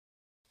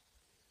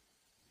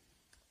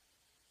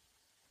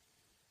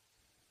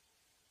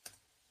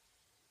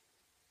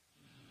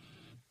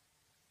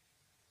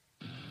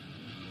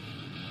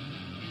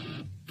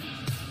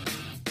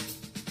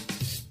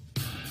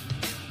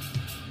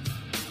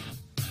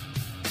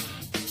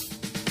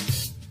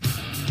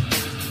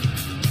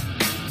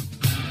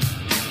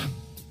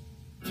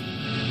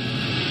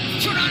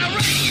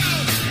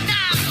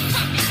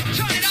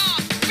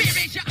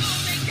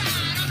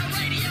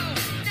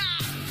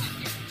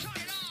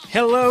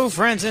Hello,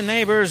 friends and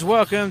neighbors.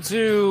 Welcome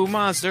to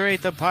Monster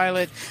 8 the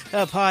Pilot,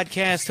 a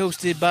podcast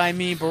hosted by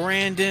me,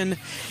 Brandon.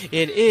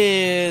 It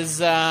is,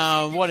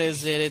 what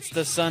is it? It's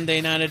the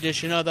Sunday night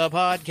edition of the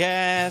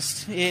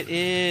podcast. It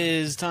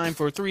is time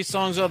for 3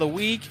 songs of the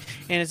week,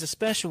 and it's a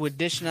special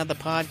edition of the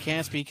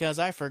podcast because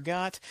I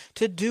forgot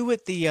to do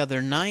it the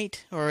other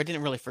night, or I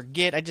didn't really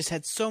forget. I just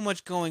had so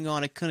much going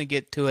on, I couldn't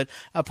get to it.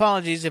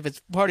 Apologies if it's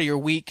part of your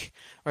week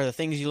or the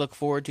things you look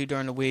forward to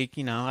during the week.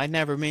 You know, I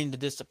never mean to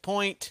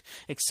disappoint,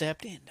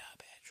 except in the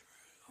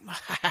bedroom.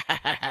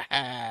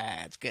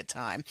 It's a good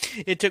time.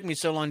 It took me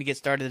so long to get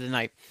started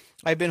tonight.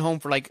 I've been home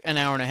for like an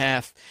hour and a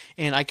half,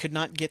 and I could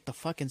not get the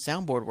fucking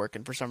soundboard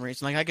working for some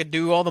reason. Like, I could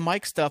do all the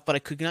mic stuff, but I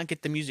could not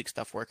get the music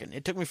stuff working.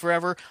 It took me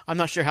forever. I'm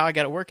not sure how I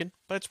got it working,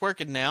 but it's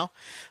working now.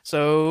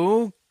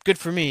 So, good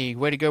for me.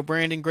 Way to go,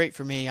 Brandon. Great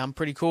for me. I'm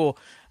pretty cool.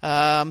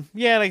 Yeah,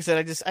 like I said,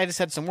 I just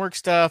had some work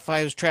stuff.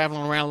 I was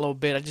traveling around a little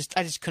bit.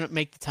 I just couldn't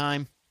make the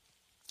time.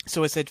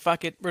 So I said,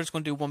 fuck it, we're just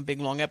going to do one big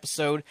long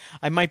episode.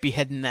 I might be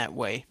heading that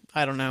way.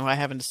 I don't know. I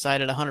haven't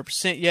decided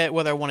 100% yet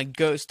whether I want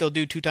to still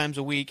do 2 times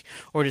a week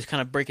or just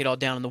kind of break it all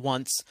down into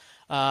once.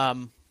 I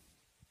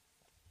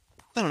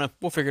don't know.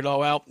 We'll figure it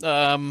all out.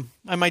 I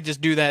might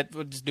just do that.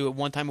 We'll just do it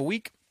 1 time a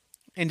week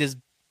and just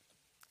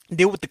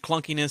deal with the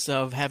clunkiness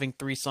of having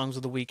 3 songs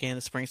of the week and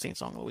the Springsteen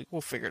song of the week.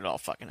 We'll figure it all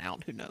fucking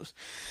out. Who knows?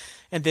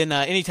 And then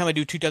anytime I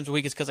do 2 times a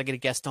week, it's because I get a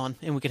guest on,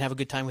 and we can have a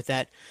good time with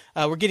that.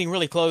 We're getting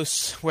really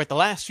close. We're at the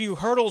last few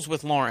hurdles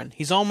with Lauren.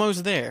 He's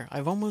almost there.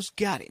 I've almost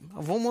got him.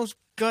 I've almost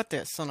got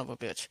that son of a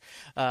bitch.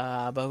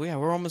 But yeah,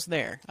 we're almost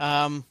there.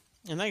 And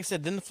like I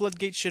said, then the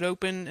floodgates should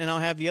open, and I'll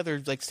have the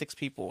other like 6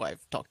 people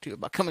I've talked to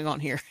about coming on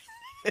here.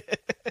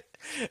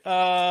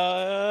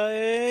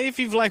 If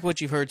you've liked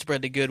what you've heard,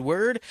 spread the good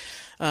word.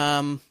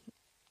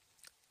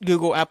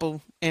 Google,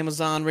 Apple,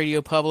 Amazon,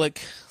 Radio Public,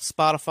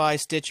 Spotify,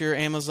 Stitcher,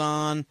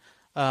 Amazon,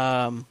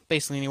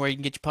 basically anywhere you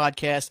can get your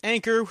podcast.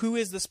 Anchor, who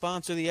is the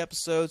sponsor of the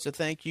episode, so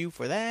thank you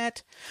for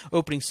that.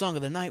 Opening song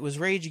of the night was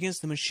Rage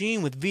Against the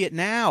Machine with Viet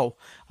Now.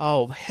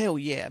 Oh, hell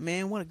yeah,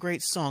 man, what a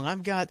great song.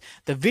 I've got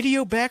the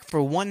video back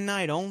for one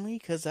night only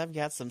because I've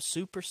got some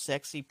super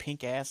sexy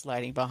pink-ass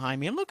lighting behind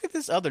me. And look at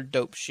this other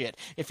dope shit,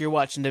 if you're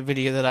watching the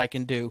video that I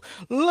can do.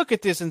 Look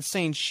at this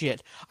insane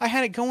shit. I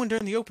had it going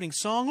during the opening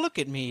song. Look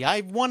at me.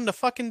 I won the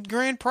fucking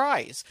grand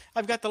prize.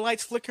 I've got the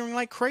lights flickering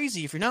like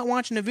crazy. If you're not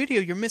watching the video,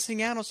 you're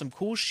missing out on some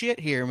cool shit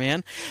here,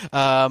 man.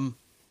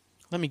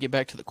 Let me get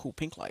back to the cool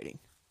pink lighting.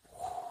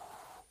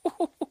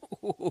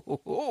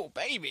 Oh,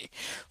 baby.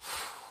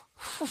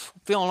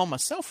 Feeling on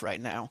myself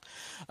right now.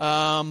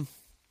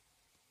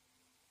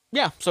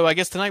 Yeah, so I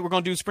guess tonight we're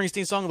going to do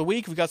Springsteen Song of the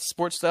Week. We've got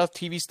sports stuff,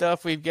 TV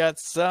stuff. We've got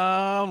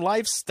some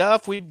life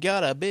stuff. We've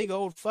got a big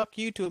old fuck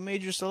you to a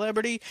major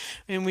celebrity.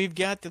 And we've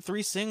got the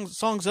 3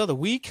 songs of the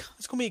week.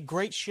 It's going to be a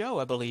great show,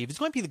 I believe. It's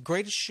going to be the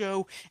greatest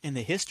show in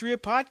the history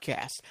of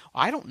podcasts.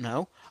 I don't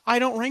know. I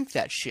don't rank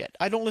that shit.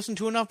 I don't listen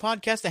to enough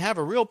podcasts to have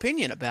a real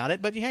opinion about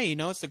it. But hey, you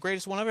know, it's the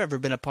greatest one I've ever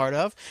been a part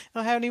of.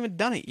 And I haven't even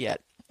done it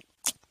yet.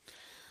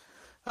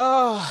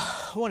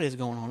 What is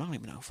going on? I don't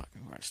even know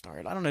fucking where to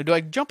start. I don't know. Do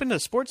I jump into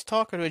sports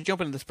talk or do I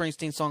jump into the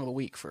Springsteen Song of the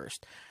Week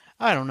first?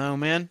 I don't know,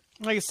 man.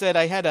 Like I said,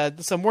 I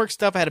had some work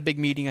stuff. I had a big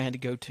meeting I had to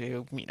go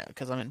to, you know,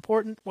 because I'm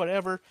important,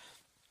 whatever.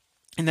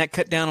 And that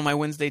cut down on my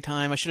Wednesday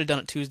time. I should have done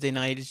it Tuesday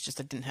night. It's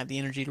just I didn't have the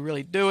energy to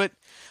really do it.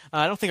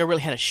 I don't think I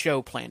really had a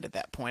show planned at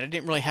that point. I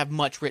didn't really have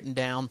much written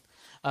down,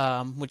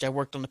 which I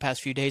worked on the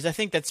past few days. I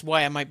think that's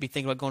why I might be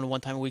thinking about going to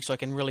 1 time a week so I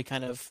can really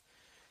kind of,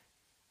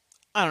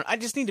 I don't know. I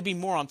just need to be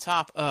more on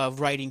top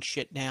of writing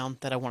shit down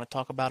that I want to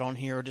talk about on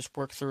here or just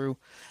work through.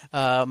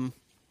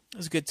 It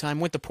was a good time.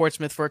 Went to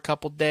Portsmouth for a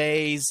couple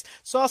days.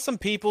 Saw some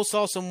people.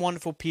 Saw some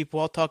wonderful people.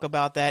 I'll talk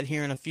about that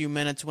here in a few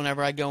minutes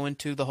whenever I go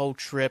into the whole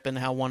trip and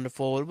how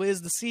wonderful it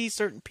is to see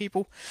certain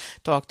people.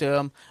 Talk to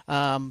them.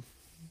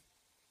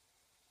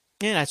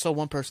 And I saw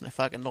one person I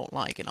fucking don't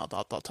like, and I'll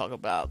talk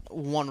about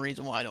one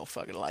reason why I don't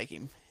fucking like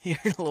him here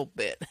in a little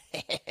bit.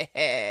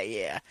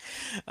 Yeah.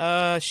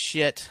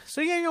 Shit.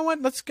 So yeah, you know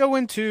what? Let's go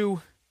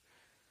into.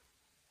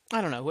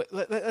 I don't know.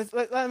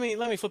 Let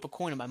me flip a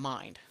coin in my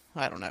mind.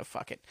 I don't know.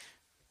 Fuck it.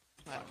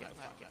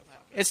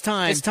 It's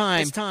time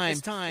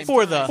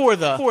for the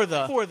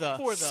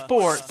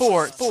sport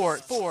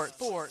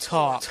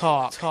talk.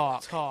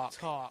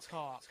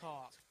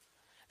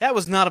 That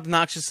was not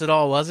obnoxious at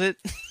all, was it?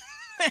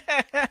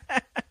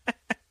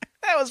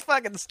 That was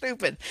fucking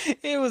stupid.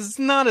 It was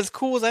not as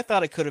cool as I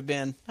thought it could have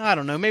been. I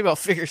don't know. Maybe I'll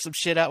figure some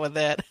shit out with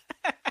that.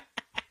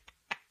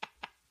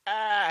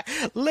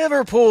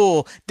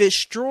 Liverpool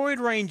destroyed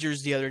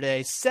Rangers the other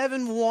day.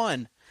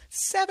 7-1.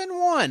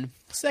 7-1.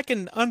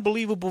 Second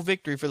unbelievable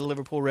victory for the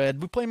Liverpool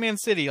Red. We play Man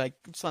City like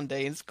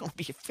Sunday, and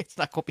it's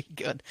not gonna be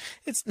good.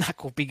 It's not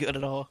gonna be good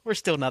at all. We're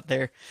still not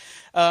there.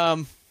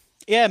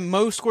 Yeah,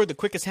 Mo scored the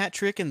quickest hat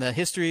trick in the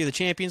history of the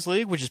Champions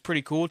League, which is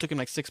pretty cool. It took him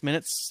like 6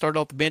 minutes. Started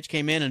off the bench,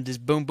 came in, and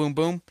just boom, boom,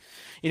 boom.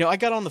 You know, I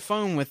got on the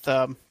phone with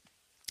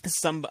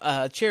some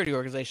charity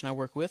organization I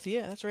work with.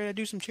 Yeah, that's right. I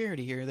do some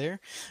charity here or there.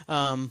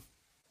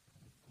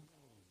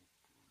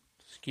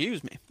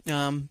 Excuse me.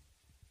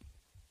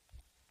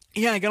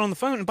 Yeah, I got on the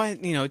phone,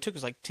 and it took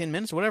us like 10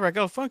 minutes or whatever. I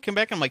got on the phone, came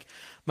back, and I'm like,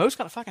 Mo's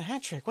got a fucking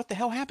hat trick. What the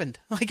hell happened?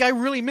 Like, I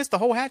really missed the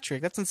whole hat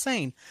trick. That's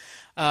insane.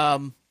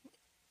 Um,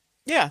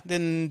 yeah,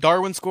 then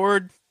Darwin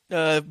scored.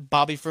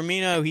 Bobby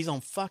Firmino, he's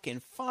on fucking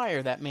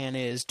fire, that man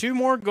is. Two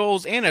more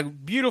goals and a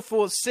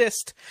beautiful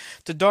assist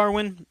to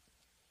Darwin.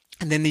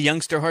 And then the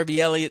youngster Harvey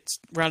Elliott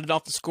rounded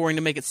off the scoring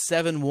to make it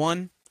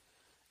 7-1.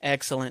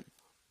 Excellent.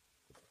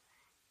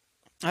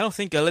 I don't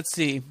think, let's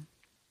see.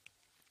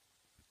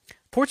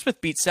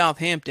 Portsmouth beat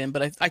Southampton,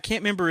 but I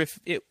can't remember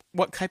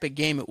what type of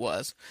game it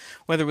was.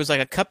 Whether it was like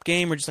a cup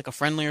game or just like a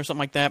friendly or something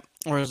like that,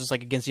 or it was just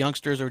like against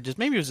youngsters, or just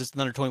maybe it was just an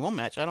under 21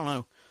 match. I don't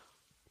know.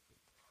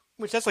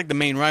 Which that's like the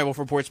main rival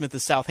for Portsmouth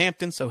is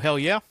Southampton, so hell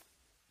yeah.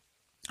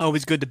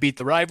 Always good to beat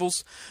the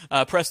rivals.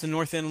 Preston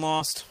North End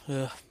lost.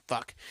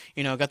 Fuck.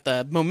 Got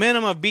the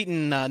momentum of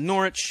beating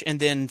Norwich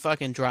and then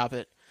fucking drop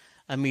it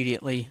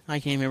immediately. I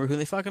can't remember who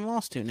they fucking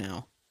lost to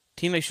now.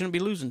 Team they shouldn't be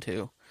losing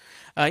to.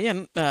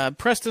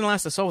 Preston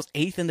last I saw was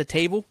 8th in the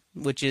table,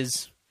 which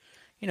is,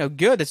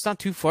 good. It's not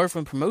too far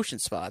from promotion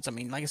spots. I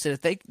mean, like I said,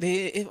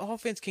 if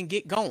offense can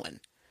get going,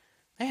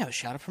 they have a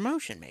shot of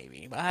promotion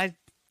maybe. But I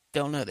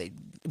don't know.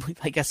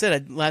 Like I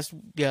said,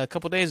 a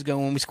couple days ago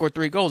when we scored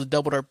 3 goals, it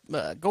doubled our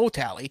goal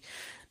tally.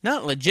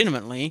 Not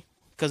legitimately,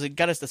 because it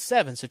got us to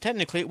 7. So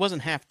technically, it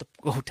wasn't half the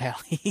goal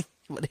tally,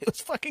 but it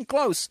was fucking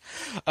close.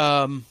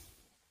 Then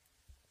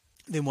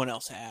what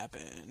else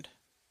happened?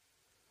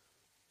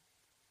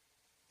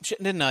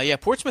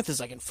 Portsmouth is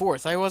like in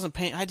 4th. I wasn't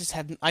paying. I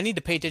need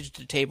to pay attention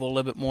to the table a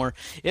little bit more.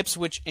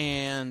 Ipswich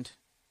and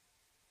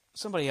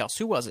somebody else.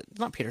 Who was it?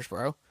 Not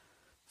Peterborough.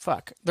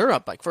 Fuck. They're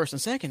up like 1st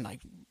and 2nd.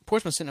 Like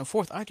Portsmouth sitting in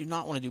 4th. I do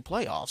not want to do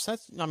playoffs. I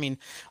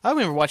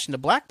remember watching the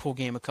Blackpool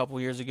game a couple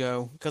years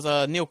ago because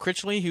Neil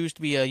Critchley, who used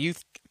to be a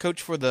youth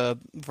coach for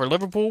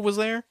Liverpool, was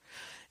there,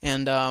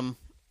 and I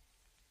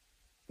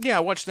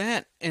watched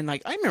that, and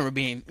like I remember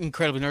being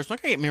incredibly nervous.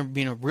 Like I remember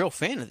being a real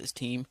fan of this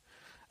team.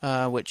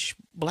 Which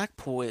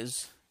Blackpool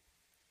is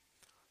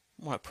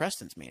one of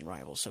Preston's main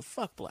rivals, so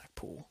fuck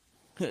Blackpool.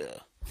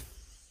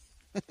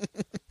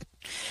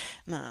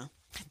 Nah.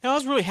 I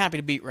was really happy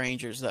to beat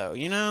Rangers, though.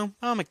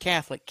 I'm a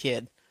Catholic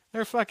kid.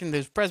 They're fucking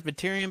those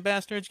Presbyterian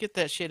bastards. Get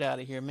that shit out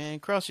of here, man.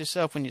 Cross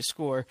yourself when you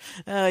score.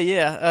 No,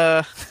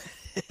 I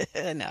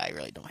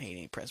really don't hate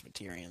any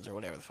Presbyterians or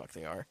whatever the fuck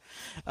they are.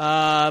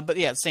 But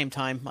yeah, at the same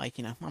time, like,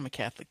 I'm a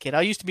Catholic kid.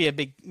 I used to be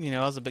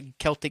I was a big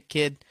Celtic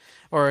kid.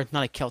 Or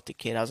not a Celtic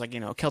kid. I was like,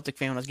 a Celtic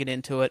fan when I was getting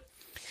into it.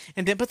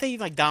 But they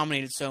like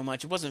dominated so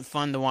much. It wasn't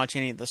fun to watch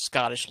any of the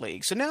Scottish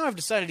League. So now I've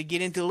decided to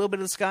get into a little bit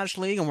of the Scottish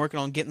League. I'm working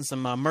on getting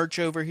some merch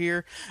over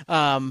here.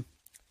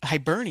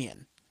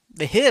 Hibernian.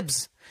 The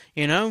Hibs,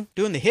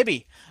 doing the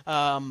Hibby.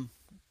 I'm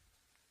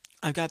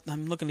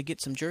looking to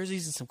get some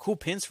jerseys and some cool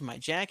pins for my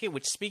jacket,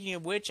 which, speaking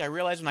of which, I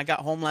realized when I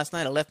got home last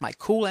night, I left my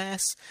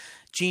cool-ass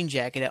jean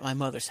jacket at my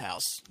mother's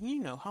house.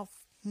 How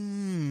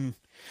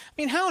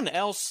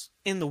else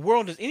in the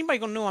world is anybody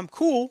going to know I'm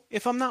cool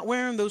if I'm not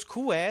wearing those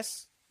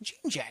cool-ass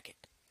jean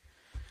jacket?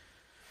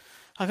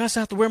 I guess I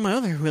have to wear my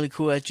other really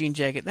cool-ass jean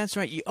jacket. That's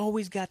right, you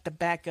always got the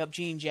backup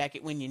jean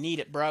jacket when you need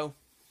it, bro.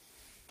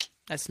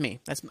 That's me.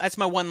 That's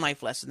my one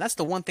life lesson. That's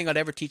the one thing I'd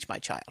ever teach my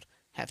child.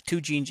 Have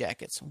 2 jean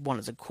jackets. One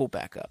is a cool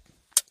backup.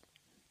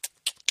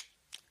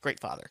 Great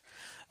father.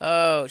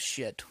 Oh,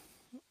 shit.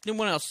 Then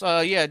what else?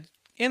 And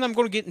I'm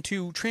going to get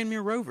into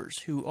Tranmere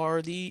Rovers, who are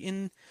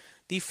in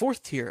the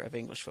 4th tier of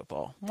English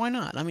football. Why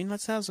not? I mean,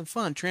 let's have some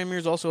fun. Tranmere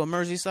is also a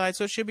Merseyside,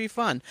 so it should be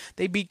fun.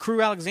 They beat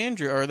Crewe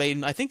Alexandria,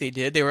 I think they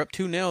did. They were up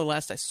 2-0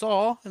 last I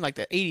saw, in like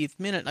the 80th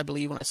minute, I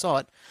believe, when I saw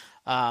it.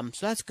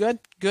 So that's good.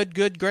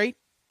 Good, great,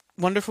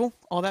 wonderful,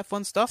 all that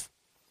fun stuff.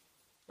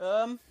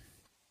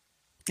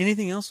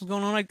 Anything else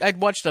going on?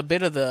 I'd watched a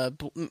bit of the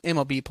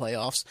MLB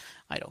playoffs.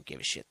 I don't give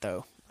a shit,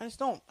 though. I just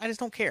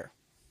don't care.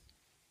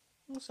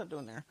 What's that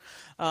doing there?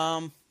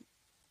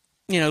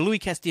 Luis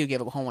Castillo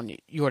gave up a home on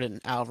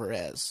Jordan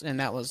Alvarez, and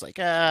that was like,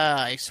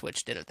 I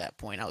switched it at that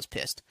point. I was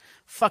pissed.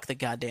 Fuck the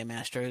goddamn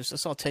Astros. I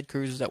saw Ted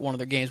Cruz was at one of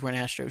their games wearing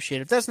Astros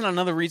shit. If that's not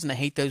another reason to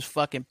hate those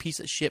fucking piece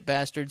of shit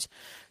bastards,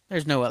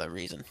 there's no other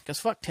reason.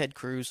 Because fuck Ted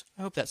Cruz.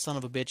 I hope that son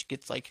of a bitch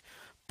gets, like,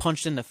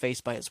 punched in the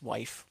face by his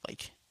wife,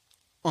 like,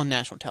 on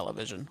national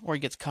television, or he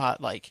gets caught,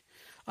 like,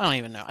 I don't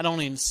even know. I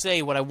don't even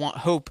say what I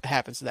hope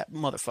happens to that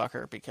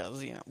motherfucker,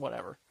 because,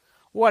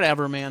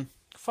 whatever, man.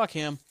 Fuck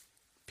him.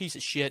 Piece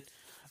of shit.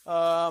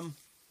 Any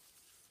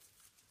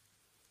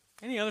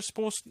other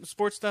sports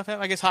stuff?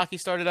 I guess hockey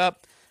started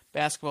up.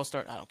 Basketball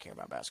started. I don't care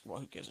about basketball.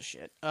 Who gives a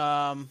shit?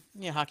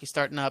 Hockey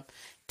starting up.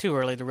 Too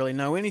early to really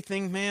know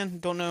anything, man.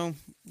 Don't know.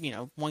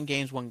 One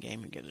game's one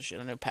game. Who gives a shit?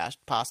 I know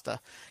Pasta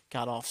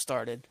got off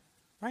started.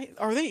 Right?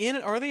 Are they in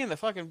it? Are they in the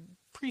fucking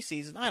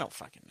preseason? I don't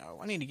fucking know.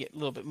 I need to get a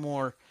little bit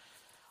more.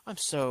 I'm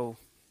so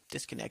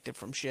disconnected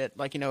from shit.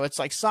 Like, it's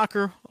like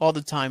soccer all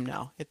the time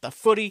now. Hit the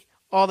footy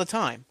all the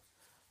time.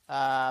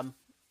 But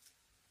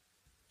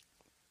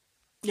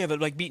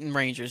like beating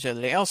Rangers the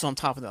other day. Also on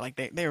top of that, like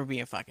they were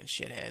being fucking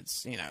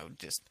shitheads.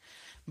 Just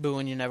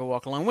booing "You Never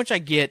Walk Alone," which I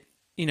get.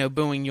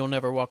 Booing "You'll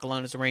Never Walk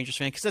Alone" as a Rangers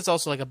fan, because that's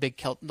also like a big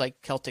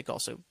Celtic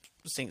also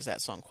sings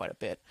that song quite a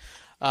bit.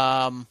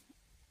 Um,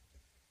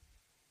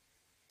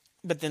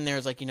 but then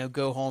there's like,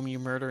 "Go Home, You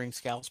Murdering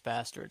Scouts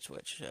Bastards,"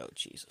 which, oh,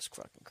 Jesus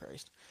fucking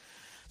Christ.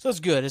 So it's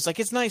good. It's like,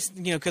 it's nice,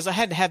 because I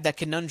had to have that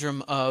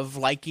conundrum of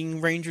liking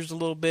Rangers a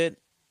little bit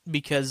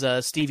because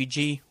Stevie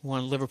G,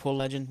 one Liverpool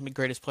legend, the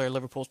greatest player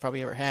Liverpool's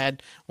probably ever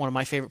had, one of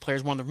my favorite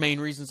players. One of the main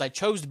reasons I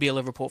chose to be a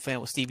Liverpool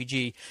fan was Stevie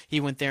G. He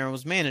went there and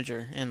was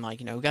manager, and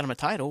like, got him a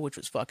title, which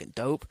was fucking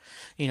dope.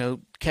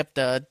 Kept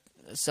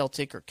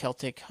Celtic or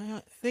Celtic.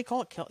 They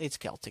call it it's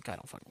Celtic. I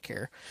don't fucking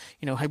care.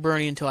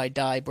 Hibernian until I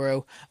die,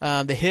 bro.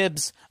 The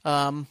Hibs.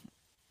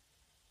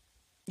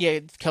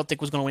 Yeah,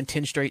 Celtic was going to win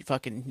 10 straight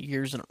fucking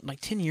years,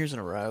 10 years in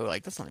a row.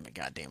 Like, that's not even a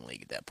goddamn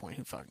league at that point.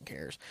 Who fucking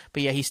cares?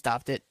 But yeah, he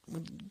stopped it.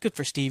 Good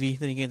for Stevie.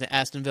 Then he gave to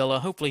Aston Villa.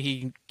 Hopefully he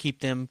can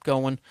keep them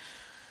going.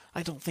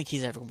 I don't think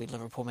he's ever going to be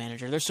Liverpool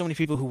manager. There's so many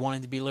people who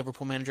wanted to be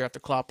Liverpool manager after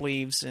Klopp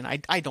leaves, and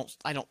I don't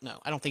know.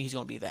 I don't think he's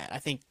going to be that. I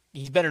think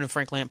he's better than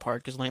Frank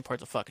Lampard because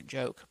Lampard's a fucking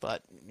joke.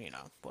 But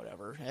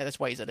whatever. That's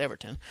why he's at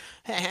Everton.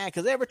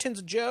 Because Everton's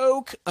a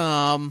joke.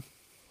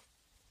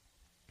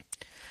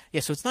 Yeah,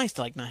 so it's nice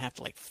to not have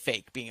to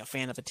fake being a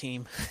fan of a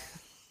team.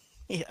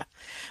 Yeah,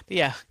 but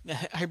yeah,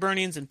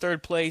 Hibernians in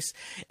third place.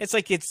 It's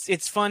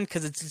it's fun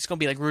because it's gonna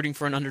be like rooting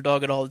for an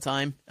underdog at all the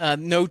time.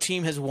 No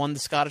team has won the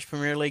Scottish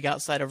Premier League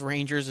outside of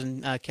Rangers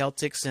and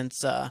Celtic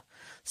since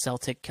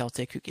Celtic.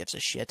 Who gives a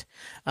shit?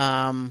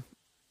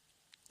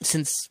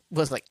 Since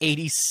was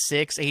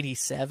 86,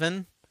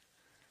 87.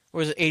 Or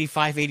was it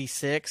 85,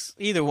 86?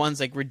 Either one's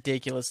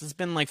ridiculous. It's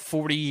been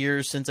 40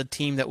 years since a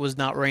team that was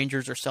not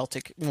Rangers or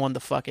Celtic won the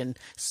fucking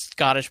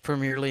Scottish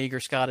Premier League or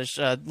Scottish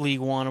League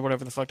One or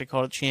whatever the fuck they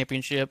call it,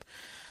 championship.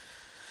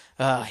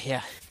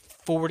 Yeah,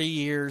 40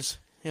 years.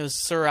 It was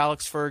Sir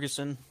Alex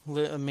Ferguson,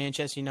 a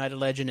Manchester United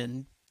legend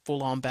and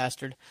full-on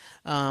bastard.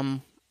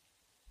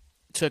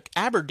 Took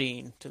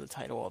Aberdeen to the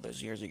title all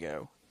those years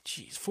ago.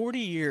 Jeez, 40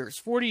 years.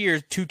 40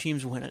 years, two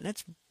teams winning.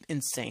 That's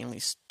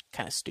insanely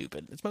kind of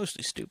stupid. It's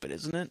mostly stupid,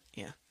 isn't it?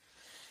 Yeah,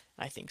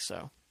 I think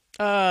so.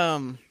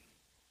 But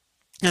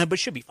it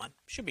should be fun.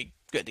 Should be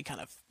good to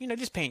kind of,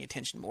 just paying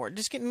attention more.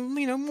 Just getting,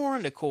 more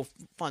into cool,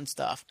 fun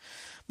stuff.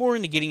 More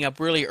into getting up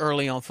really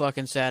early on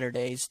fucking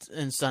Saturdays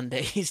and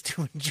Sundays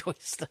to enjoy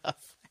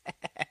stuff.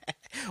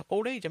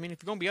 Old age. I mean,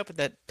 if you're going to be up at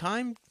that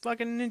time,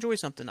 fucking enjoy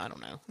something. I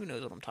don't know. Who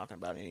knows what I'm talking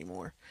about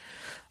anymore.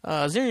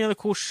 Is there any other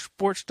cool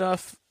sports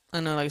stuff? I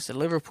know, like I said,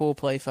 Liverpool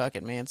play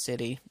fucking Man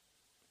City.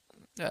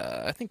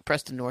 I think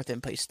Preston North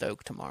End plays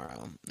Stoke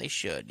tomorrow. They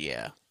should,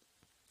 yeah.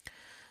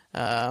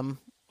 Well,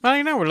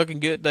 we're looking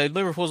good.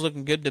 Liverpool's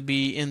looking good to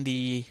be in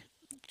the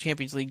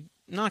Champions League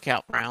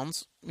knockout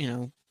rounds.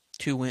 3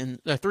 wins.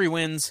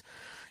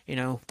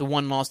 The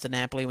one loss to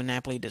Napoli when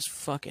Napoli just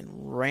fucking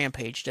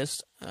rampaged us.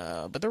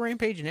 But they're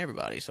rampaging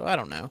everybody, so I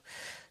don't know.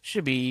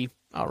 Should be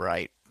all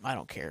right. I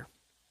don't care.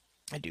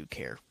 I do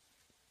care.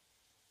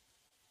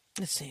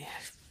 Let's see.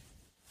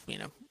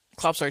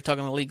 Klopp's already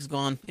talking the league's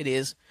gone. It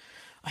is.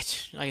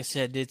 Like I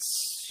said,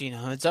 it's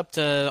up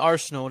to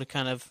Arsenal to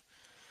kind of,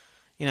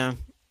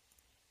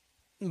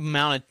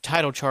 mount a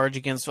title charge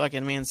against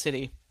fucking Man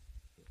City.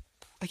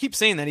 I keep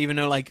saying that even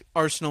though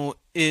Arsenal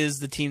is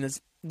the team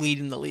that's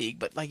leading the league,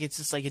 but it's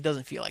just it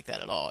doesn't feel like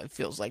that at all. It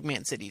feels like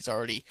Man City's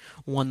already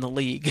won the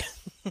league,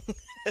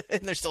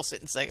 and they're still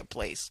sitting second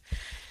place.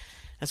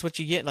 That's what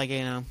you get.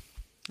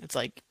 It's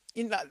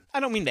I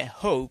don't mean to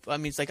hope. I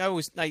mean, it's I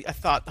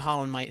thought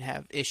Haaland might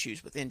have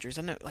issues with injuries.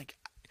 I know,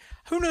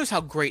 who knows how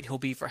great he'll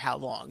be for how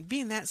long?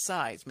 Being that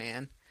size,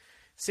 man.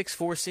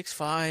 6'4",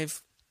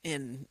 6'5",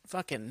 in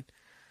fucking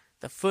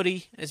the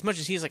footy. As much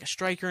as he's a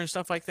striker and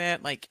stuff like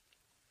that, but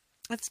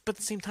at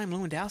the same time,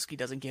 Lewandowski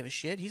doesn't give a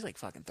shit. He's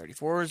fucking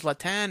 34.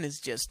 Zlatan is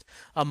just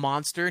a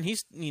monster, and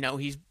he's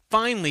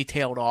finally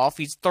tailed off.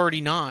 He's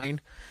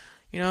 39,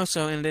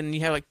 so, and then you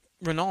have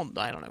Ronaldo.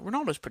 I don't know.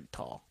 Ronaldo's pretty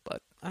tall,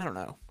 but I don't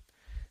know.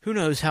 Who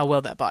knows how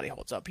well that body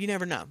holds up? You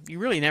never know. You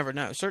really never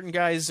know. Certain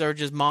guys are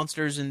just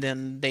monsters, and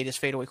then they just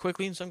fade away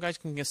quickly, and some guys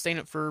can sustain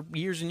it for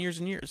years and years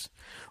and years.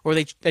 Or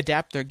they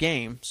adapt their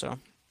game, so,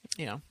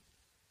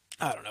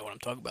 I don't know what I'm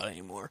talking about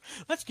anymore.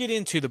 Let's get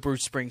into the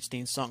Bruce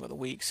Springsteen Song of the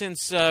Week.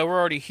 Since we're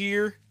already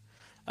here,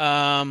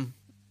 like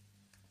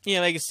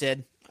I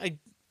said,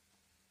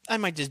 I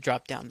might just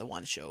drop down to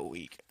one show a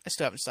week. I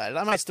still haven't decided.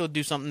 I might still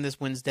do something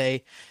this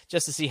Wednesday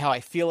just to see how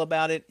I feel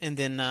about it, and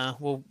then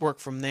we'll work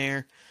from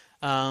there.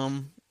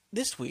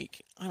 This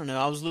week, I don't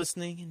know, I was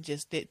listening and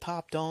it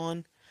popped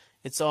on.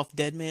 It's off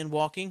Dead Man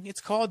Walking.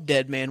 It's called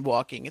Dead Man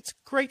Walking. It's a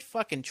great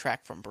fucking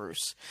track from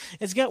Bruce.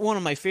 It's got one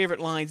of my favorite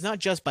lines, not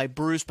just by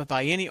Bruce, but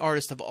by any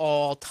artist of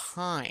all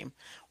time.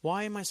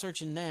 Why am I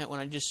searching that when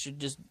I should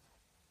just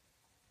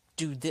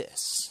do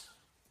this?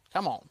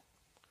 Come on.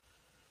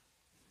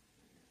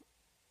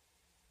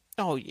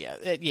 Oh, yeah.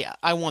 Yeah,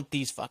 I want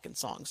these fucking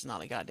songs,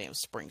 not a goddamn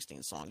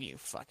Springsteen song, you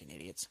fucking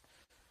idiots.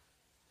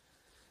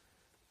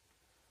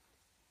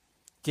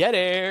 Dead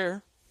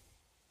air.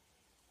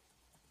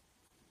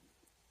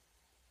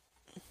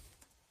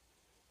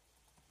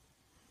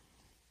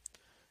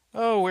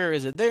 Oh, where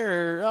is it?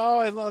 There. Oh,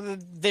 I love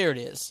it. There it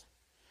is.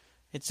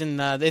 It's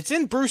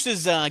in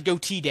Bruce's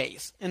goatee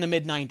days in the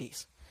mid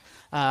 '90s.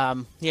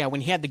 Yeah,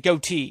 when he had the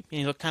goatee, and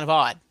he looked kind of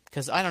odd.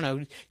 Because, I don't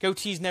know,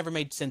 goatees never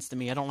made sense to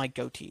me. I don't like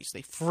goatees.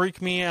 They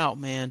freak me out,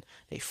 man.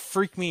 They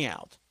freak me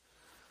out.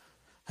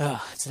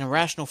 It's an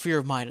irrational fear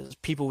of mine is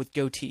people with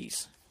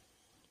goatees.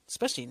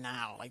 Especially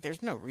now. Like,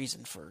 there's no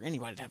reason for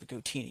anybody to have a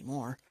goatee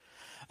anymore.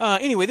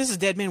 Anyway, this is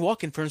Dead Man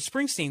Walking from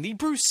Springsteen, the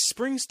Bruce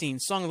Springsteen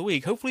Song of the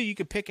Week. Hopefully you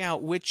could pick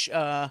out which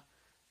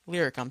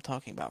lyric I'm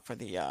talking about for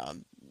the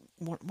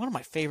one of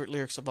my favorite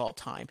lyrics of all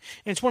time.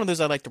 And it's one of those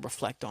I like to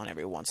reflect on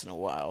every once in a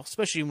while,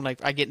 especially when like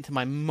I get into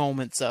my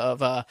moments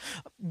of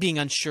being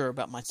unsure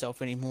about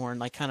myself anymore, and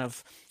like kind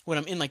of when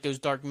I'm in like those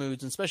dark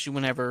moods, and especially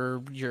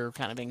whenever your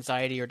kind of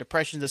anxiety or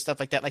depression and stuff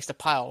like that likes to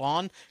pile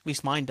on. At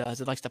least mine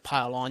does. It likes to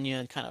pile on you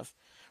and kind of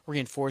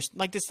reinforce,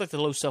 like this, like the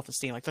low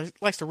self-esteem, like it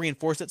likes to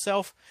reinforce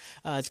itself.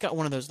 It's got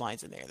one of those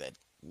lines in there that,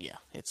 yeah,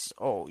 it's,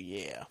 oh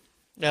yeah.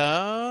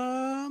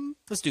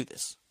 Let's do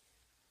this.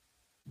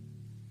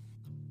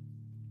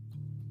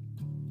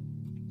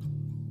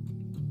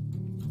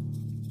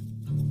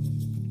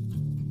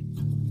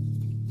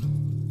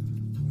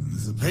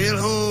 There's a pale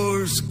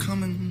horse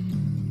coming,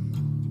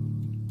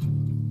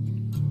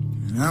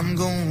 and I'm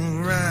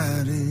gonna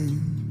ride it.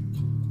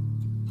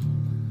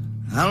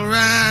 I'll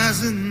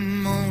rise in the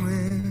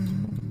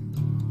morning,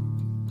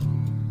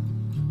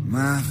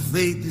 my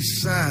fate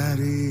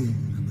decided.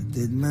 I'm a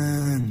dead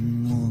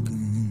man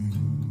walking.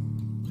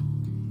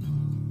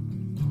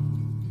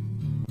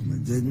 I'm a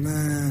dead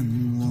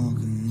man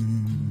walking.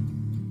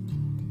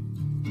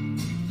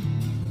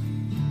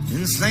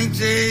 In St.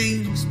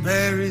 James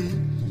Parish,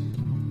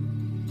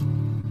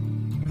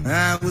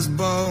 I was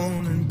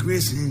born and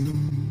christened.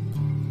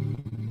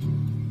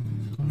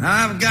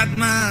 I've got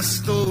my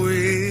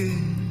story.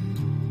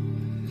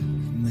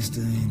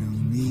 Mister, ain't no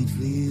need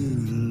for you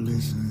to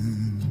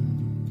listen.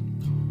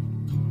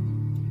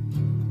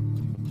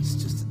 It's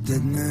just a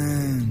dead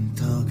man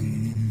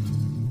talking.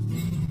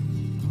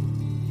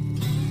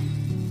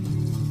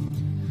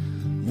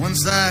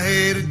 Once I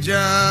had a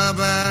job,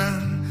 I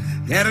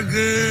had a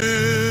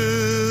girl.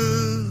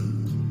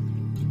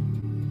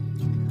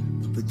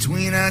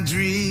 Between our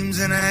dreams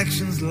and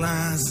actions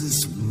lies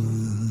this world.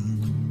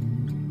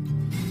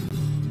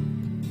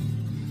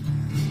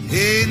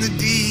 In the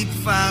deep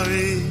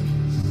forest,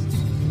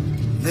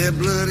 their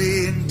blood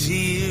and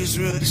tears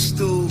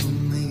rushed over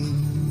me.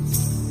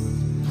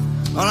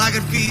 All I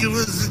could feel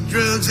was the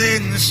drugs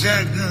and the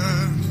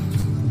shotgun,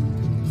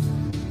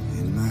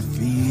 and my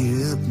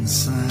fear up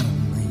inside of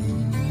me,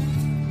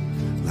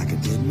 like a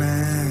dead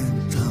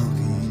man talking.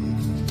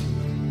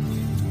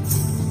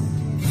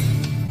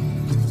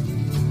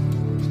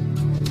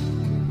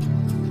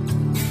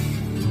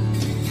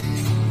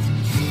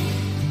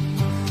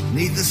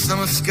 Neath the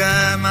summer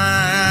sky, my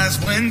eyes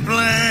went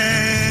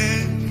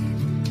black.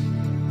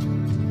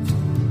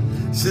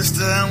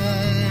 Sister, I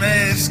won't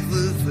ask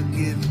for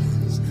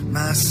forgiveness.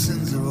 My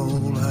sins are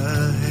all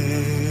I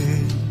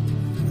have.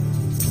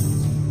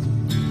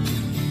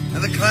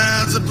 And the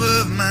clouds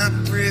above my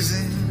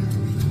prison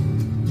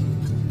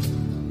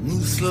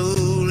move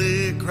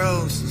slowly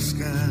across the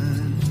sky.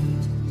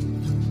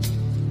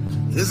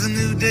 There's a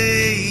new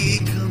day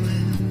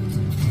coming,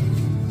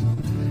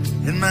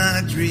 and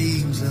my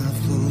dreams are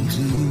full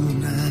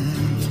tonight.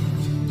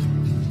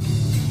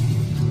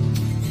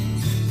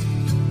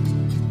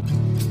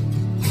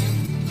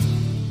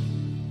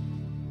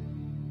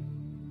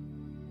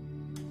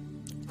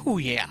 Oh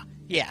yeah.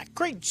 Yeah,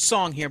 great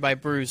song here by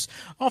Bruce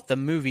off the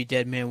movie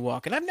Dead Man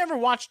Walking. I've never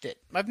watched it.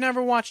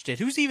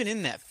 Who's even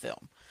in that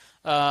film?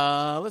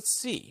 Let's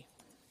see.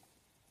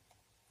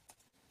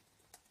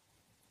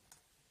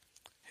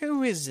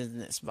 Who is in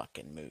this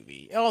fucking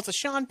movie? Oh, it's a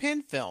Sean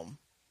Penn film.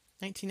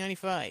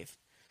 1995.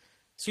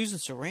 Susan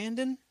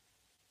Sarandon?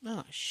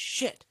 Oh,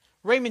 shit.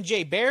 Raymond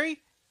J.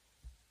 Barry?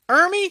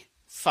 Ermy?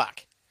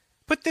 Fuck.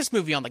 Put this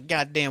movie on the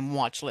goddamn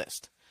watch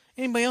list.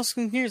 Anybody else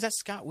in here? Is that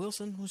Scott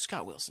Wilson? Who's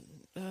Scott Wilson?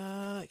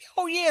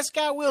 Oh yeah,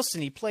 Scott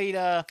Wilson. He played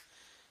the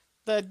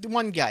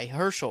one guy,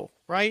 Herschel,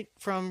 right?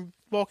 From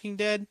Walking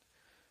Dead.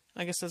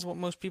 I guess that's what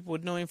most people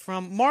would know him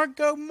from.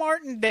 Margot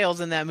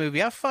Martindale's in that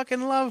movie. I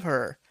fucking love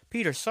her.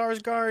 Peter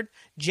Sarsgaard.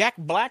 Jack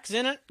Black's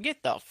in it.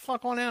 Get the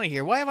fuck on out of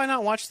here. Why have I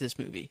not watched this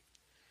movie?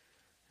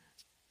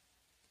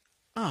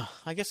 I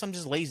guess I'm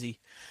just lazy.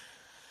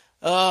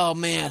 Oh,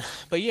 man.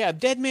 But yeah,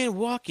 Dead Man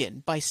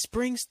Walking by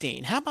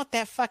Springsteen. How about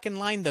that fucking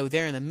line, though,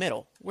 there in the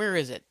middle? Where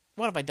is it?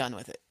 What have I done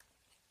with it?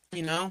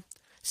 You know?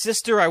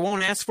 Sister, I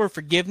won't ask for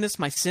forgiveness.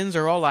 My sins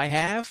are all I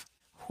have.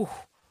 Whew.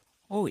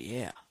 Oh,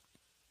 yeah.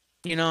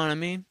 You know what I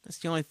mean? That's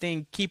the only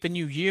thing keeping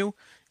you. Your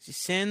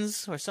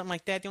sins or something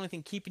like that. The only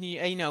thing keeping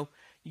you, you know,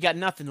 you got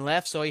nothing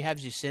left, so all you have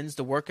is your sins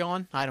to work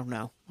on. I don't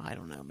know,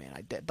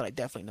 man. But I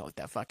definitely know what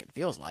that fucking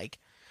feels like.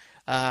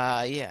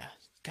 Yeah.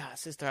 God,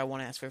 sister, I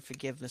won't ask for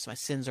forgiveness. My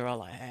sins are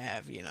all I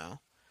have, you know.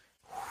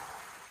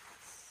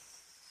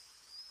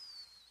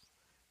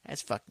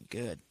 That's fucking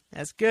good.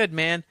 That's good,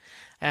 man.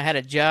 I had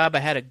a job, I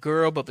had a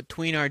girl, but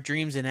between our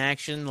dreams and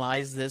action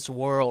lies this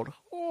world.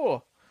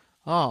 Oh,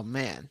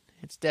 man.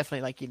 It's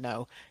definitely like,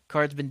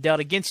 cards been dealt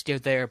against you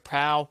there,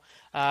 pal.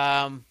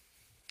 God,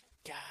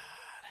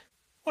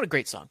 what a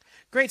great song.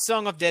 Great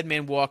song of Dead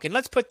Man Walking.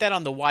 Let's put that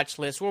on the watch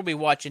list. We'll be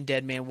watching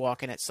Dead Man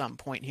Walking at some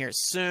point here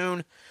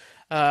soon.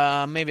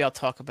 Maybe I'll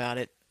talk about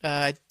it.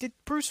 Did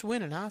Bruce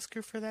win an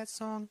Oscar for that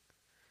song?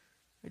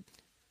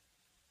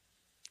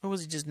 Or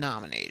was he just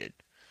nominated?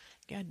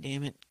 God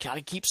damn it.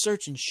 Gotta keep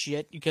searching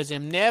shit because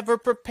I'm never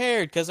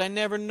prepared because I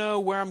never know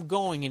where I'm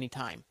going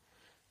anytime.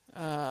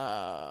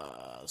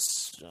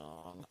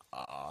 Song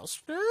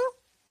Oscar?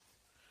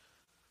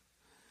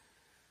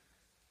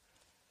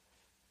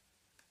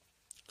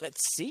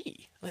 Let's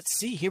see.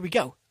 Here we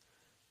go.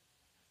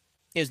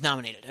 It was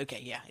nominated.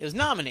 Okay, yeah. It was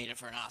nominated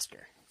for an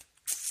Oscar.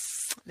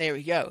 There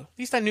we go. At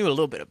least I knew a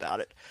little bit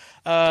about it.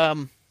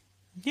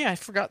 Yeah, I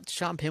forgot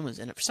Sean Penn was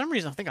in it. For some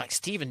reason, I think like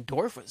Steven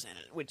Dorff was in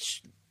it,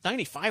 which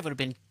 95 would have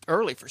been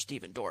early for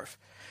Steven Dorff.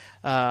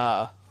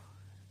 I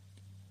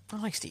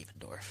like Steven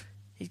Dorff.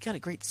 He's got a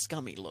great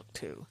scummy look,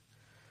 too.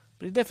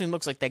 But he definitely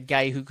looks like that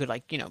guy who could,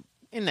 like,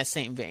 in that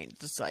same vein.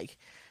 Just like,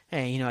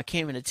 hey, I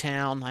came into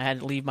town. I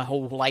had to leave my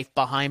whole life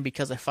behind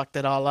because I fucked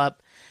it all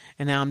up.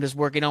 And now I'm just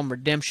working on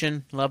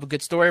redemption. Love a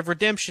good story of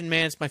redemption,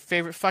 man. It's my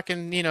favorite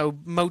fucking,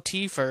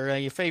 motif or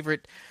your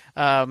favorite,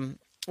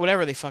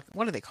 whatever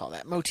what do they call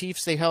that?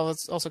 Motifs. They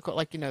also call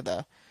like, who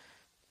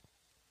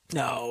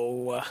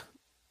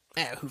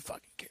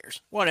fucking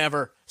cares?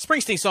 Whatever.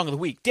 Springsteen song of the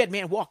week, Dead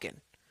Man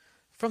Walking.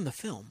 From the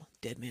film,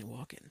 Dead Man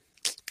Walking.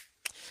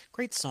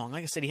 Great song.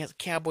 Like I said, he has a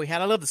cowboy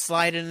hat. I love the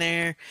slide in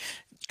there.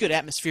 Good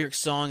atmospheric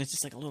song. It's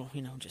just like a little,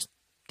 just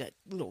that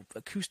little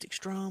acoustic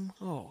strum.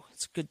 Oh,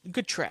 it's a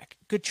good track.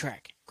 Good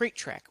track. Great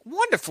track.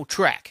 Wonderful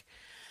track.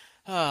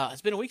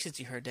 It's been a week since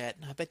you heard that.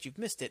 I bet you've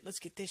missed it. Let's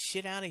get this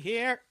shit out of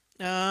here.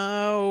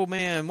 Oh,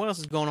 man. What else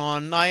is going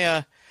on?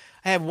 I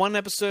have one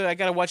episode. I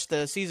got to watch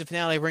the season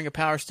finale of Ring of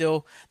Power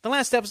still. The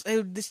last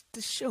episode, this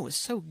show is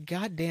so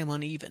goddamn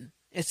uneven.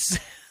 It's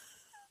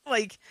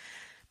like,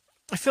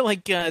 I feel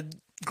like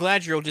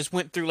Galadriel just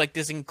went through like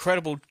this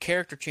incredible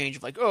character change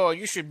of like, oh,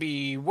 you should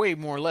be way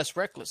more less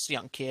reckless,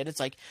 young kid. It's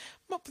like,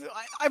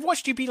 I've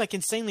watched you be like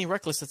insanely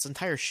reckless this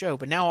entire show,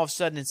 but now all of a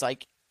sudden it's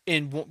like,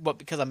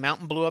 because a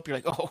mountain blew up, you're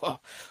like, oh,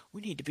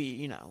 we need to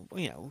be,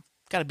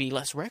 got to be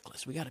less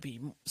reckless. We got to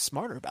be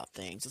smarter about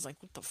things. It's like,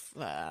 what the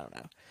I don't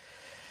know.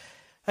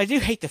 I do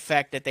hate the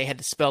fact that they had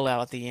to spell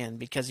out at the end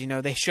because,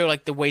 they show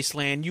like the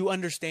wasteland. You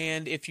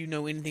understand if you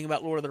know anything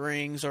about Lord of the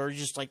Rings or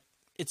just like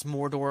it's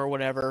Mordor or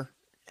whatever.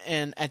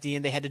 And at the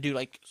end, they had to do,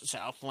 like,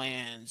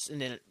 Southlands,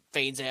 and then it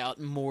fades out,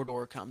 and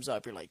Mordor comes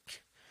up. You're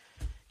like,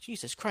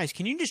 Jesus Christ,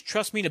 can you just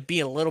trust me to be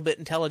a little bit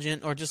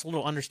intelligent or just a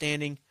little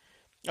understanding?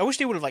 I wish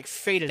they would have, like,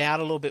 faded out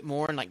a little bit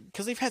more, and, like,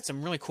 because they've had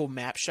some really cool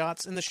map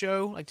shots in the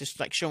show, like, just,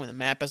 like, showing the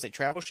map as they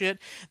travel shit,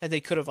 that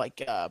they could have,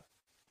 like,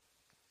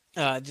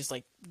 just,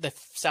 like, the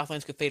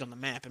Southlands could fade on the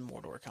map, and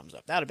Mordor comes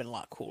up. That would have been a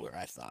lot cooler,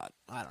 I thought.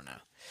 I don't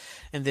know.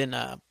 And then,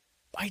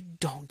 I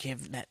don't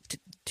give that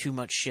too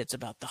much shits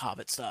about the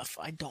Hobbit stuff.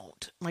 I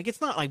don't. Like,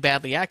 it's not, like,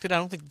 badly acted. I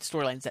don't think the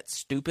storyline's that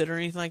stupid or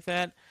anything like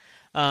that.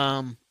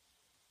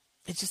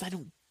 It's just I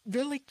don't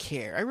really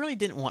care. I really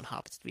didn't want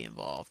Hobbits to be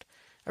involved.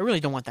 I really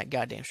don't want that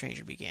goddamn stranger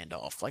to be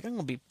Gandalf. Like, I'm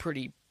going to be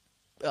pretty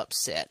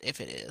upset if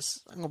it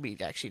is. I'm going to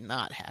be actually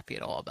not happy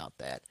at all about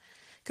that.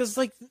 Because,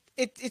 like,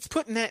 it's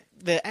putting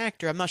the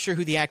actor, I'm not sure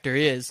who the actor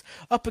is,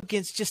 up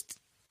against just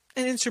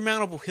an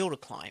insurmountable hill to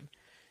climb.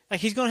 Like,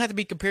 he's going to have to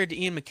be compared to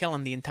Ian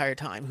McKellen the entire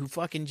time, who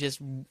fucking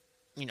just,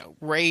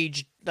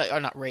 raged,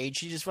 or not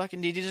raged, he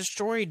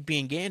destroyed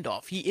being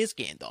Gandalf. He is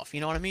Gandalf,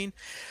 you know what I mean?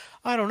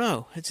 I don't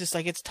know. It's just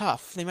like, it's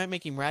tough. They might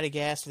make him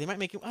Radagast, or they might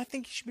make him, I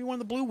think he should be one of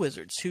the Blue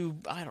Wizards, who,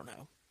 I don't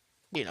know.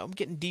 I'm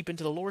getting deep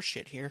into the lore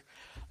shit here.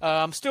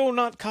 I'm still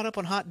not caught up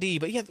on Hot D,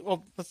 but yeah,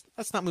 well,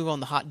 let's not move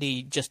on to Hot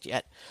D just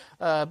yet.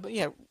 But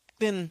yeah,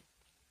 then,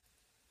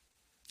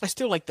 I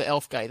still like the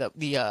elf guy, I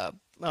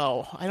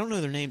don't know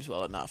their names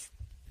well enough.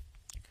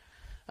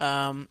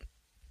 I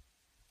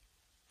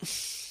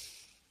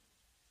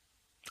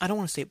don't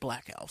want to say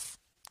Black Elf,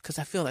 because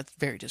I feel that's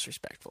very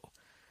disrespectful.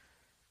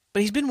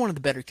 But he's been one of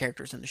the better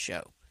characters in the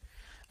show.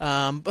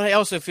 But I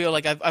also feel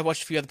like I've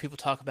watched a few other people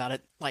talk about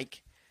it.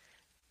 Like,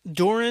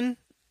 Doran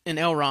and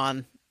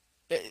Elrond,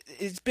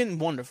 it's been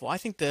wonderful. I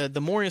think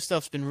the Moria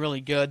stuff's been really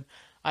good.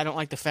 I don't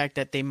like the fact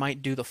that they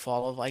might do the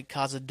fall of, like,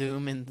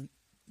 Khazad-dûm, and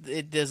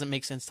it doesn't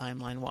make sense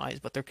timeline-wise,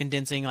 but they're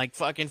condensing, like,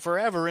 fucking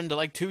forever into,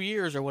 like, 2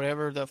 years or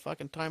whatever the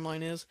fucking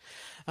timeline is.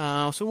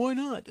 So why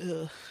not?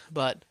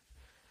 But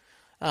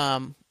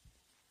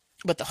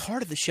the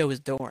heart of the show is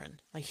Doran.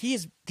 Like, he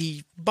is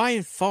by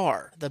and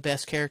far the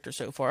best character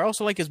so far. I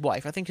also like his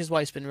wife. I think his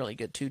wife's been really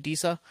good, too,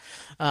 Disa.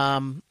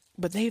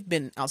 But they've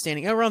been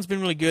outstanding. Elrond's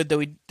been really good, though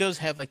he does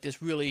have, like,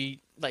 this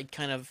really, like,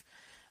 kind of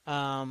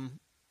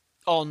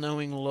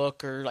all-knowing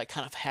look or, like,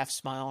 kind of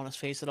half-smile on his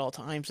face at all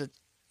times. It's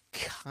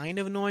kind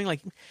of annoying,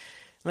 like,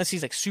 unless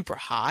he's, like, super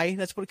high,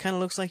 that's what it kind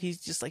of looks like. He's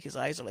just, like, his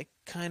eyes are, like,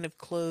 kind of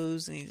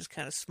closed, and he's just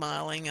kind of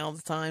smiling all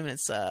the time, and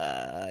it's,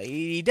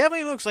 he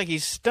definitely looks like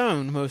he's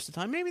stoned most of the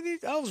time. Maybe the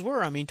elves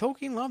were. I mean,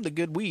 Tolkien loved the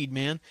good weed,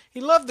 man.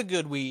 He loved the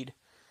good weed.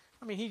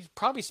 I mean, he's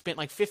probably spent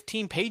like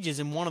 15 pages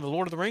in one of the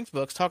Lord of the Rings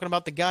books talking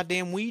about the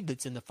goddamn weed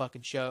that's in the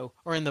fucking show,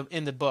 or in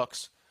the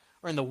books,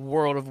 or in the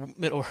world of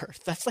Middle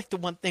Earth. That's like the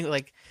one thing,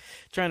 like,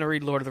 trying to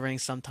read Lord of the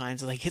Rings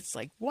sometimes, like, it's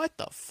like, what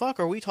the fuck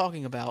are we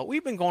talking about?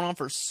 We've been going on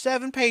for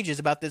 7 pages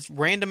about this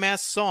random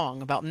ass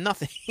song about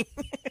nothing.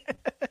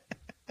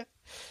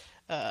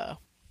 I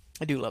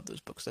do love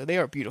those books, though. They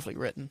are beautifully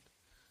written.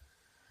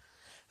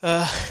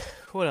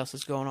 What else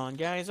is going on,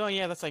 guys? Oh,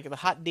 yeah, that's like the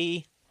Hot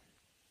D.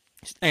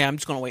 Yeah, I'm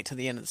just going to wait till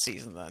the end of the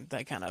season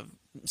to kind of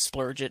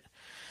splurge it.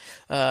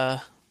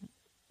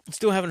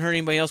 Still haven't heard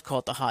anybody else call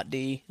it the Hot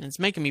D, and it's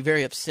making me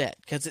very upset,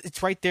 because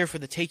it's right there for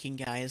the taking,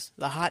 guys.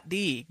 The Hot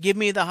D. Give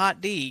me the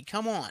Hot D.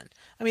 Come on.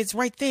 I mean, it's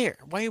right there.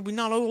 Why are we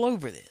not all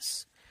over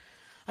this?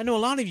 I know a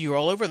lot of you are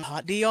all over the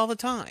Hot D all the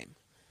time.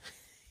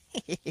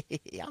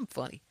 I'm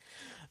funny.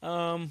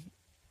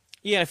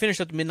 Yeah, I finished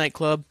up the Midnight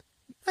Club.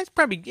 I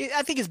think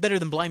it's better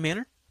than Bly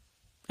Manor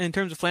in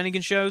terms of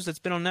Flanagan shows that's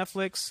been on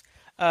Netflix.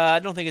 I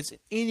don't think it's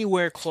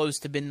anywhere close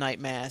to Midnight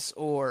Mass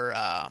or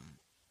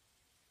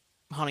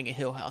Haunting a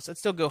Hill House. I'd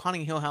still go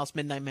Haunting a Hill House,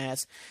 Midnight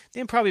Mass,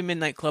 then probably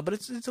Midnight Club, but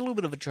it's a little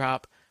bit of a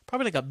drop.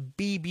 Probably like a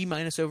B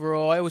minus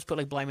overall. I always put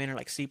like Bly Manor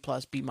like C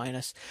plus, B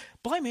minus.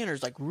 Bly Manor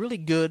is like really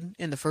good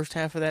in the first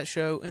half of that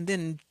show, and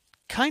then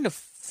kind of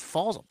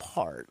falls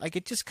apart. Like,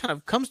 it just kind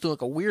of comes to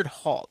like a weird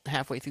halt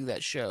halfway through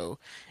that show,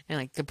 and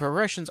like the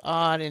progression's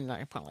odd, and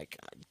I'm kind of like,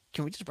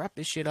 can we just wrap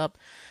this shit up?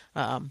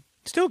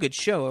 Still a good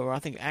show. I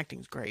think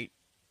acting's great.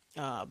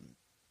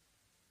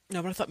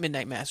 No, but I thought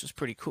Midnight Mass was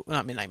pretty cool.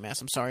 Not Midnight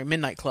Mass, I'm sorry.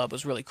 Midnight Club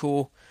was really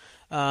cool.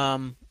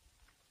 I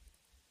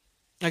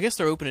guess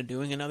they're open to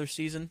doing another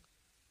season.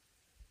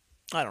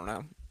 I don't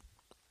know.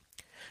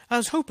 I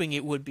was hoping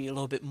it would be a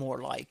little bit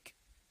more like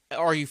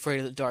Are You Afraid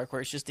of the Dark,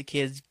 where it's just the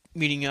kids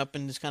meeting up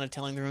and just kind of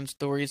telling their own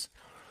stories.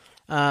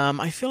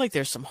 I feel like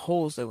there's some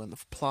holes, though, in the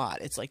plot.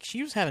 It's like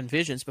she was having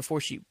visions before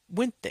she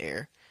went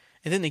there,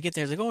 and then they get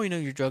there, it's like, oh,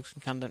 your drugs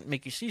can kind of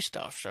make you see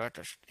stuff. So at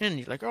the end,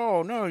 you're like,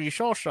 oh, no, you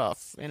saw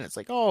stuff. And it's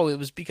like, oh, it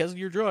was because of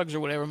your drugs or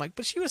whatever. I'm like,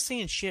 but she was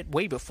seeing shit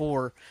way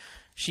before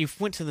she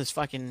went to this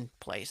fucking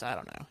place. I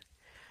don't know.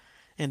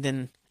 And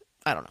then,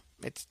 I don't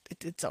know.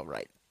 It's all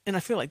right. And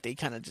I feel like they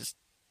kind of just,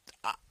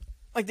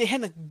 like, they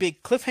had like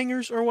big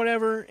cliffhangers or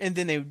whatever, and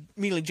then they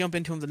immediately jump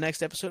into them the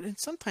next episode. And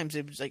sometimes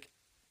it was like,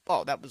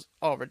 oh, that was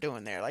all we're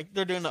doing there. Like,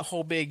 they're doing that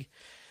whole big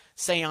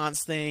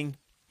seance thing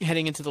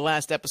heading into the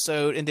last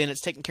episode, and then it's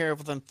taken care of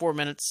within 4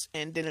 minutes,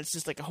 and then it's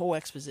just like a whole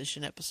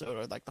exposition episode,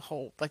 or like the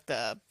whole, like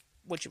the,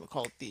 what you would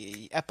call it,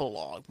 the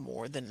epilogue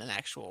more than an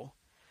actual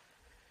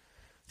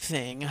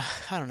thing.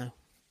 I don't know.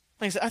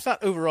 Like I said, I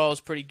thought overall it was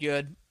pretty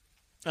good.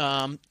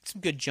 Some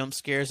good jump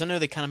scares. I know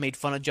they kind of made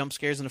fun of jump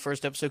scares in the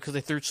first episode because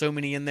they threw so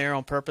many in there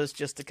on purpose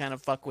just to kind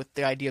of fuck with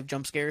the idea of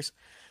jump scares.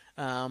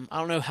 I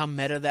don't know how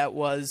meta that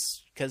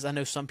was, because I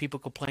know some people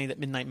complain that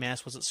Midnight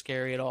Mass wasn't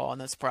scary at all, and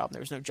that's the problem.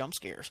 There was no jump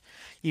scares,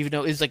 even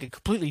though it's like a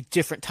completely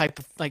different type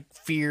of like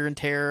fear and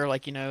terror,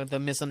 like, the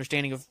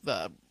misunderstanding of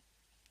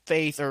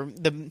faith, or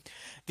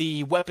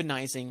the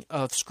weaponizing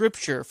of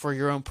scripture for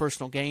your own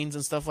personal gains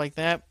and stuff like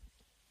that.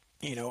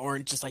 Or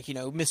just like,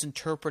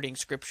 misinterpreting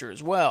scripture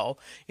as well,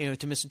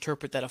 to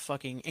misinterpret that a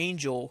fucking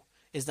angel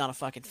is not a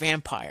fucking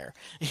vampire.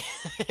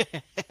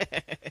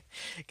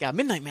 God,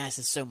 Midnight Mass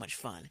is so much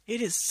fun.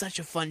 It is such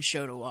a fun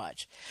show to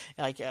watch.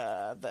 Like,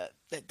 the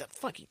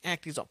fucking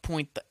acting's on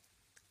point.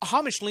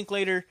 Hamish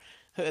Linklater,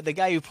 the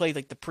guy who played,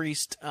 like, the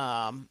priest,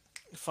 I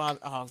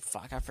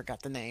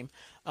forgot the name.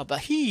 But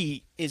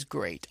he is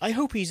great. I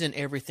hope he's in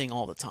everything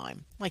all the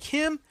time. Like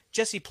him,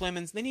 Jesse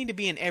Plemons, they need to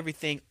be in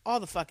everything all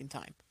the fucking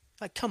time.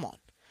 Like, come on.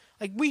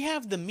 Like, we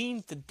have the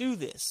means to do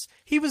this.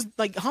 He was,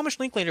 like, Hamish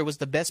Linklater was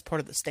the best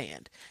part of The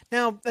Stand.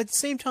 Now, at the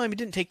same time, it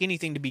didn't take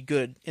anything to be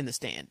good in The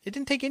Stand. It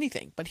didn't take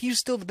anything, but he was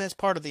still the best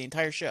part of the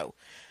entire show.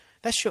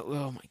 That show,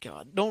 oh my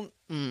God.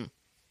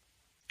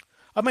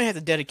 I might have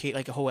to dedicate,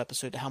 like, a whole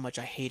episode to how much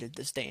I hated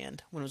The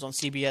Stand when it was on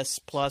CBS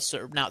Plus,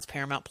 or now it's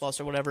Paramount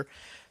Plus or whatever.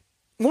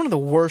 One of the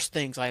worst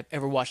things I've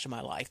ever watched in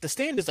my life. The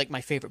Stand is like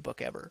my favorite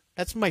book ever.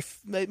 It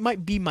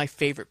might be my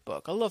favorite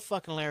book. I love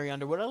fucking Larry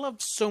Underwood. I love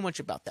so much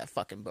about that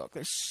fucking book.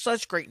 There's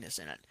such greatness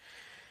in it.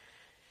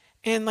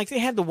 And like, they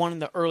had the one in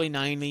the early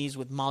 90s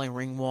with Molly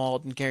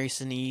Ringwald and Gary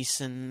Sinise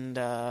and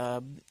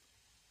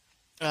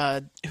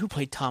who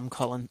played Tom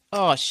Cullen?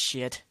 Oh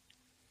shit.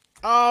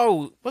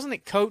 Oh, wasn't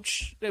it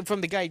Coach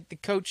from the guy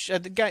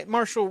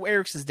Marshall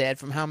Erickson's dad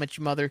from How I Met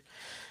Your Mother?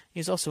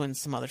 He's also in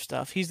some other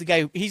stuff. He's the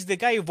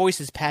guy who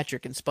voices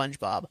Patrick in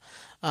SpongeBob.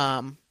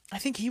 I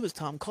think he was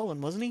Tom Cullen,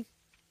 wasn't he?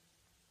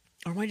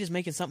 Or am I just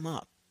making something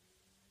up?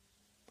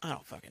 I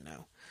don't fucking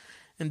know.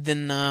 And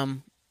then,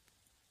 no,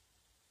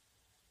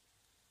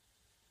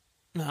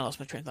 I lost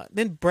my train of thought.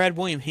 Then Brad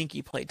William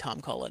Hinkey played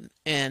Tom Cullen,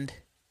 and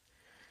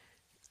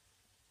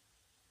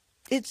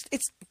it's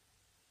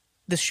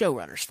the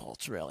showrunner's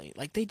faults, really.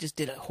 Like, they just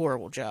did a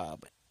horrible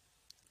job.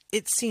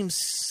 It seems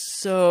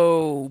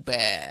so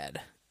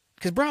bad.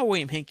 Because Brad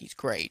William Hinkey's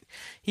great.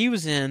 He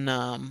was in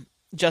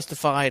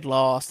Justified,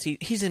 Lost.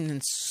 He's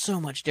in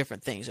so much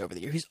different things over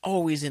the year. He's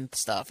always in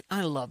stuff.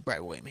 I love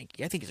Brad William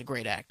Hinkey. I think he's a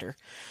great actor.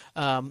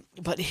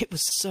 But it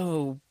was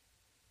so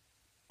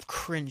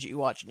cringy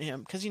watching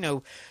him because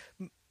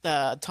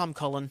Tom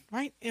Cullen,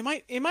 right? Am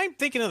I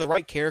thinking of the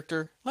right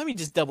character? Let me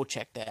just double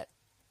check that.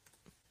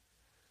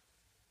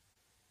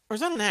 Or is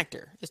that an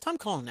actor? Is Tom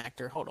Cullen an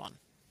actor? Hold on.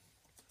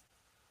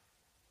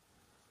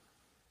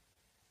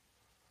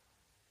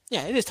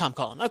 Yeah, it is Tom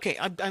Cullen. Okay,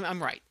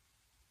 I'm right.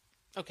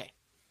 Okay,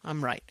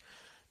 I'm right.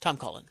 Tom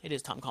Cullen. It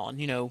is Tom Cullen.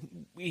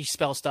 He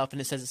spells stuff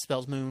and it says it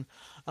spells moon.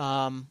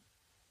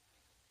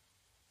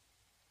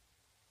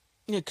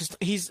 Because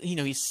he's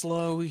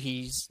slow.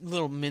 He's a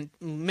little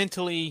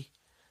mentally.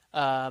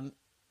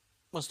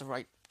 What's the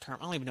right term?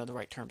 I don't even know the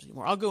right terms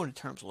anymore. I'll go into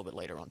terms a little bit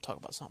later on and talk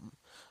about something.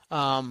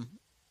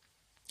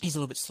 He's a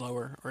little bit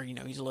slower, or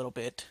he's a little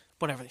bit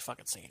whatever they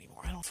fucking say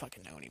anymore. I don't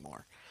fucking know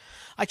anymore.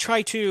 I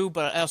try to,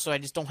 but also I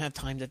just don't have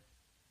time to,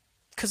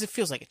 because it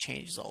feels like it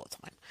changes all the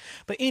time.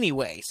 But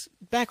anyways,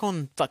 back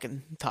on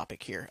fucking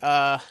topic here.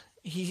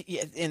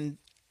 And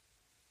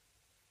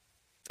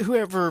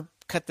whoever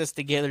cut this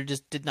together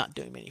just did not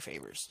do him any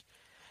favors.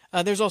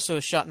 There's also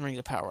a shot in Rings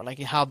of Power, like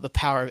how the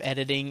power of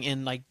editing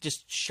and like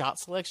just shot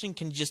selection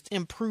can just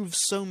improve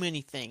so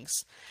many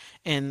things,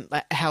 and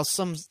how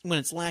when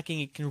it's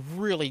lacking, it can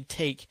really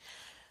take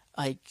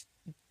like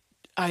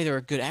either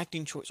a good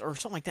acting choice or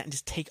something like that and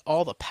just take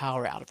all the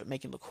power out of it,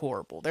 make it look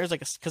horrible. There's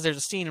because there's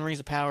a scene in Rings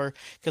of Power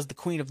because the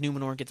Queen of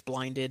Numenor gets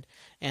blinded,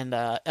 and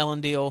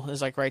Elendil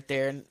is like right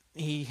there, and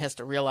he has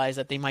to realize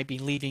that they might be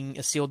leaving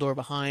Isildur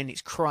behind.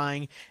 He's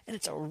crying, and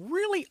it's a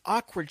really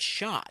awkward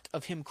shot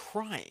of him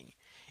crying.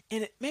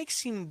 And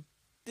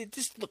it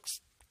just looks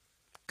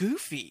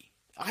goofy.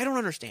 I don't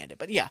understand it.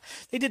 But yeah,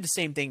 they did the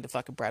same thing to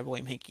fucking Brad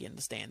William Hinkey in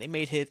The Stand. They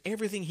made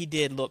everything he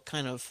did look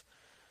kind of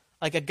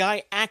like a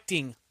guy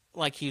acting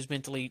like he was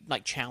mentally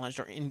like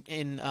challenged or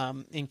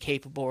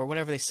incapable or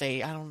whatever they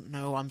say. I don't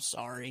know. I'm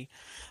sorry.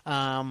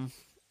 So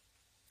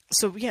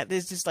yeah,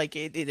 there's just like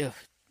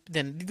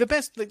then the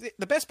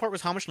best part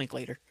was Hamish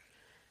Linklater.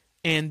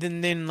 And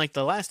then like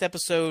the last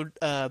episode,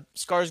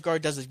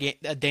 Skarsgård does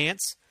a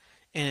dance.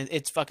 And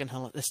it's fucking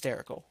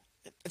hysterical.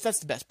 That's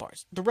the best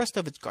parts. The rest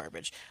of it's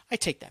garbage. I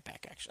take that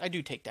back, actually. I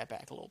do take that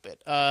back a little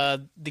bit.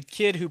 The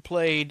kid who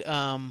played...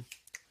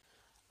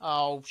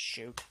 oh,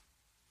 shoot.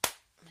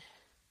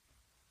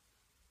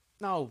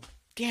 No,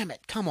 damn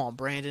it. Come on,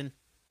 Brandon.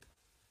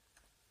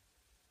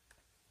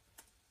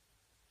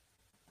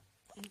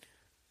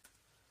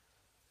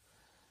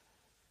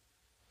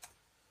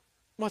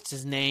 What's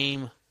his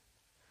name?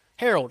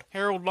 Harold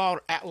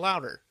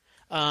Louder.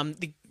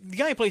 The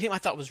guy who played him, I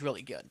thought was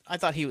really good. I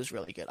thought he was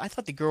really good. I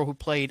thought the girl who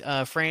played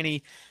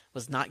Franny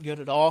was not good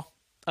at all.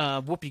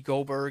 Whoopi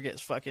Goldberg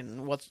as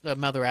fucking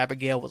Mother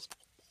Abigail was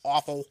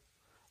awful,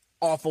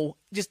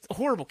 just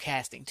horrible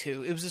casting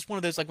too. It was just one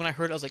of those like when I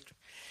heard it, I was like,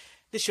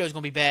 this show's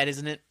gonna be bad,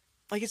 isn't it?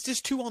 Like it's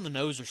just too on the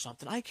nose or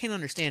something. I can't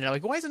understand it.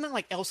 Like why isn't it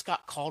like L.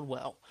 Scott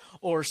Caldwell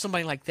or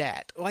somebody like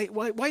that? Why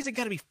is it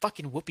gotta be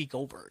fucking Whoopi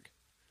Goldberg,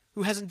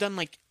 who hasn't done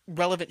like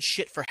relevant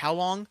shit for how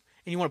long?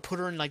 And you want to put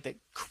her in, like, the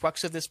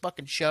crux of this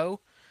fucking show?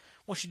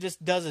 What she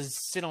just does is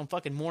sit on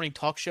fucking morning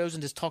talk shows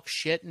and just talk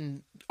shit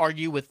and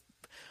argue with,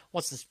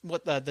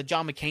 the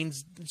John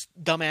McCain's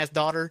dumbass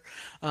daughter.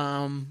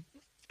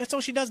 That's all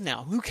she does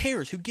now. Who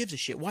cares? Who gives a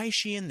shit? Why is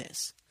she in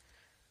this?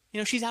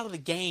 She's out of the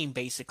game,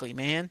 basically,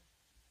 man.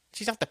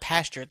 She's out the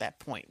pasture at that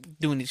point,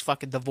 doing these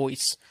fucking The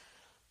Voice.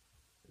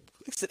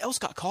 Like I said, L.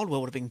 Scott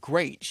Caldwell would have been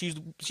great. She's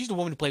the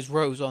woman who plays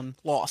Rose on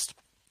Lost.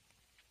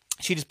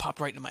 She just popped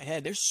right into my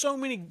head. There's so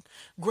many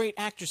great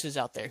actresses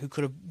out there who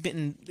could have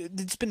been...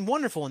 It's been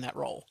wonderful in that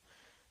role.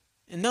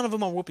 And none of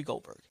them are Whoopi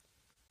Goldberg.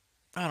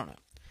 I don't know.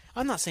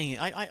 I'm not saying...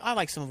 I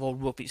like some of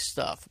old Whoopi's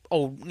stuff.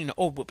 Old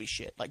Whoopi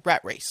shit. Like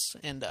Rat Race.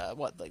 And,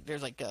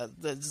 there's like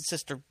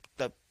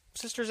the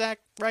Sisters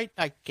Act, right?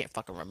 I can't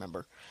fucking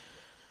remember.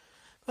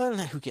 I don't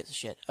know. Who gives a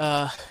shit?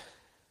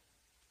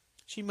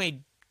 She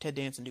made Ted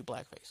Danson do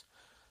blackface.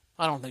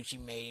 I don't think she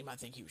made him. I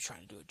think he was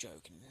trying to do a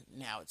joke. And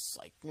now it's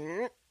like...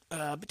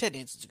 but Ted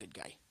Danson's a good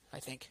guy, I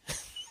think.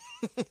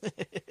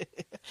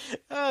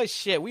 Oh,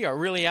 shit. We are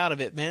really out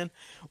of it, man.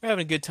 We're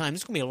having a good time.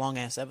 This is going to be a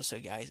long-ass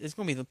episode, guys. It's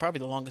going to be probably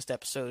the longest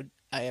episode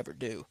I ever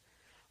do.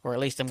 Or at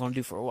least I'm going to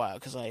do for a while,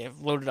 because I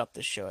have loaded up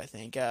this show, I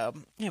think. Yeah,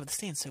 but The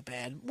Stand's so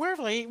bad. Where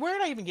did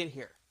I even get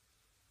here?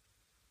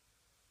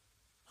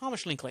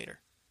 Hamish Linklater.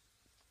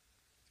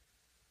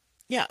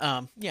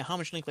 Yeah,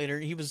 Hamish Linklater.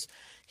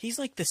 He's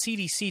like the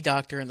CDC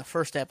doctor in the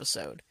first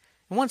episode.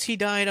 And once he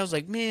died, I was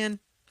like, man...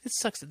 It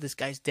sucks that this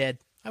guy's dead.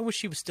 I wish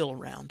he was still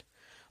around.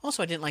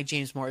 Also, I didn't like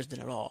James Marsden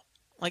at all.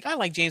 Like, I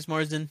like James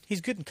Marsden.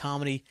 He's good in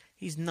comedy.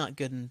 He's not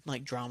good in,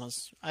 like,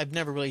 dramas. I've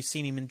never really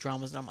seen him in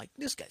dramas, and I'm like,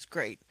 this guy's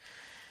great.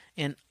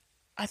 And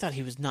I thought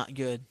he was not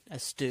good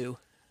as Stu.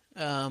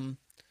 And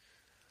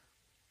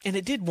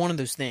it did one of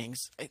those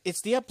things.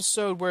 It's the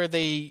episode where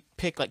they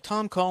pick, like,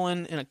 Tom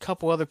Cullen and a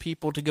couple other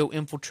people to go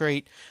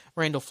infiltrate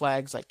Randall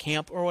Flagg's, like,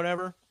 camp or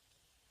whatever.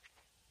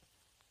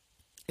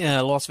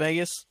 In Las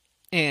Vegas.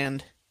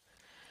 And...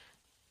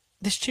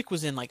 this chick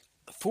was in like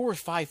 4 or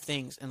 5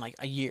 things in like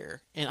a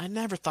year, and I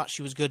never thought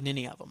she was good in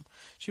any of them.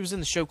 She was in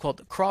the show called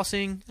The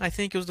Crossing, I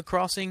think it was The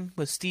Crossing,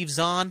 with Steve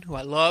Zahn, who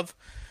I love,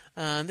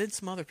 and then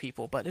some other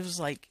people. But it was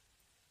like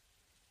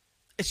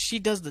she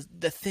does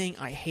the thing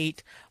I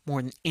hate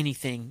more than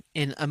anything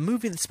in a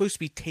movie that's supposed to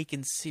be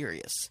taken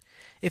serious.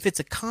 If it's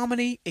a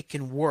comedy, it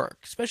can work,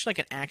 especially like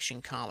an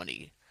action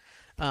comedy.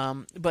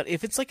 But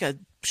if it's like a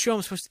show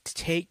I'm supposed to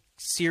take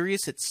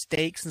serious, at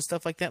stakes and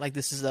stuff like that, like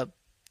this is a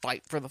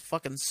fight for the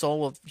fucking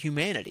soul of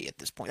humanity at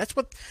this point. That's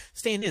what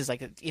Stan is.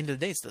 Like at the end of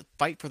the day, it's the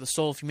fight for the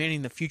soul of humanity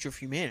and the future of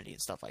humanity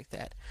and stuff like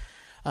that.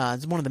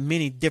 It's one of the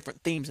many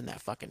different themes in that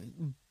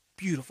fucking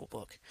beautiful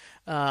book.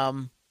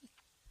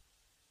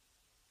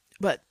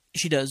 But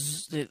she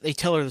does. They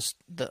tell her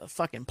the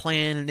fucking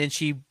plan, and then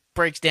she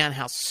breaks down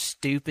how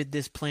stupid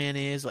this plan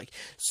is. Like,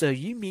 so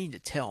you mean to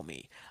tell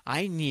me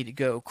I need to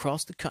go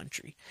across the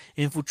country,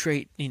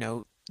 infiltrate,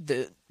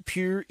 the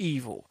pure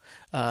evil,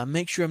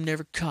 make sure I'm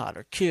never caught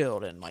or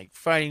killed, and like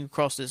fighting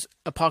across this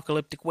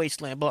apocalyptic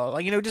wasteland, blah,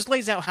 blah, just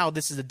lays out how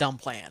this is a dumb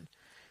plan.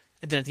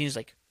 And then at the end, he's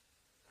like,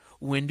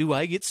 when do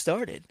I get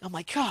started? I'm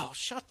like, oh,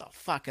 shut the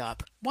fuck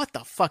up. What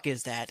the fuck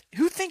is that?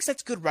 Who thinks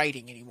that's good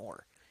writing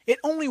anymore? It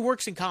only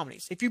works in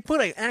comedies. If you put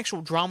an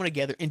actual drama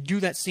together and do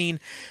that scene,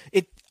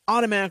 it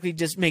automatically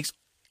just makes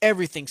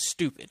everything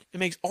stupid. It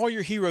makes all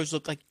your heroes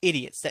look like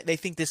idiots that they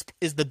think this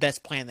is the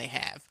best plan they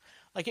have.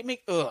 Like it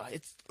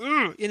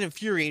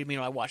infuriated me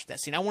when I watched that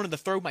scene. I wanted to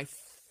throw my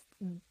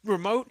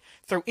remote,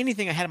 throw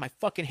anything I had in my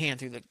fucking hand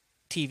through the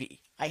TV.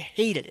 I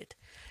hated it.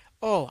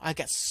 Oh, I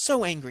got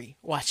so angry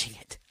watching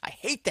it. I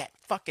hate that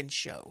fucking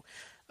show.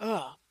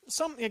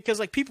 Because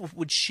like people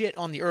would shit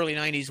on the early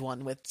 '90s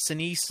one with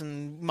Sinise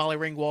and Molly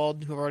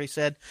Ringwald, who I've already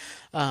said.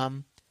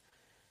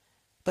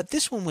 But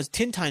this one was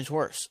 10 times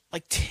worse.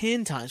 Like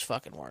 10 times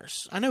fucking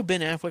worse. I know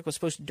Ben Affleck was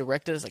supposed to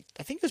direct it as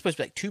I think it was supposed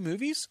to be like 2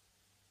 movies.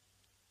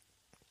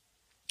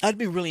 I'd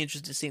be really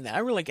interested in seeing that. I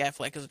really like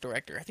Affleck as a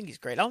director. I think he's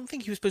great. I don't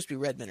think he was supposed to be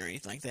Redman or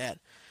anything like that.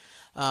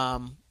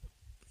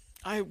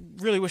 I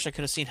really wish I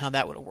could have seen how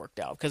that would have worked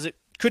out, because it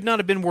could not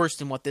have been worse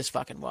than what this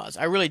fucking was.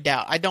 I really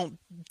doubt. I don't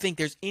think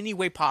there's any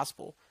way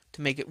possible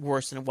to make it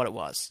worse than what it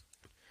was.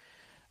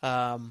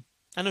 I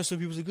know some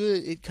people say,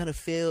 good, it kind of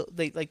failed.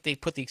 They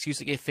put the excuse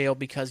that it failed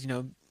because,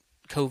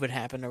 COVID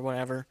happened or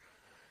whatever.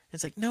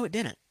 It's like, no, it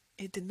didn't.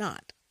 It did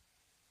not.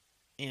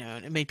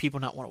 And it made people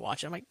not want to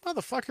watch it. I'm like,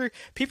 motherfucker.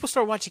 People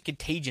start watching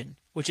Contagion,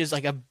 which is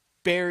like a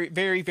very,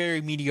 very, very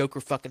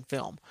mediocre fucking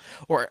film.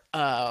 Or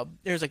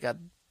there's like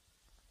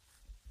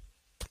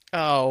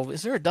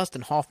is there a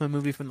Dustin Hoffman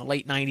movie from the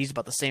late 90s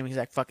about the same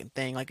exact fucking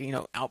thing? Like,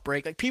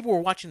 Outbreak. Like, people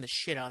were watching the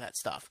shit out of that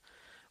stuff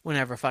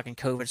whenever fucking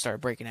COVID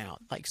started breaking out.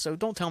 Like, so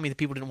don't tell me that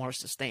people didn't want us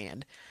to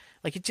stand.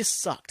 Like, it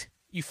just sucked.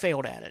 You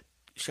failed at it,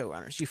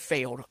 showrunners. You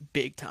failed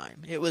big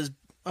time. It was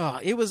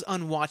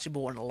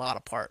unwatchable in a lot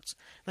of parts.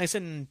 Like I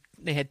said,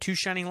 they had 2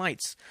 shining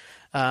lights.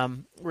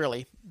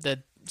 Really,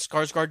 the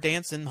Skarsgård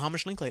dance and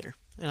Hamish Linklater.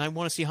 And I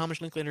want to see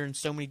Hamish Linklater in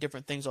so many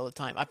different things all the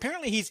time.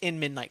 Apparently, he's in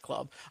Midnight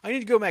Club. I need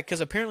to go back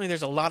because apparently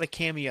there's a lot of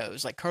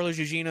cameos. Like Carlos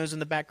Eugenio's in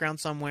the background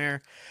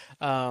somewhere.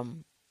 There's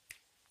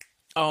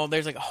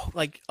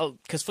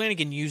because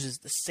Flanagan uses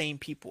the same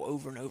people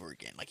over and over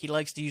again. Like, he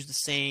likes to use the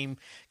same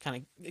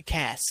kind of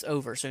casts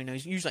over. So,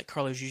 he's usually like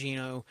Carlos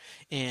Eugenio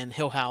in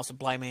Hill House and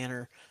Bly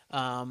Manor.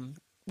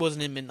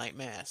 Wasn't in Midnight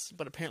Mass,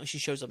 but apparently she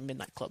shows up in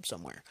Midnight Club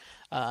somewhere.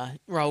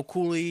 Raul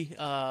Cooley,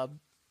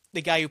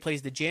 the guy who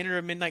plays the janitor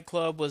of Midnight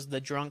Club, was the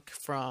drunk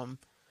from...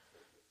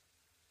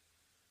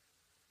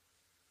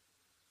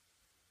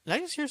 Did I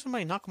just hear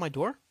somebody knock on my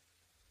door?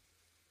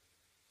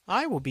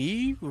 I will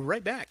be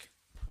right back.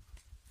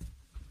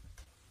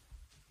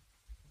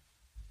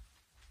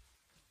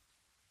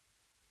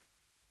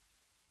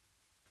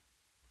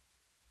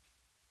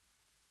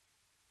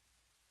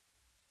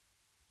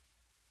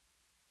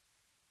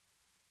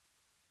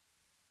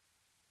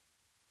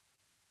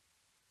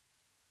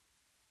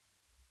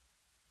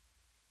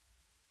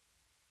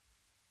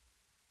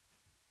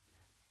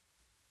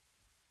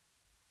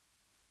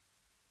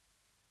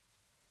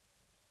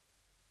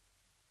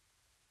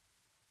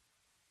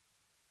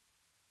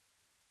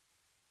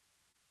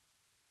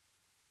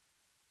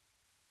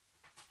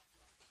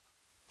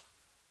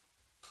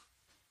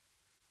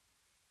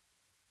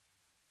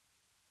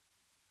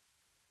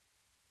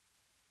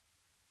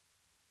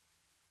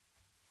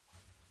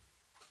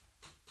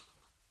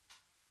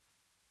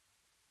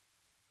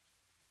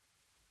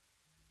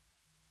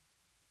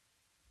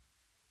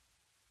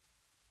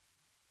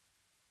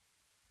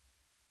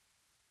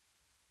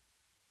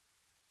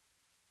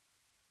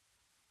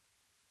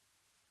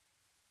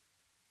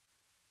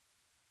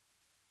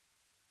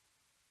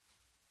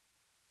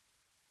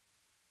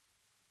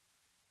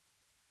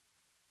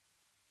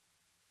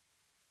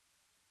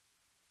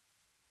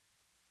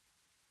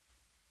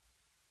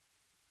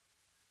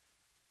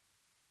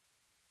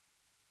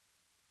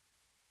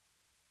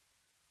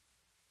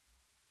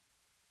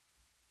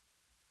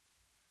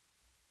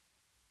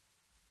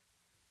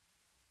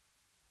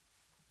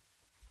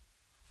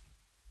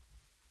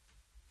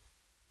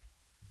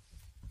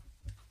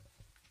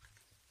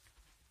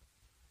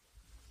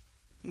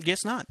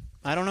 Guess not.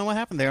 I don't know what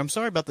happened there. I'm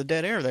sorry about the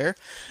dead air there.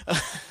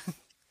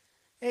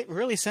 It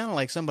really sounded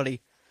like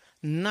somebody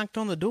knocked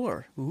on the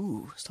door.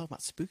 Ooh, I was talking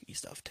about spooky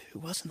stuff too,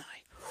 wasn't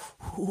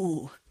I?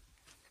 Ooh.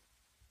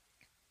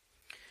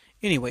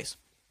 Anyways,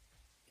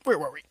 where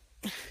were we?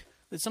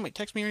 Did somebody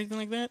text me or anything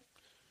like that?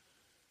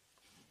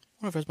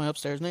 I wonder if it's my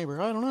upstairs neighbor.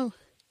 I don't know.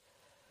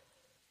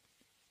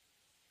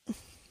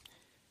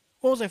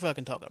 What was I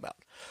fucking talking about?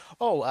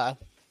 Oh, I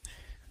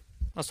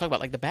was talking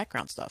about like the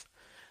background stuff.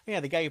 Yeah,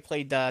 the guy who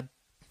played the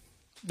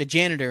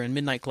janitor in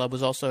Midnight Club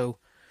was also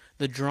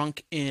the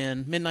drunk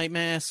in Midnight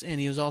Mass, and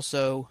he was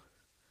also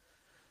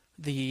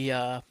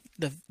the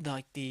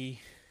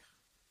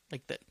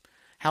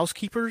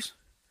housekeepers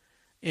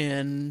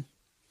in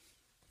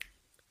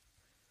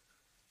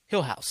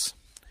Hill House.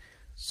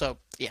 So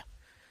yeah.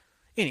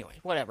 Anyway,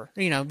 whatever.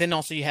 Then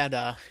also you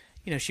had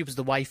she was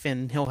the wife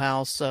in Hill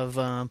House of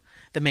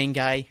the main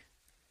guy,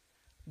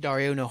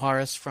 Dario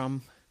Naharis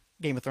from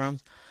Game of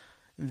Thrones.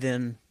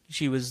 Then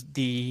she was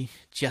the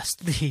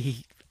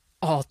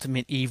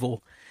ultimate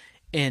evil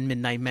in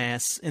Midnight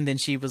Mass, and then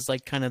she was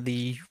like kind of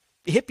the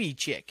hippie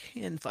chick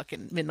in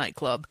fucking Midnight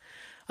Club.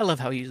 I love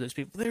how he used those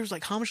people. There's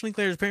like Hamish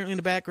Linklater's apparently in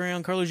the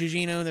background, Carlo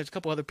Gugino. There's a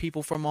couple other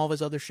people from all of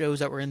his other shows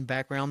that were in the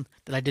background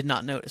that I did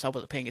not notice. I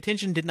wasn't paying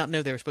attention, did not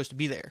know they were supposed to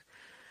be there.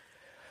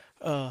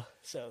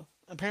 So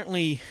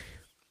apparently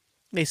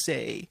they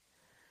say,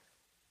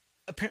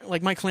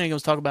 like Mike Flanagan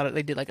was talking about it,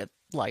 they did like a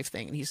live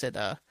thing, and he said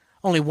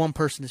only one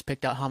person has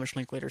picked out Hamish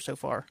Linklater so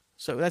far.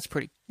 So that's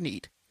pretty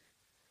neat.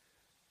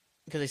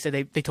 Because they said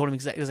they told him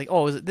exactly. It was like,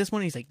 oh, is it this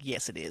one? He's like,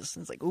 yes, it is.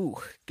 And it's like, ooh,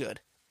 good.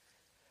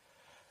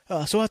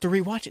 So I'll have to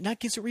rewatch it. And that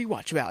gives it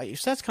rewatch value.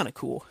 So that's kind of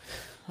cool.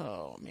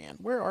 Oh, man.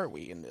 Where are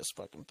we in this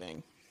fucking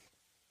thing?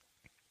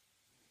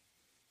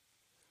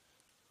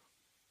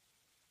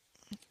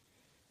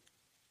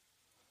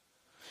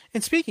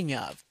 And speaking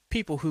of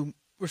people who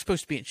were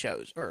supposed to be in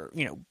shows or,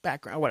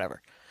 background, or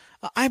whatever,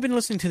 I've been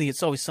listening to the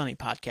It's Always Sunny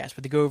podcast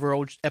where they go over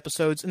old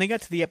episodes, and they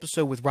got to the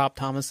episode with Rob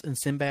Thomas and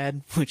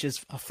Sinbad, which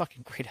is a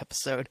fucking great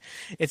episode.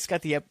 It's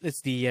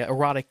the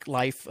erotic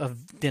life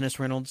of Dennis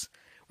Reynolds,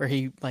 where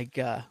he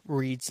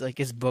reads like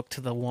his book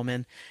to the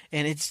woman,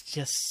 and it's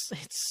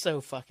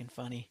so fucking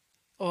funny.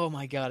 Oh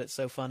my god, it's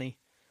so funny.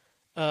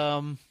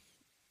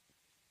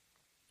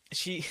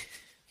 She,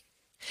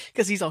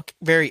 because he's all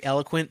very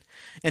eloquent,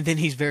 and then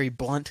he's very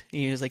blunt.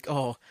 He was like,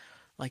 oh,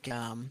 like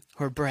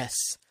her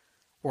breasts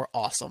were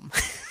awesome.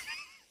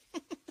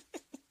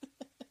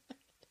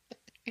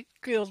 It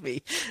kills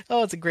me.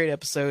 Oh, it's a great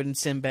episode. And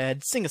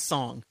Sinbad, sing a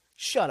song.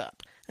 Shut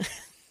up.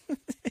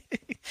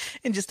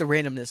 And just the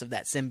randomness of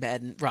that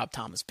Sinbad and Rob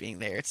Thomas being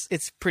there.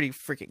 It's pretty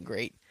freaking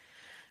great.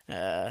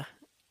 But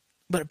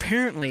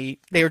apparently,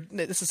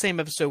 it's the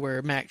same episode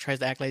where Mac tries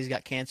to act like he's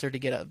got cancer to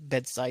get a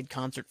bedside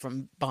concert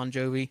from Bon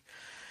Jovi.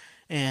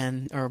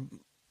 I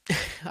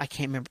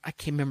can't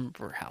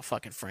remember how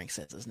fucking Frank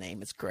says his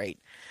name. It's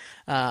great.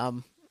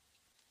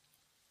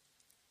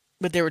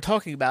 But they were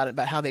talking about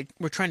how they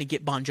were trying to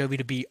get Bon Jovi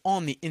to be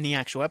in the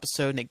actual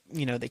episode, and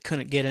they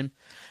couldn't get him.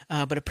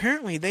 But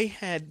apparently they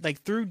had,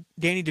 like, through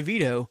Danny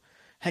DeVito,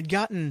 had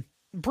gotten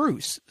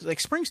Bruce, like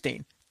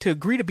Springsteen, to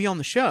agree to be on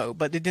the show,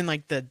 but it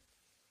didn't, the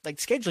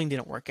scheduling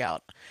didn't work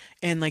out.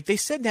 And like they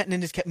said that and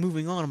then just kept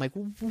moving on. I'm like,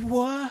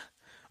 what?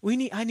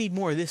 I need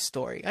more of this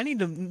story. I need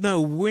to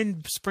know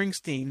when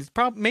Springsteen,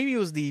 maybe it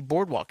was the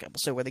Boardwalk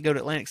episode where they go to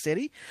Atlantic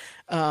City.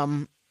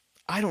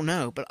 I don't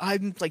know, but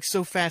I'm like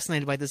so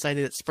fascinated by this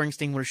idea that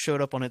Springsteen would have showed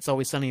up on It's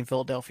Always Sunny in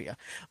Philadelphia.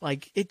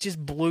 Like, it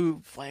just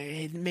blew,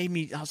 it made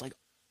me, I was like,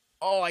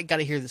 oh, I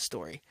gotta hear this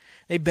story.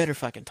 They better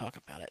fucking talk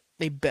about it.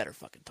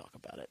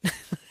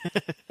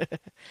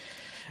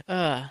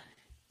 That'd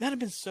have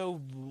been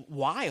so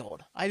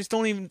wild. I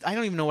don't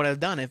even know what I'd have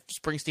done if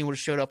Springsteen would have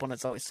showed up on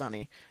It's Always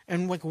Sunny.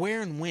 And like,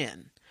 where and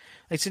when?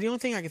 Like, so the only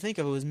thing I could think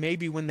of was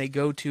maybe when they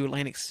go to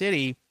Atlantic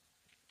City,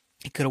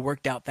 it could have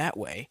worked out that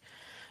way.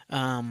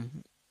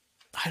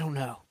 I don't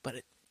know, but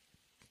it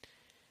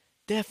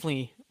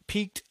definitely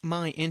piqued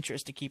my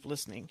interest to keep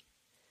listening.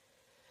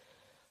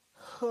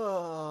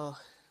 I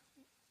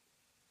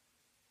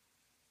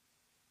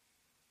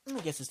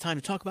guess it's time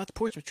to talk about the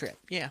Portsmouth trip.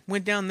 Yeah,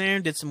 went down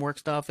there, did some work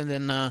stuff, and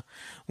then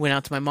went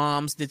out to my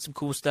mom's, did some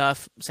cool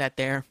stuff, sat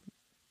there,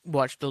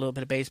 watched a little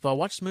bit of baseball,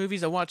 watched some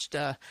movies. I watched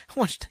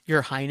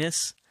Your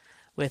Highness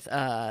with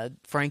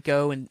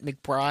Franco and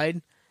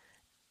McBride.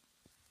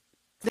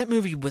 That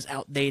movie was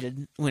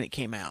outdated when it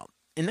came out.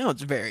 And now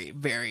it's very,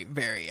 very,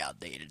 very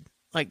outdated.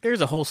 Like, there's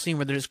a whole scene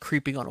where they're just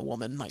creeping on a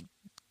woman, like,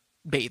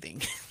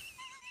 bathing.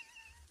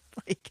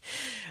 Like,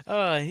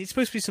 it's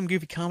supposed to be some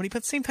goofy comedy, but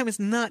at the same time, it's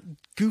not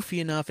goofy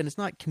enough, and it's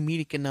not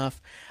comedic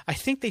enough. I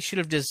think they should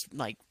have just,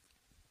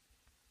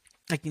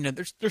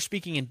 they're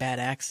speaking in bad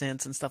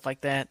accents and stuff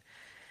like that.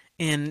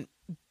 And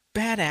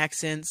bad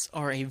accents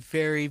are a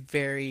very,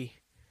 very,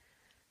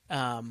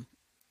 they're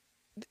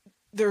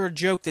a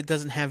joke that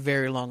doesn't have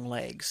very long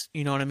legs.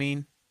 You know what I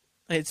mean?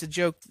 It's a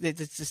joke that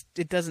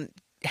it doesn't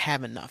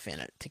have enough in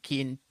it to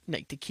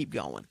keep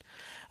going.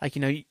 Like,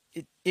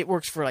 it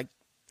works for like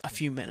a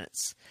few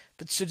minutes,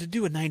 but so to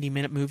do a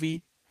 90-minute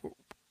movie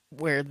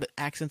where the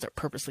accents are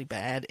purposely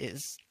bad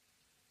is,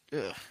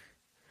 ugh,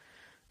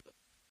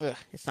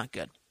 it's not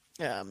good.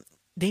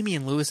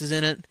 Damian Lewis is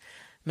in it.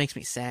 Makes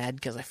me sad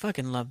because I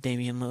fucking love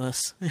Damian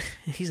Lewis.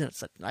 He's in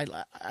such,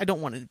 I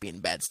don't want him to be in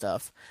bad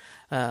stuff.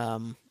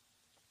 Charles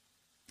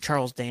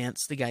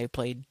Dance, the guy who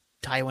played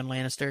Tywin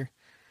Lannister,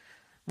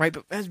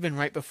 has been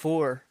right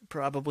before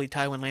probably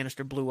Tywin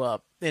Lannister blew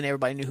up and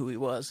everybody knew who he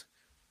was.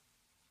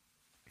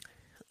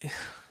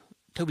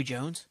 Toby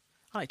Jones.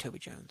 I like Toby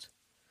Jones.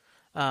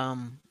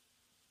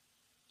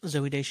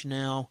 Zooey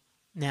Deschanel,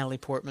 Natalie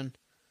Portman.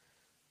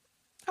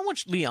 I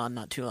watched Leon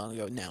not too long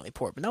ago with Natalie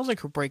Portman. That was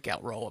like her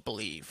breakout role, I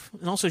believe.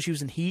 And also she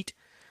was in Heat.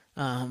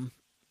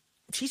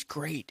 She's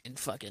great in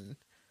fucking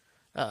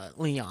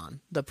Leon,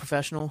 the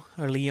professional,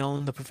 or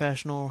Leon, the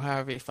professional,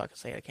 however you fucking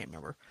say it, I can't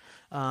remember.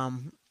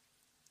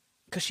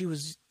 Because she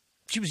was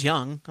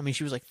young. I mean,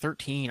 she was like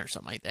 13 or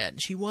something like that.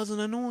 And she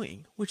wasn't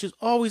annoying, which is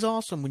always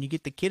awesome when you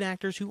get the kid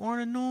actors who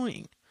aren't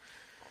annoying.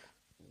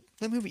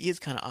 That movie is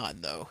kind of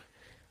odd, though.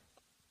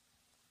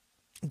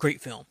 Great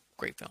film.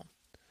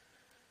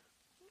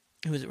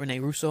 Who is it? Rene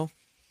Russo?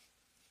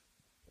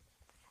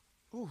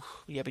 Ooh,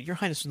 yeah, but Your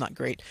Highness was not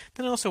great.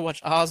 Then I also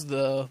watched Oz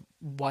the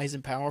Wise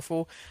and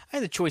Powerful. I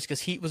had the choice because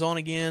Heat was on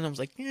again. I was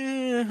like,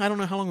 I don't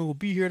know how long we will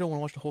be here. I don't want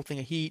to watch the whole thing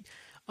of Heat.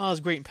 Oz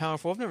Great and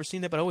Powerful. I've never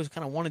seen that, but I always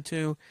kind of wanted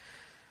to.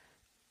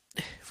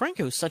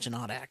 Franco is such an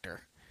odd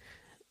actor.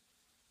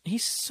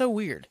 He's so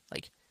weird.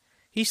 Like,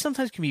 he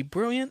sometimes can be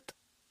brilliant,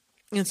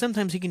 and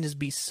sometimes he can just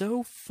be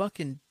so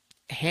fucking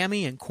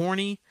hammy and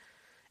corny.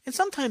 And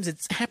sometimes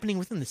it's happening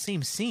within the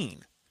same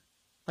scene.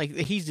 Like,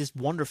 he's just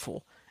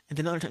wonderful. And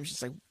then other times,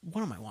 just like,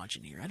 what am I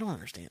watching here? I don't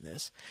understand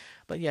this.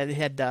 But yeah, they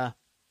had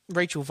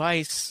Rachel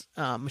Weisz.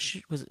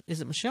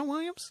 Is it Michelle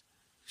Williams?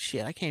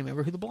 Shit, I can't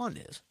remember who the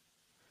blonde is.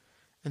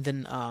 And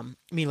then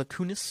Mila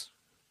Kunis.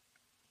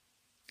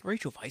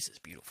 Rachel Weisz is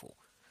beautiful.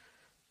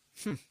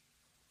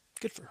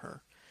 Good for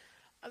her.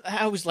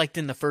 I always liked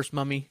in the first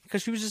Mummy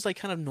because she was just like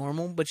kind of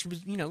normal, but she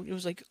was, it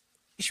was like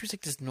she was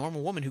like this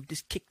normal woman who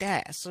just kicked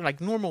ass. So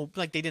like normal,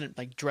 like they didn't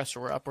like dress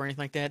her up or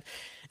anything like that.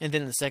 And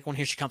then in the second one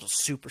here, she comes with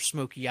super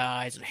smoky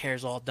eyes and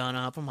hair's all done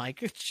up. I'm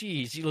like,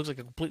 geez, she looks like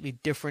a completely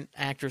different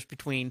actress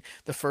between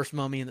the first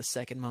Mummy and the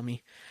second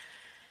Mummy.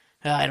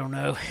 I don't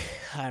know.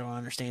 I don't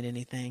understand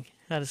anything.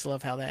 I just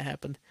love how that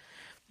happened.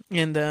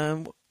 And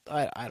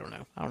I don't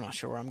know. I'm not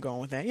sure where I'm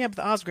going with that. Yeah, but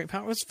the Oz Great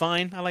Power was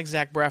fine. I like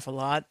Zach Braff a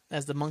lot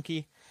as the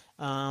monkey.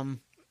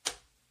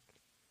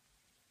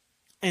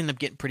 Ended up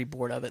getting pretty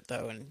bored of it,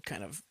 though, and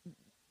kind of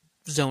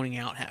zoning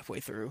out halfway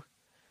through.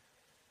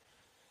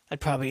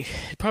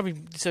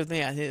 So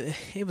yeah,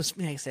 it was,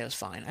 like I said, it was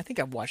fine. I think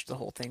I've watched the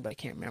whole thing, but I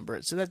can't remember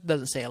it, so that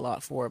doesn't say a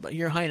lot for it, but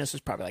Your Highness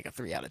was probably like a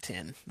 3 out of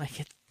 10. Like,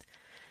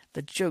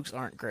 the jokes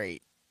aren't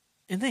great.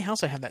 And they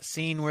also have that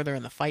scene where they're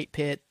in the fight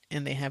pit,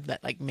 and they have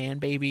that, like, man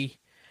baby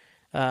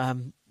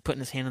putting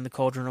his hand in the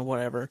cauldron or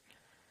whatever,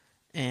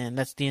 and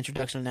that's the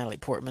introduction of Natalie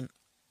Portman.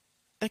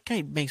 That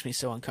guy makes me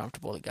so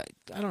uncomfortable. The guy,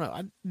 I don't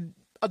know.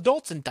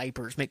 Adults in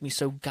diapers make me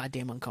so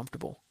goddamn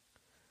uncomfortable.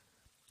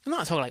 I'm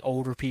not talking like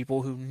older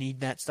people who need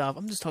that stuff.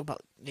 I'm just talking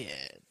about,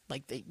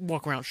 like they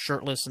walk around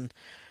shirtless, and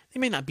they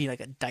may not be like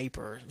a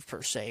diaper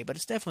per se, but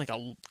it's definitely like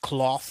a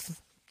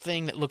cloth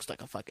thing that looks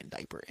like a fucking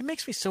diaper. It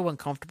makes me so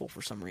uncomfortable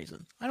for some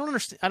reason. I don't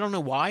understand. I don't know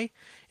why.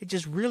 It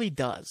just really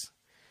does.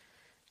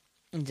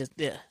 And just,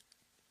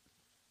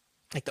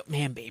 like the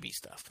man baby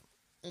stuff.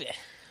 I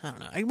don't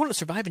know. I want to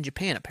survive in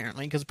Japan,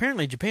 apparently, because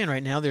apparently in Japan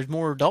right now there's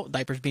more adult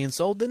diapers being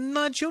sold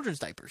than children's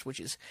diapers, which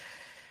is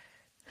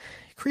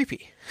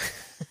creepy.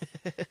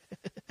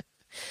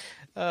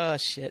 Oh,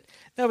 shit.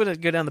 Now we're going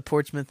to go down to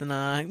Portsmouth, and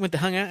I went to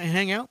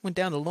hang out, went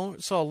down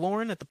to saw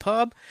Lauren at the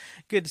pub.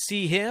 Good to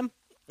see him.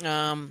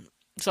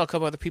 Saw a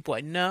couple other people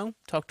I know.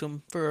 Talked to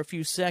him for a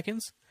few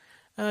seconds.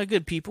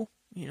 Good people,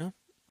 And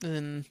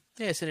then,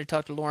 I said I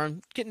talked to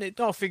Lauren, getting it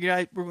all figured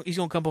out. He's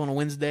going to come on a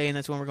Wednesday, and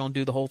that's when we're going to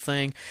do the whole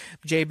thing.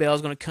 Jay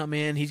Bell's going to come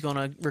in. He's going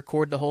to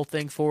record the whole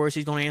thing for us.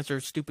 He's going to answer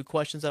stupid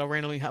questions that'll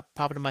randomly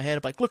pop into my head.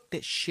 I'm like, look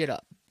this shit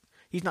up.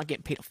 He's not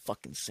getting paid a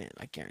fucking cent.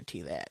 I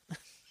guarantee that.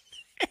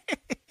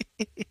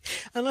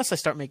 Unless I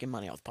start making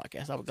money off the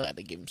podcast, I would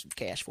gladly give him some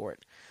cash for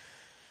it.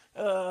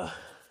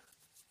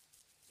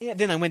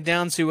 Then I went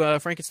down to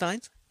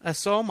Frankenstein's. I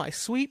saw my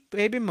sweet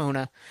baby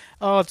Mona.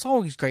 Oh, it's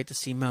always great to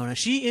see Mona.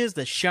 She is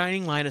the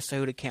shining light of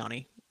Sauter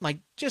County.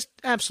 Like, just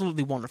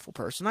absolutely wonderful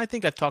person. I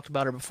think I've talked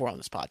about her before on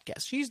this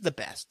podcast. She's the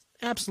best.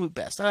 Absolute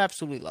best. I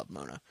absolutely love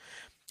Mona.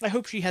 I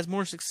hope she has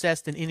more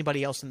success than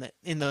anybody else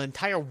in the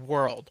entire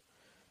world.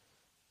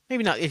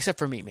 Maybe not, except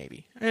for me,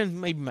 maybe.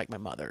 And maybe like my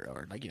mother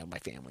or, like, my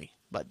family.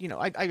 But,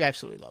 I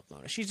absolutely love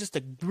Mona. She's just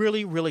a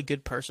really, really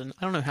good person.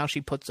 I don't know how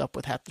she puts up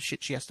with half the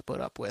shit she has to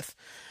put up with.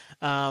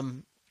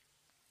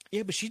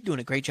 Yeah, but she's doing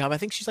a great job. I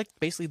think she's like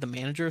basically the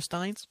manager of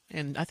Stein's,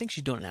 and I think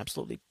she's doing an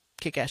absolutely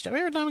kick-ass job.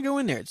 Every time I go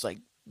in there, it's like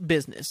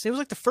business. It was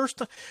like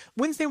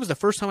Wednesday was the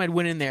first time I'd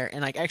went in there,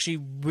 and I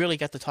actually really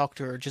got to talk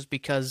to her just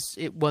because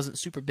it wasn't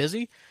super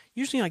busy.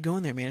 Usually I go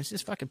in there, man, it's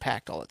just fucking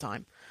packed all the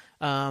time.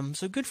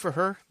 So good for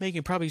her,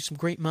 making probably some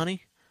great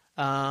money.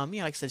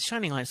 Like I said,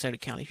 Shining Light, Sauter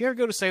County. If you ever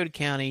go to Sauter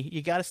County,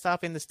 you got to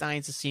stop in the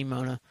Steins to see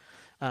Mona.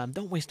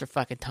 Don't waste their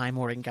fucking time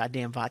ordering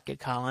goddamn vodka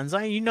Collins.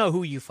 You know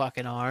who you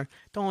fucking are.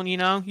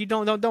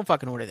 Don't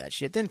fucking order that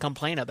shit. Then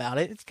complain about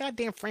it. It's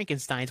goddamn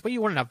Frankenstein's. What are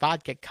you ordering a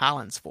vodka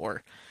Collins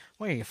for?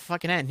 Where are you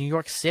fucking at? New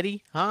York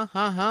City?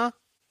 Huh?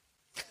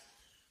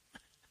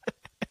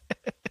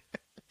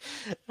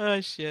 Oh,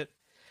 shit.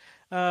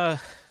 I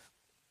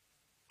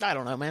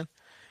don't know, man.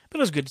 But it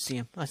was good to see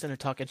him. I sent her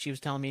talking. She was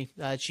telling me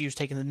she was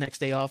taking the next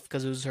day off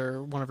because it was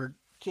one of her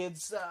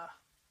kids.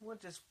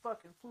 What just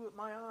fucking flew at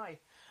my eye?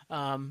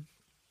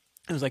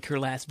 It was like her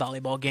last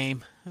volleyball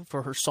game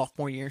for her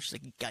sophomore year. She's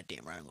like,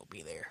 goddamn right, I'm going to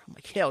be there. I'm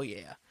like, hell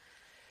yeah.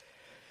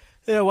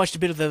 Then I watched a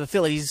bit of the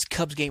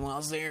Phillies-Cubs game while I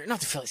was there. Not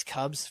the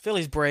Phillies-Cubs,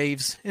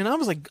 Phillies-Braves. And I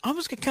was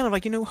kind of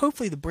like,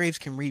 hopefully the Braves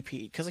can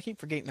repeat. Because I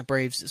keep forgetting the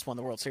Braves just won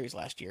the World Series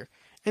last year.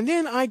 And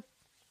then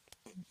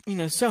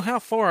so how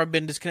far I've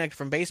been disconnected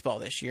from baseball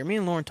this year. Me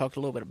and Lauren talked a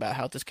little bit about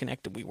how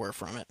disconnected we were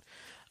from it.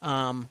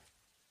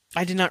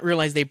 I did not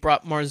realize they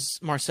brought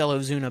Marcell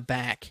Ozuna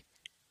back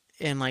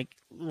and,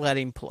 let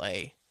him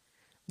play.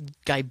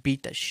 Guy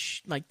beat the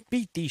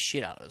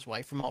shit out of his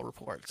wife from all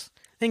reports.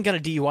 Then got a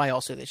DUI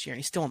also this year, and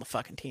he's still on the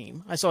fucking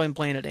team. I saw him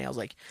playing today. I was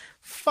like,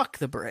 fuck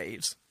the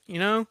Braves. Get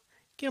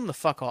them the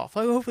fuck off.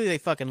 Hopefully they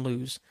fucking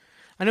lose.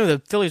 I know the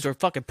Phillies were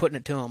fucking putting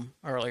it to them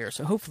earlier,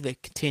 so hopefully they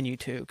continue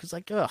to. Because,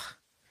 I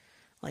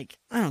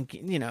don't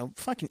get,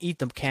 fucking eat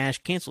them cash,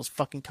 cancel his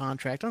fucking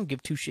contract. I don't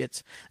give two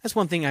shits. That's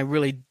one thing I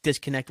really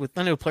disconnect with.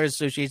 I know Players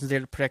Association's there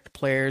to protect the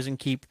players and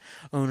keep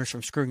owners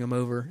from screwing them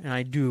over, and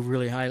I do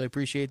really highly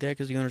appreciate that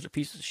because the owners are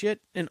pieces of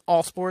shit in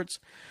all sports.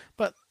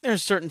 But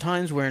there's certain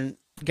times when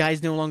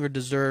guys no longer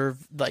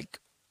deserve,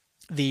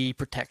 the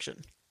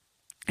protection.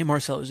 And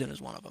Marcell Ozuna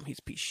is one of them. He's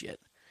a piece of shit.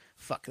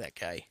 Fuck that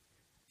guy.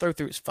 Throw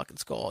through his fucking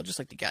skull, just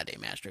like the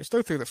goddamn Astros.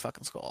 Throw through their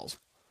fucking skulls.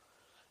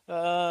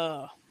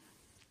 What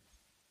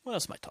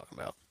else am I talking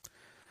about?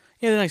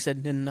 Yeah, like I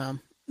said,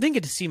 didn't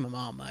get to see my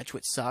mom much,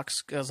 which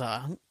sucks, because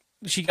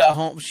she got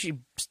home, she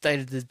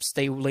decided to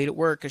stay late at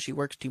work because she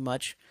works too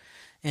much.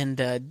 And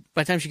by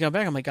the time she got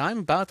back, I'm like, I'm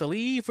about to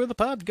leave for the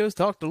pub to go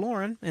talk to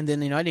Lauren. And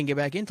then, I didn't get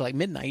back in until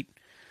midnight.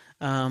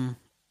 And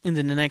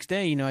then the next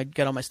day, I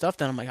got all my stuff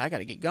done. I'm like, I got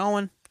to get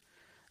going.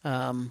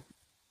 So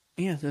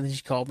then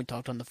she called me,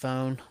 talked on the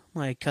phone.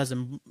 My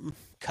cousin,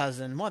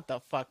 what the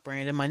fuck,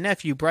 Brandon? My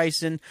nephew,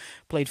 Bryson,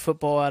 played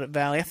football out at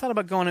Valley. I thought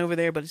about going over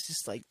there, but it's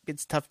just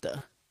it's tough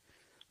to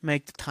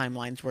make the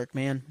timelines work,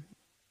 man.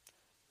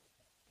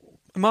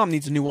 My mom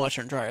needs a new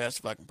washer and dryer.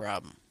 That's the fucking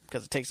problem.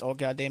 Because it takes all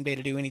goddamn day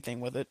to do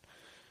anything with it.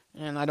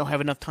 And I don't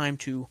have enough time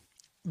to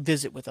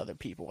visit with other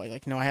people.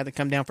 I had to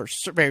come down for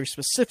very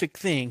specific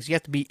things. You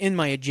have to be in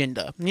my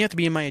agenda. And you have to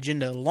be in my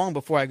agenda long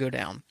before I go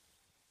down.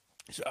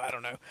 So, I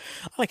don't know.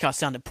 I like how it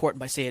sounded important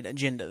by saying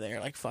agenda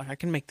there. Fuck, I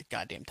can make the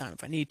goddamn time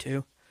if I need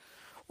to.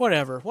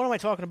 Whatever. What am I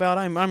talking about?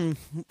 I'm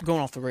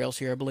going off the rails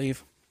here, I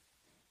believe.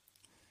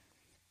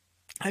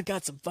 I've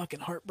got some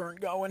fucking heartburn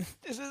going.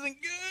 This isn't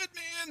good,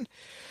 man.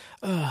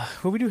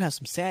 Well, we do have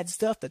some sad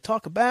stuff to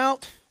talk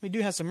about. We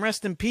do have some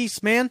rest in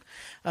peace, man.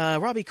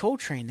 Robbie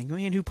Coltrane, the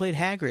man who played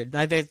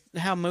Hagrid.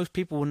 How most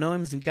people will know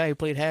him is the guy who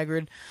played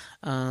Hagrid.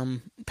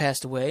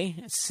 Passed away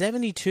at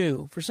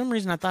 72. For some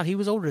reason, I thought he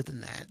was older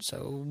than that.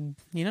 So,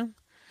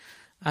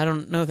 I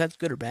don't know if that's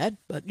good or bad.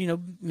 But,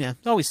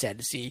 always sad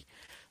to see.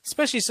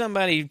 Especially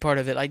somebody, part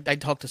of it, I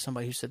talked to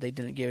somebody who said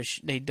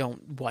they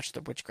don't watch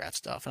the witchcraft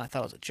stuff. And I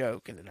thought it was a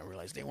joke. And then I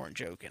realized they weren't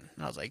joking.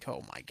 And I was like,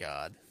 oh my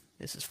God,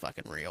 this is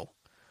fucking real.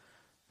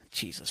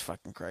 Jesus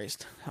fucking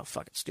Christ. How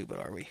fucking stupid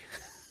are we?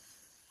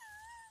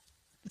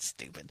 It's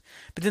stupid.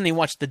 But then they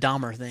watched the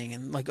Dahmer thing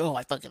and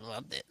I fucking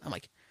loved it. I'm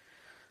like,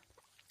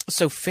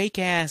 so fake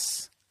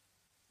ass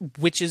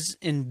witches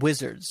and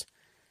wizards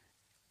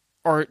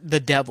are the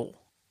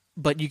devil,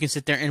 but you can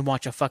sit there and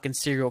watch a fucking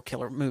serial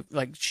killer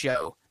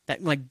show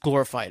that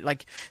glorified,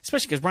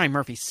 especially because Ryan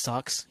Murphy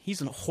sucks.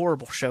 He's a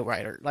horrible show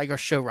writer, or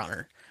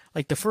showrunner.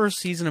 The first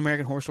season of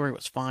American Horror Story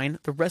was fine.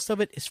 The rest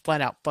of it is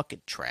flat out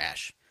fucking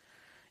trash.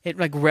 It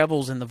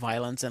revels in the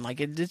violence and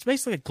it's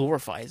basically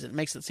glorifies it. It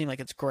makes it seem like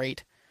it's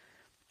great.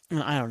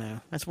 I don't know.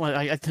 That's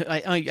why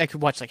I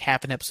could watch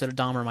half an episode of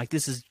Dahmer. I'm like,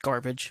 this is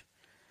garbage.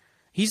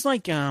 He's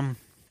like if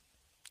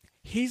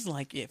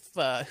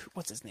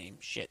what's his name?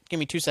 Shit.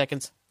 Give me 2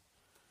 seconds.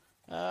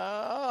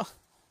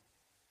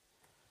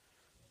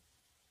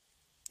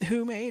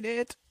 Who made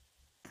it?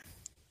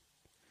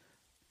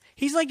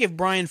 He's like if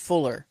Brian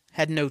Fuller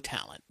had no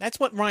talent. That's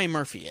what Ryan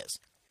Murphy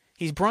is.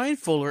 He's Brian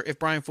Fuller if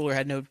Brian Fuller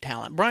had no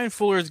talent. Brian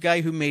Fuller is the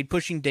guy who made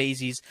Pushing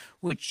Daisies,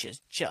 which is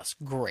just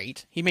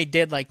great. He made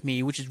Dead Like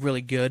Me, which is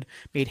really good.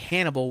 Made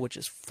Hannibal, which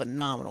is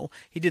phenomenal.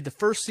 He did the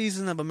first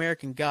season of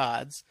American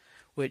Gods,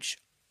 which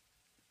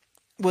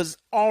was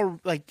all,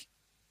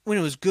 when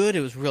it was good,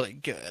 it was really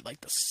good.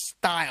 The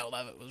style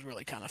of it was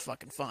really kind of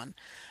fucking fun.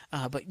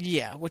 But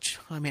yeah, I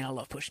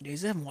love Pushing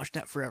Daisies. I haven't watched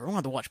that forever. I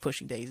wanted to watch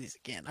Pushing Daisies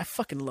again. I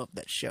fucking love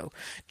that show.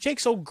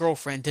 Jake's old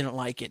girlfriend didn't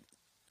like it.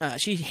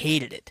 She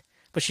hated it.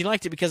 But she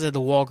liked it because of the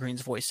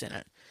Walgreens voice in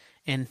it.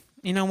 And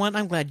You know what?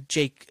 I'm glad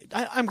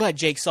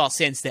Jake saw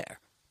sense there,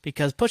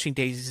 because Pushing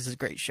Daisies is a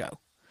great show.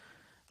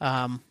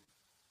 Yeah,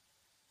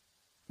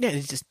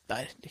 it's just,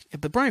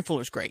 but Brian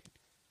Fuller's great.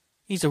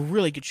 He's a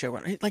really good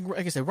showrunner. Like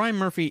I said, Ryan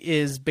Murphy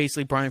is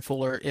basically Brian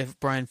Fuller if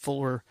Brian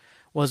Fuller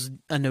was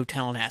a no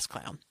talent ass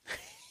clown.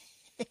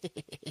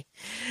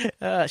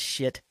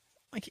 Shit.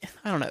 Like,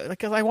 I don't know.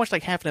 Like, I watched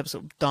like half an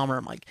episode of Dahmer.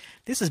 I'm like,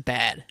 this is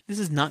bad. This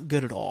is not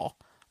good at all.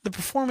 The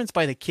performance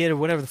by the kid, or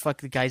whatever the fuck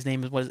the guy's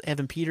name is,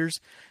 Evan Peters,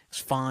 is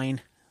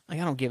fine.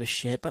 Like, I don't give a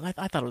shit, but I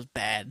thought it was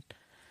bad.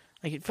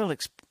 Like, it felt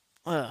like,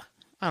 I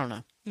don't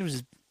know. It was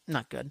just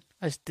not good.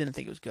 I just didn't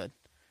think it was good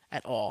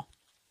at all.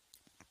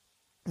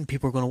 And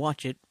people are going to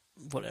watch it.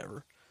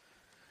 Whatever.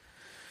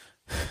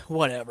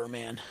 Whatever,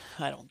 man.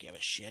 I don't give a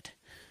shit.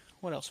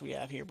 What else we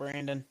have here,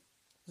 Brandon?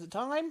 Is it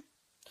time?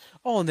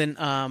 Oh, and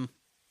then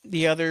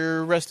the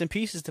other rest in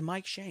peace is to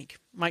Mike Shank.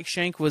 Mike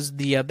Shank was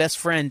the best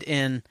friend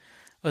in,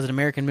 was it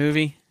American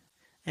Movie?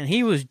 And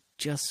he was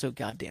just so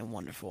goddamn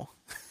wonderful.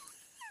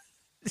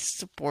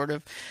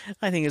 Supportive.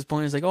 I think his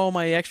point is like, oh,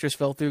 my extras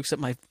fell through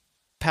except my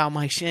pal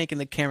Mike Shank,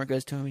 and the camera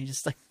goes to him. He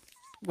just like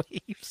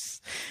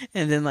waves.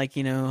 And then, like,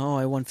 you know, oh,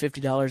 I won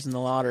 $50 in the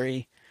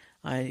lottery.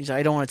 I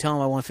don't want to tell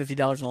him I won $50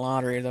 in the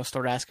lottery, or they'll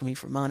start asking me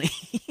for money.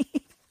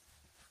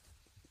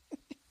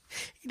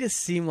 He just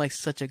seemed like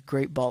such a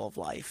great ball of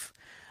life.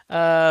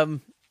 Yeah,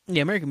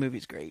 American Movie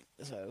is great.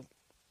 So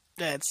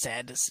that's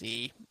sad to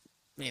see.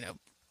 You know,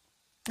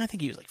 I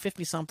think he was like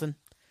 50-something.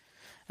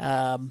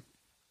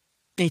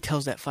 He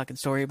tells that fucking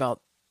story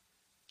about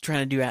trying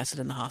to do acid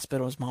in the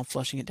hospital, his mom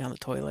flushing it down the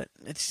toilet.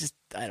 It's just,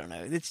 I don't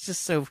know. It's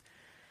just so,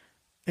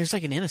 there's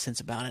like an innocence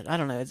about it. I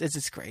don't know.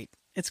 It's great.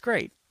 It's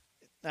great.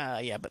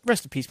 Yeah, but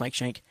rest in peace, Mike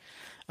Shank.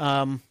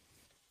 Where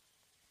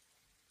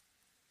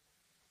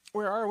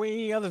are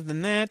we other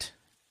than that?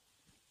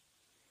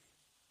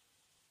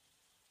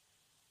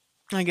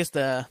 I guess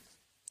the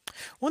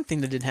one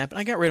thing that did happen,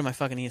 I got rid of my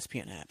fucking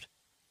ESPN app.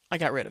 I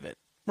got rid of it.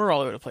 We're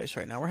all over the place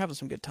right now. We're having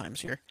some good times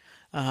here.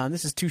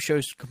 This is two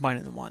shows combined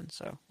into one,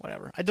 so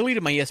whatever. I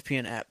deleted my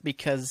ESPN app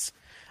because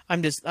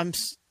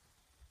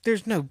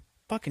there's no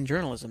fucking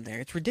journalism there.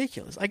 It's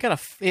ridiculous. I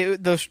got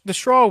the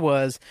straw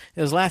was,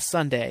 it was last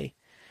Sunday,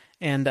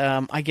 and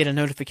I get a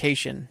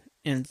notification,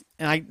 and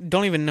I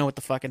don't even know what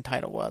the fucking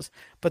title was,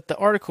 but the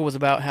article was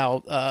about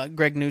how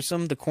Greg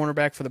Newsome, the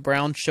cornerback for the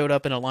Browns, showed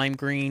up in a lime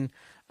green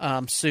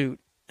suit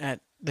at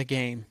the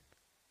game.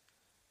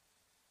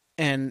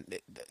 And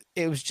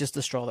it was just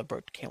the straw that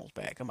broke the camel's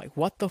back. I'm like,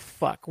 what the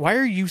fuck? Why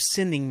are you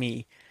sending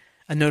me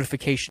a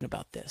notification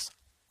about this?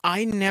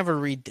 I never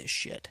read this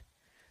shit.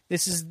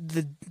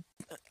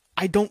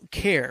 I don't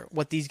care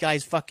what these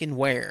guys fucking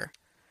wear.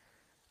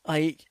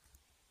 Like,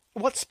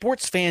 what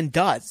sports fan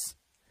does?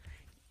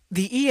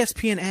 The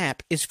ESPN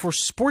app is for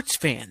sports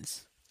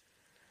fans.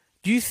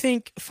 Do you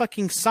think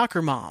fucking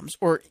soccer moms,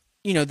 or,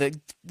 you know,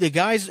 the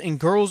guys and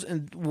girls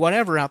and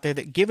whatever out there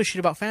that give a shit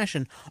about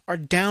fashion are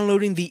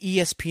downloading the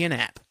ESPN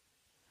app?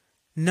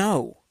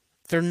 No,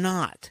 they're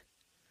not.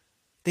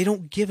 They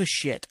don't give a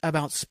shit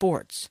about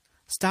sports.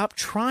 Stop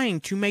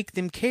trying to make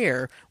them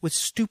care with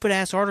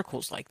stupid-ass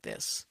articles like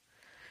this.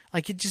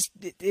 Like, it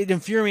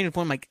infuriated me to the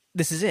point, like,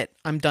 this is it.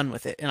 I'm done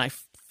with it. And I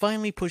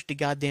finally pushed the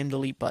goddamn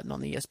delete button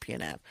on the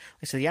ESPN app.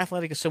 I said, The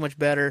Athletic is so much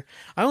better.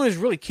 I was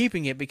really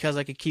keeping it because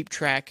I could keep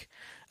track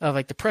of,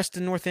 like, the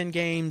Preston North End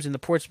games and the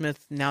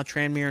Portsmouth, now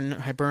Tranmere and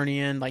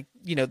Hibernian. Like,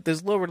 you know,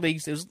 those lower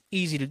leagues, it was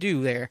easy to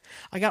do there.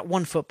 I got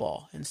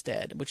OneFootball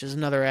instead, which is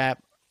another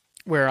app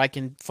where I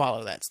can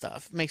follow that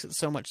stuff. It makes it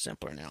so much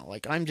simpler now.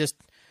 Like, I'm just...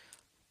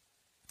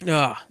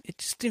 it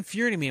just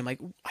infuriated me. I'm like,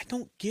 I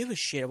don't give a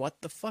shit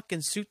what the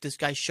fucking suit this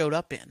guy showed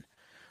up in.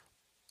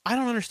 I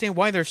don't understand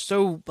why they're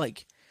so,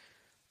 like,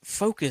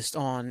 focused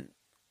on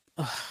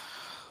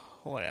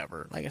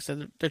whatever. Like I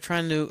said, they're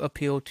trying to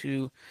appeal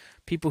to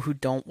people who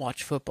don't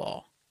watch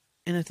football.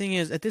 And the thing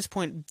is, at this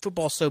point,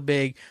 football's so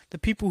big, the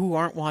people who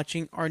aren't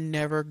watching are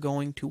never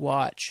going to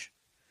watch.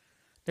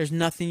 There's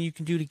nothing you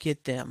can do to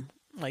get them.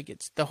 Like,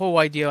 it's the whole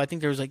idea. I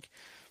think there's like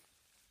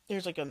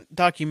a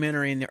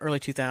documentary in the early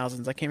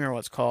 2000s. I can't remember what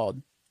it's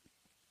called.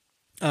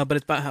 But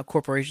it's about how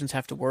corporations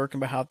have to work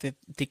and about how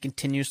they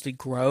continuously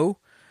grow,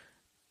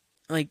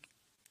 like,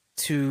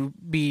 to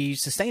be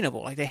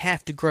sustainable. Like, they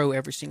have to grow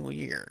every single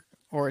year,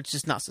 or it's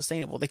just not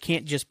sustainable. They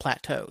can't just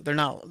plateau. They're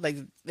not, like,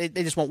 they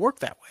just won't work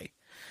that way.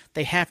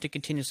 They have to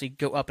continuously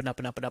go up and up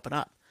and up and up and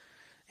up.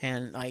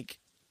 And, like,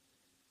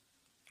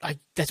 I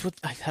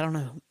don't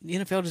know. The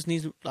NFL just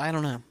needs, I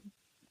don't know.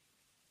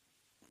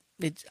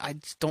 I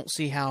just don't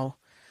see how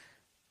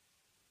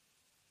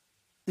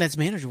that's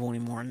manageable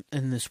anymore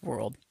in this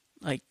world.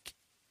 Like,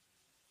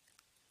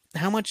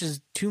 how much is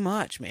too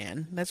much,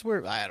 man? That's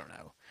where, I don't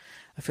know.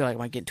 I feel like I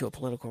might get into a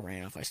political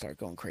rant if I start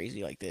going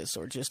crazy like this,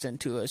 or just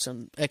into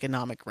some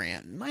economic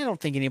rant. I don't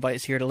think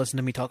anybody's here to listen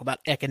to me talk about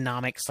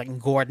economics, like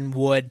Gordon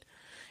Wood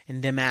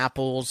and them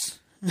apples.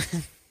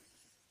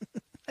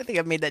 I think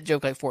I've made that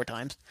joke like 4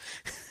 times.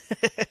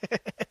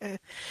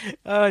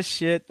 Oh,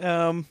 shit.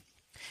 And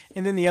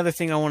then the other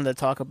thing I wanted to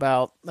talk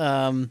about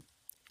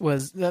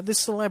was this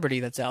celebrity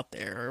that's out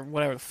there, or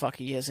whatever the fuck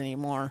he is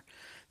anymore.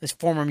 This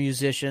former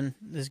musician,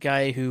 this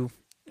guy who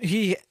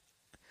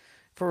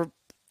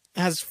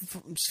has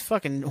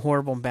fucking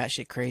horrible and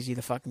batshit crazy.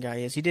 The fucking guy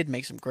is. He did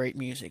make some great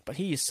music, but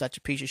he is such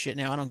a piece of shit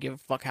now. I don't give a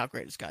fuck how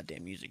great his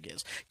goddamn music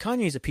is.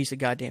 Kanye's a piece of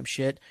goddamn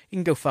shit. He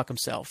can go fuck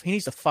himself. He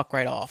needs to fuck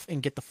right off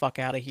and get the fuck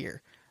out of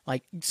here.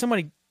 Like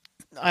somebody,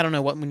 I don't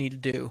know what we need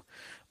to do.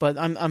 But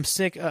I'm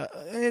sick,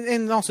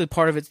 and also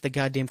part of it's the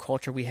goddamn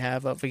culture we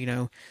have of,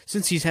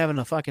 since he's having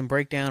a fucking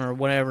breakdown or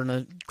whatever,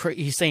 and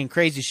he's saying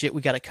crazy shit,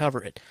 we got to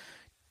cover it.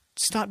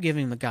 Stop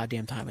giving him the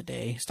goddamn time of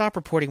day. Stop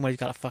reporting what he's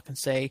got to fucking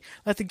say.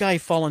 Let the guy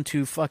fall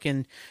into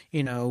fucking,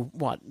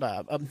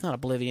 not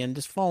oblivion,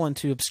 just fall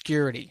into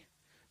obscurity.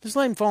 Just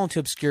let him fall into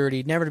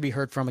obscurity, never to be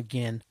heard from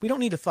again. We don't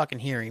need to fucking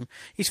hear him.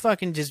 He's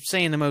fucking just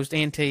saying the most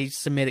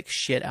anti-Semitic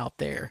shit out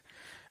there.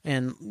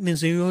 And then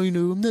say,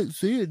 I'm not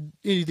saying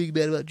anything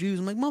bad about Jews.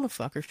 I'm like,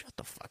 motherfucker, shut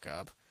the fuck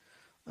up.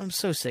 I'm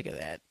so sick of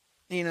that.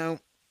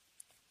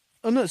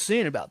 I'm not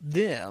saying about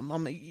them. I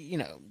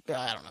don't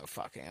know,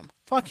 fuck him.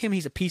 Fuck him,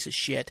 he's a piece of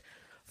shit.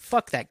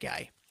 Fuck that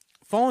guy.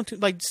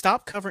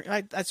 Stop covering,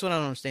 that's what I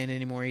don't understand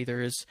anymore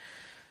either, is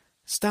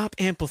stop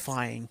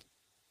amplifying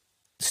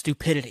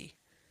stupidity.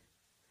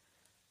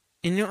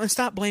 And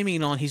stop blaming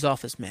it on he's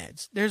off his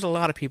meds. There's a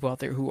lot of people out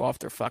there who are off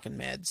their fucking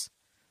meds.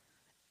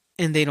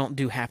 And they don't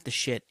do half the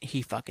shit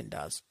he fucking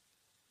does.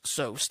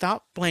 So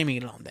stop blaming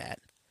it on that.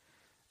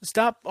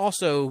 Stop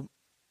also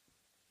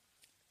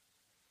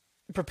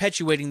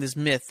perpetuating this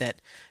myth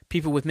that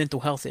people with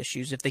mental health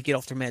issues, if they get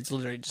off their meds,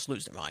 literally just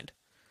lose their mind.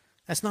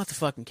 That's not the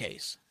fucking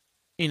case.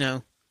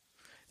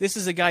 This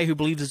is a guy who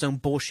believes his own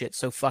bullshit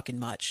so fucking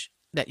much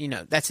that,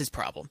 that's his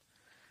problem.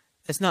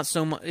 That's not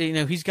so much,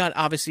 he's got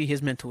obviously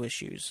his mental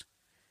issues.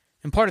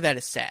 And part of that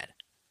is sad.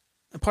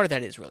 And part of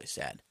that is really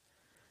sad.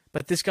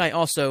 But this guy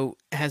also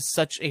has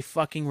such a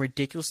fucking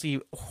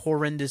ridiculously,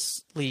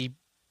 horrendously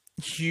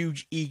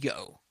huge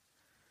ego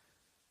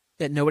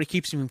that nobody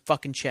keeps him in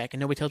fucking check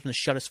and nobody tells him to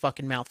shut his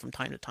fucking mouth from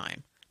time to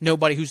time.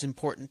 Nobody who's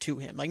important to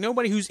him. Like,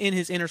 nobody who's in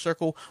his inner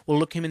circle will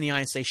look him in the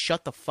eye and say,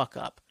 shut the fuck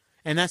up.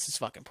 And that's his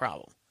fucking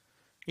problem.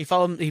 He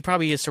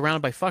probably is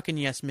surrounded by fucking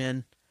yes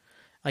men,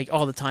 like,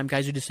 all the time.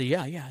 Guys who just say,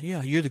 yeah,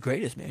 you're the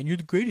greatest, man. You're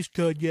the greatest,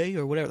 Kanye,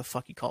 or whatever the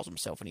fuck he calls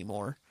himself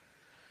anymore.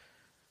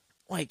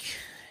 Like,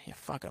 yeah,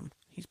 fuck him.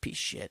 He's a piece of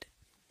shit.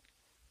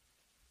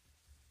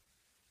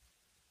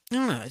 I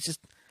don't know, it's just...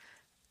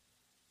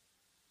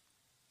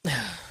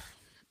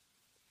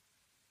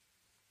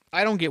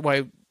 I don't get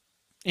why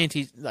we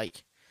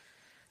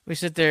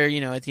sit there,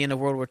 at the end of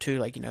World War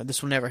II,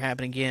 this will never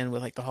happen again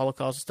with, the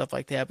Holocaust and stuff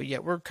like that, but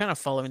yet we're kind of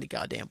following the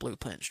goddamn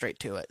blueprint straight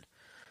to it.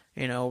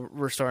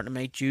 We're starting to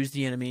make Jews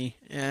the enemy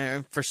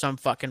for some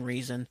fucking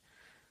reason.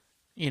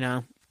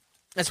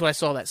 That's why I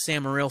saw that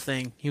Sam Morril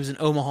thing. He was in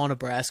Omaha,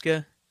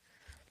 Nebraska.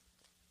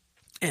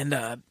 And,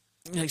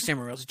 Sam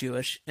Morril's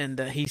Jewish, and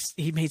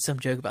he made some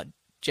joke about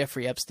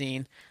Jeffrey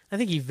Epstein. I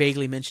think he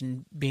vaguely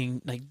mentioned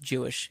being,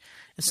 Jewish.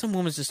 And some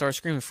woman just started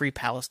screaming Free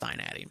Palestine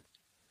at him.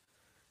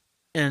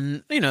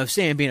 And,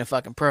 Sam being a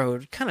fucking pro,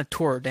 kind of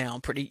tore her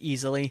down pretty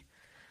easily.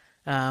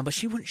 But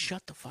she wouldn't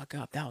shut the fuck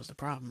up. That was the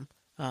problem.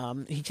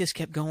 He just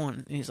kept going.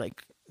 And he's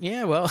like,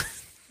 yeah, well,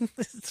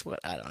 it's what,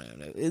 I don't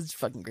know. It's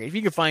fucking great. If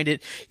you can find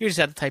it, you just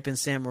have to type in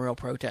Sam Morril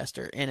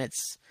protester, and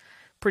it's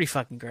pretty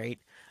fucking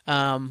great.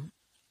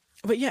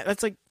 But yeah,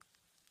 that's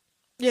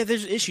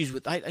there's issues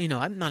with,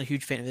 I'm not a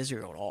huge fan of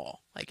Israel at all,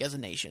 as a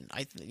nation,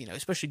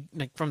 especially,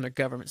 from their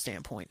government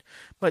standpoint.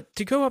 But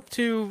to go up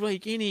to,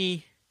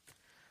 any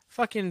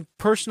fucking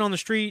person on the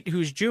street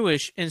who's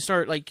Jewish and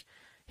start,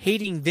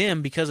 hating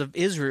them because of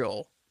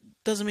Israel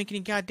doesn't make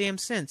any goddamn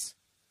sense.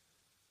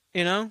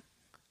 You know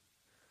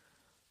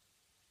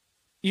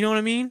what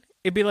I mean?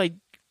 It'd be like,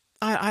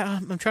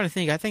 I'm trying to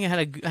think. I think I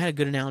had a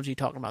good analogy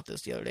talking about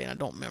this the other day, and I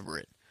don't remember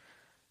it.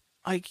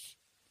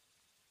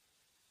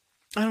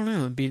 I don't know.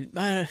 It'd be,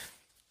 I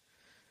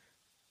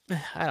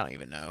don't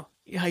even know.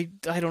 I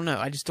don't know.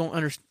 I just don't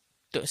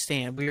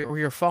understand. We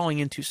are falling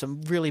into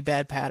some really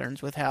bad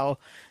patterns with how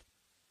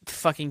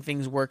fucking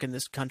things work in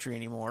this country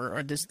anymore,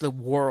 or the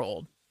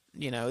world.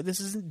 This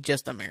isn't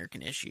just an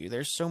American issue.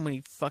 There's so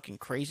many fucking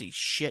crazy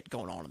shit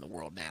going on in the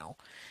world now.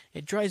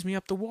 It drives me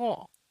up the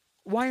wall.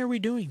 Why are we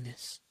doing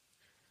this?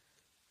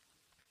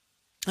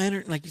 I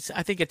don't,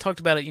 I think I talked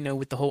about it,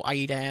 with the whole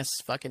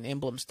Adidas fucking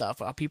emblem stuff.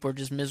 How people are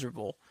just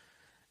miserable.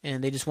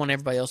 And they just want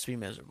everybody else to be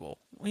miserable.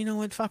 Well, you know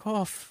what? Fuck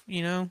off,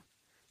 You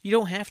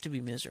don't have to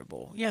be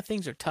miserable. Yeah,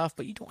 things are tough,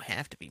 but you don't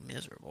have to be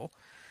miserable.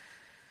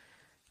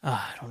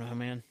 I don't know,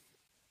 man.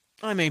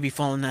 I may be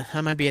falling. I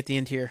might be at the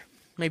end here.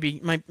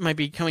 Maybe might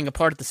be coming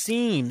apart at the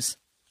seams.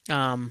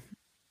 No,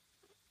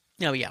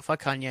 yeah,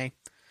 fuck Kanye.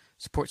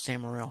 Support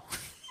Sam Morril.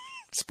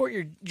 Support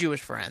your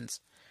Jewish friends.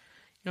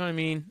 You know what I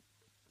mean?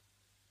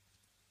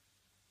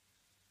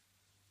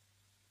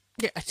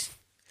 Yeah,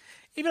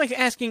 even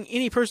asking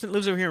any person that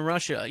lives over here in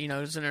Russia, and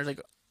there's at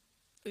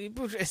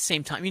the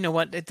same time, you know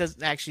what? It does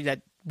actually,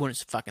 that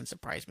wouldn't fucking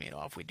surprise me at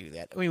all if we do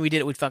that. I mean, we did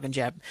it with fucking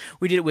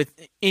we did it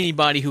with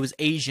anybody who was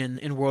Asian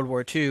in World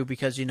War II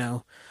because,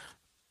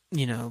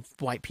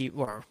 white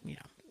people, or,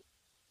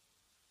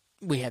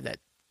 we have that,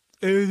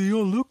 hey, they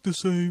all look the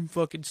same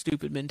fucking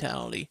stupid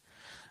mentality.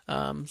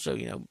 So,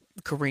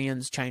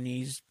 Koreans,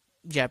 Chinese,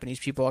 Japanese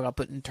people all got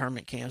put in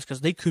internment camps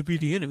because they could be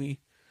the enemy.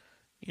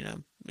 Yeah.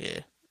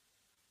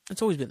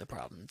 It's always been the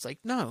problem. It's like,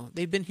 no,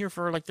 they've been here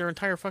for like their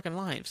entire fucking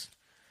lives.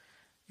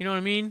 You know what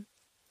I mean?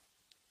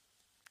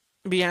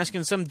 Be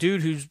asking some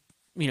dude who's,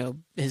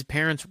 his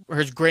parents or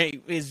his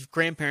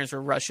grandparents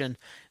were Russian.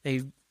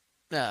 They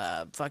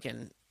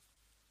fucking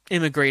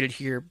immigrated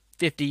here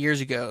 50 years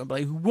ago. I'm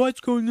like,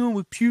 what's going on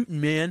with Putin,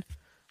 man?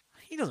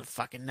 He doesn't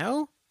fucking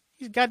know.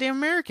 He's goddamn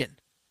American.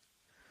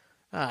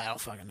 I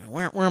don't fucking know.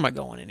 Where am I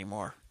going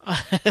anymore?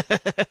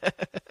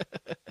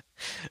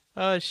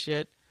 Oh,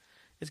 shit.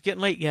 It's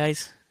getting late,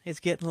 guys. It's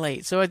getting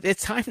late. So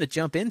it's time to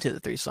jump into the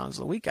 3 songs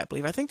of the week, I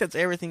believe. I think that's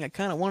everything I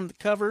kind of wanted to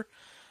cover.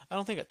 I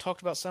don't think I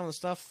talked about some of the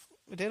stuff.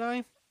 Did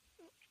I?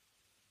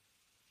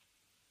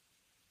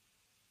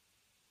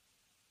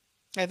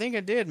 I think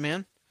I did,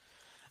 man.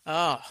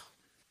 So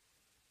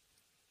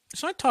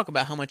I talk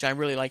about how much I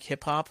really like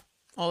hip-hop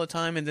all the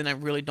time, and then I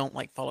really don't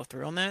like follow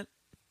through on that.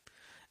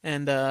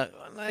 And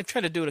I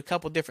tried to do it a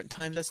couple different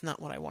times. That's not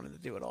what I wanted to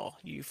do at all.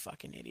 You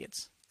fucking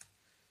idiots.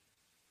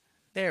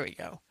 There we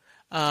go.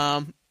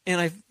 And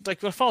I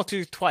followed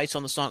through twice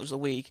on the songs of the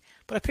week,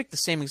 but I picked the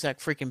same exact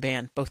freaking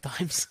band both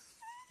times.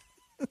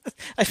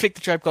 I picked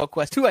the Tribe Called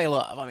Quest, who I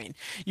love. I mean,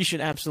 you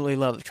should absolutely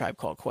love the Tribe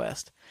Called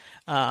Quest.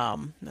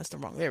 That's the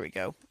wrong. There we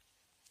go.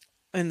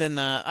 And then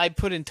I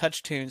put in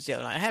Touch Tunes the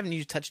other night. I haven't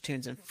used Touch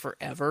Tunes in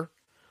forever.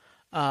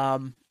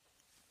 But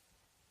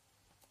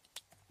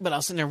I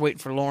was sitting there waiting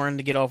for Lauren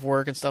to get off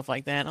work and stuff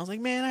like that. And I was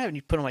like, man, I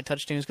haven't put on my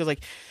Touch Tunes. Because,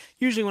 like,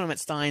 usually when I'm at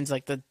Stein's,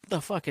 like, the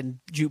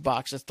fucking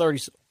jukebox is 30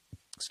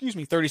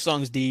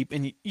 songs deep.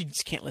 And you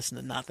just can't listen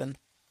to nothing.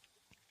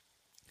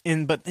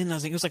 But then I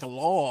was like, it was like a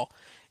lull.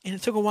 And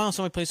it took a while.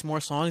 Somebody played some more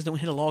songs. Then we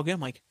hit a lull again.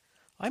 I'm like,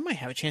 I might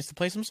have a chance to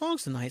play some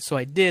songs tonight. So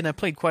I did. And I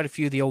played quite a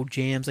few of the old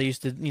jams I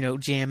used to,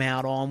 jam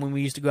out on when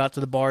we used to go out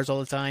to the bars all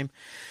the time.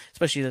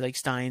 Especially like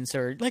Stein's,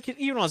 or like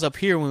even when I was up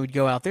here when we'd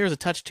go out, there was a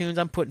Touch Tunes.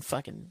 I'm putting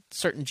fucking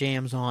certain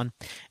jams on.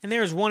 And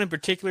there was one in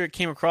particular it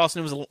came across,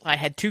 and I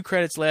had 2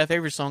 credits left.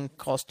 Every song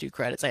cost 2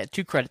 credits. I had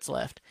 2 credits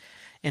left.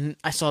 And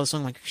I saw the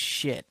song like,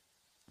 shit.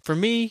 For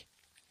me,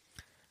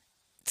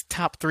 it's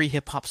top 3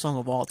 hip-hop song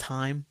of all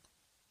time.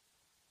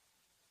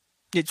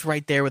 It's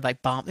right there with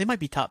like Bomb. It might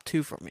be top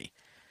 2 for me.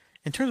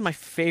 In terms of my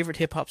favorite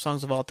hip-hop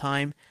songs of all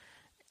time,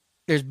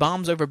 there's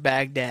Bombs Over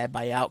Baghdad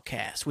by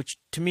Outkast, which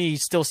to me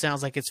still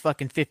sounds like it's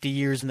fucking 50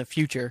 years in the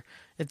future.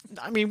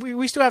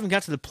 We still haven't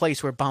got to the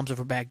place where Bombs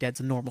Over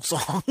Baghdad's a normal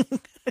song.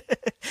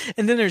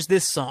 And then there's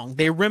this song,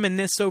 They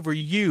Reminisce Over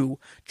You,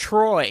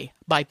 Troy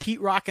by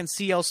Pete Rock and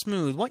CL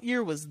Smooth. What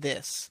year was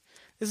this?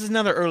 This is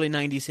another early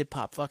 90s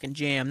hip-hop fucking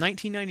jam.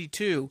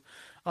 1992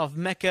 of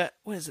Mecca,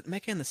 what is it,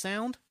 Mecca and the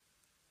Sound?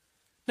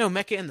 No,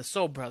 Mecca and the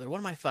Soul Brother. What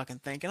am I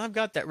fucking thinking? I've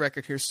got that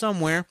record here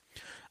somewhere.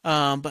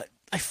 But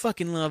I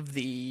fucking love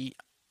the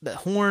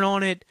horn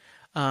on it.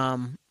 I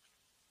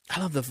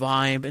love the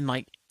vibe, and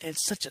like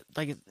it's such a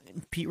like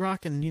Pete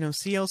Rock and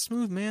CL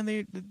Smooth, man.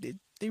 They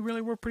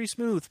really were pretty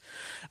smooth.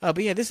 But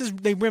yeah, this is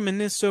They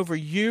Reminisce Over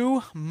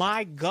You.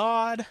 My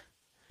God,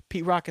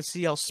 Pete Rock and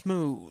CL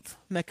Smooth,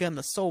 Mecca and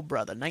the Soul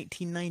Brother,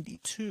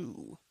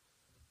 1992.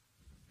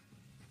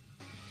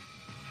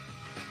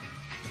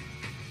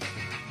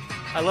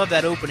 I love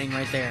that opening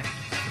right there.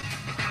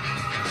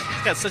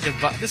 It's got such a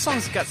vibe. This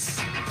song's got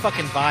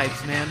fucking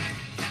vibes, man.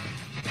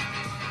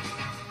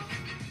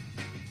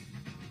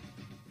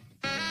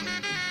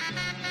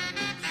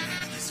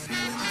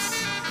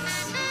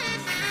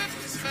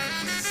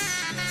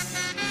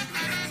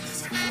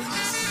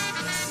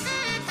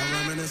 I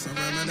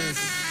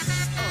reminisce.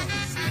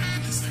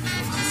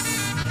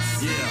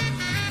 Yeah.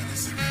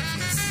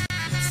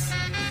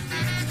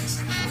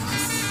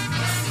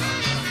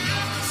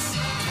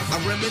 I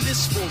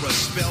reminisce for a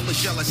spell, or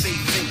shall I say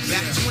think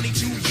back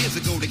 22 years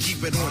ago to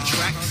keep it on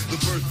track. The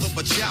birth of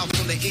a child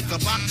on the 8th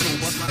of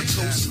October. A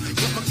toast,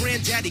 but my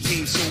granddaddy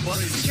came sober.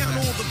 Count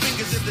all the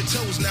fingers and the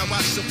toes, now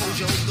I suppose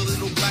you hope the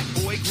little black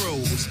boy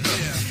grows.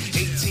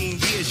 18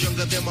 years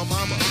younger than my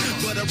mama,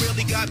 but I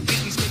really got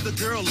beatings with the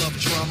girl of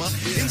drama.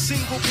 In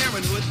single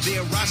parenthood,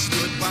 there I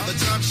stood. By the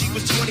time she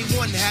was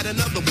 21, had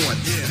another one.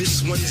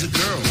 This one's a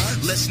girl,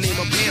 let's name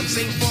her Pam.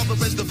 Same father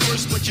as the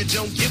first, but you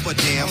don't give a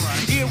damn.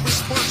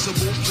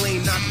 Irresponsible,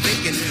 plain not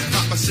thinking.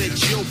 Papa said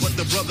chill, but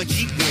the brother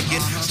keep winking.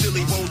 Still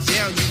he won't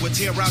down you or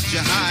tear out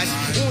your hide.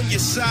 On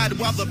your side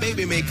while the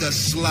baby make a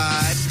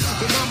slide.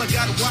 But mama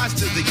got wise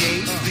to the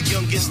game. The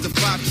youngest of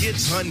 5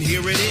 kids, hun,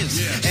 here it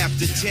is.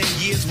 After 10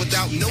 years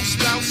without no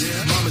spouse,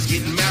 mama's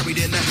getting married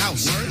in the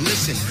house.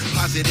 Listen,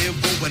 positive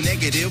over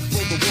negative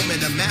for the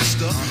woman a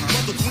master.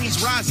 Mother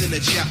Queen's rise in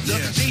the chapter.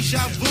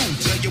 Deja vu,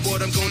 tell you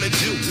what I'm gonna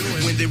do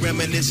when they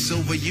reminisce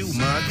over you,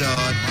 my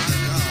God.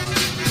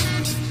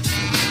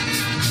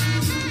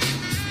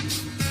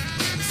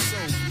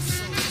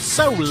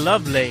 So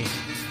lovely.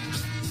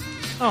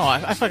 Oh,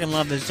 I fucking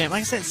love this jam.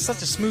 Like I said, it's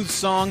such a smooth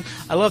song.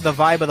 I love the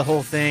vibe of the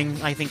whole thing.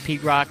 I think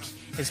Pete Rock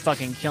is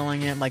fucking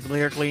killing it, like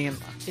lyrically, and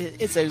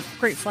it's a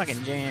great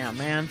fucking jam,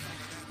 man.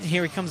 And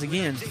here he comes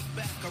again.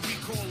 I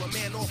recall a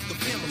man off the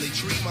family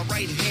tree. My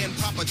right hand,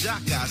 Papa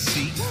Doc, I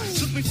see.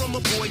 Took me from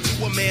a boy to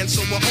a man,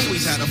 so I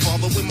always had a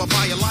father when my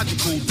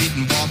biological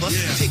didn't bother.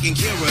 Taking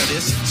care of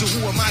this, so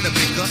who am I to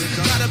picker?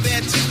 Not a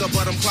bad ticker,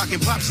 but I'm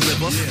clocking Pop's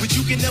liver. But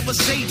you can never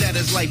say that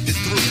his life is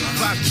through.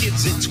 5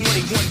 kids at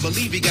 21,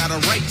 believe he got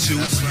a right to.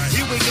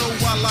 Here we go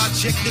while I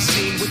check the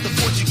scene with the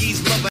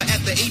Portuguese lover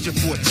at the age of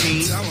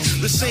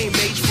 14. The same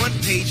age, front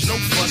page, no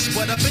fuss.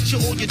 But I bet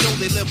you all you know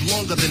they live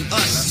longer than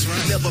us.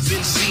 Never been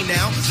seen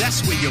now,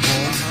 that's where you're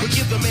wrong. But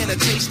give the man a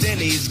taste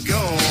and he's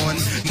gone.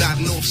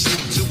 Not no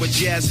soup to a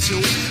jazz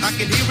tune. I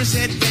can hear his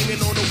head banging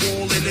on the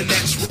wall in the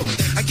next room.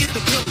 I get the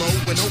pillow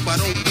and hope I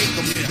don't wake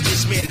him.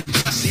 This man,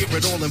 I hear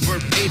it all in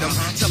verbatim,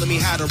 telling me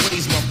how to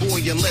raise my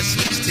boy unless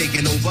he's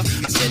taking over.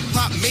 I said,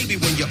 Pop, maybe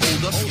when you're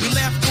older. We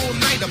laughed all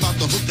night about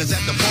the hookers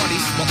at the party.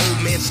 My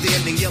old man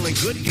standing yelling,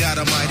 good God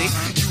Almighty.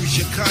 Use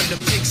your condom,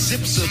 take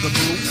sips of the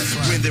brew.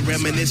 When they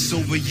reminisce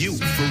over you,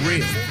 for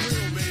real.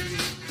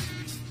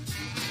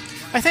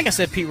 I think I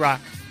said Pete Rock.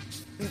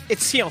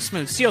 It's CL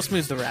Smooth. CL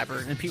Smooth's the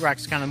rapper, and Pete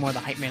Rock's kind of more the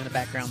hype man in the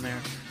background there.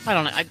 I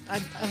don't know.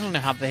 I don't know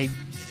how they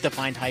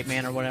defined hype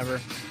man or whatever.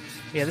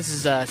 Yeah, this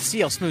is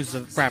CL Smooth's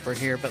the rapper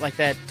here, but like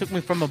that took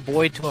me from a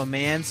boy to a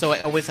man, so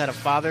I always had a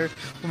father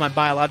when my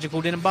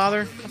biological didn't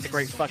bother. That's a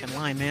great fucking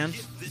line, man.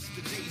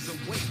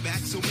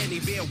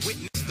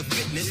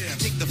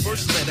 Take the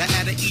first letter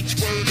out of each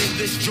word in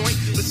this joint.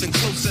 Listen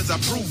close as I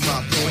prove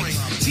my point.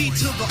 T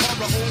to the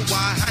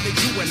R-O-Y. How did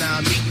you and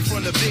I meet in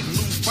front of Big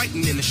Lou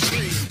fighting in the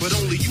street? But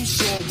only you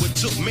saw what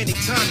took many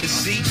time to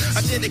see.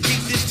 I dedicate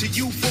this to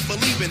you for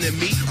believing in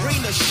me. Rain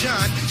or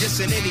shine,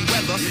 yes in any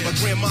weather. My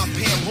grandma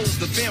Pam holds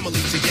the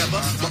family together.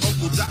 My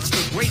Uncle Doc's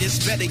the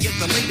greatest, better get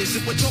the latest.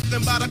 If we're talking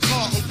about a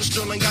car, Uncle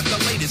Sterling got the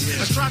latest.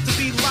 I strive to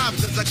be live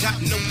cause I got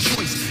no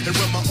choice. And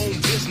run my own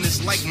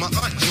business like my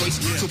Aunt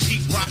Joyce. So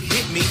Pete Rock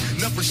hit me,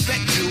 enough respect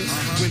due.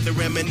 When they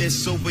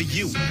reminisce over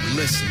you,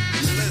 listen.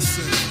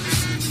 Listen.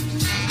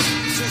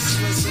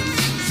 Just listen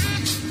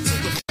to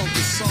the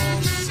funky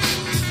songs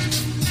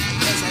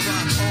as I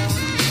rock on.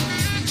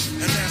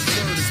 And that's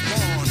where it's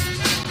born.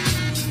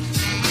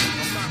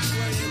 I'm not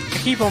playing. I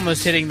keep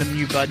almost hitting the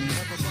mute button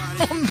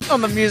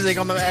on the music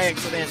on the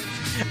accident.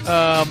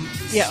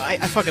 Yeah, I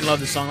fucking love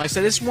this song. Like I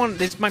said,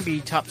 this might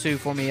be top 2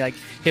 for me, like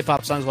hip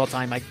hop songs of all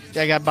time. Like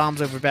I got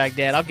Bombs Over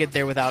Baghdad. I'll get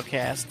there with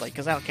Outkast, like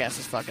because Outkast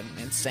is fucking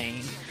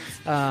insane.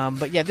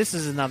 But yeah, this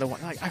is another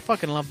one. Like I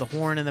fucking love the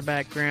horn in the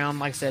background.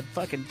 Like I said,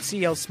 fucking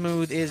CL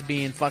Smooth is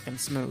being fucking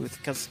smooth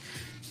because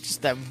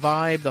just that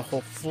vibe, the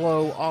whole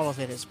flow, all of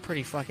it is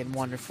pretty fucking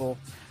wonderful.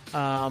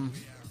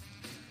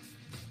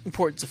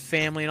 Importance of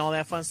family and all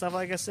that fun stuff.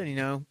 Like I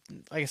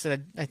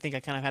said, I think I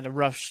kind of had to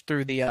rush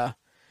through the.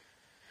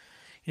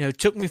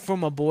 Took me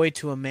from a boy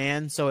to a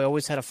man, so I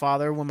always had a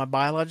father when my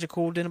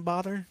biological didn't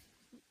bother.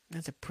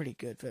 That's a pretty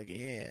good,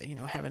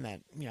 having that,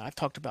 I've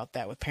talked about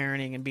that with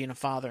parenting and being a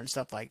father and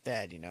stuff like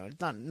that,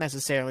 It's not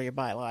necessarily your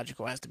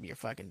biological, it has to be your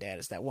fucking dad.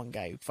 It's that one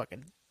guy who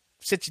fucking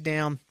sits you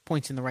down,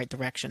 points in the right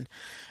direction.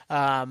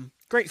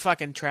 Great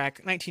fucking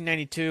track,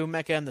 1992,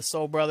 Mecca and the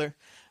Soul Brother.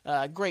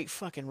 Great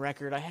fucking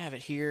record, I have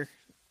it here.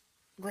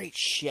 Great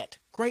shit.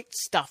 Great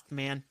stuff,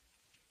 man.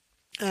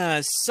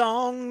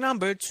 Song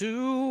number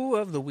 2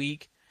 of the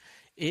week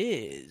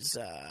is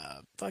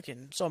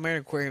fucking saw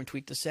American Aquarium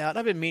tweet this out.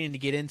 I've been meaning to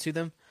get into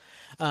them.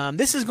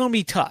 This is going to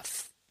be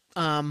tough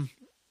to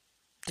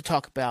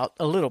talk about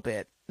a little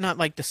bit, not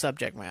like the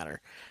subject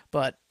matter,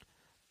 but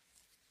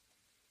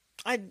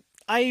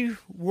I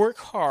work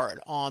hard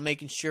on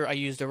making sure I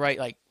use the right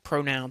like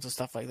pronouns and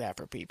stuff like that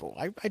for people.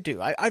 I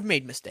do. I've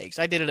made mistakes.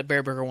 I did it at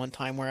Bear Burger one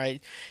time where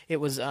it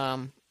was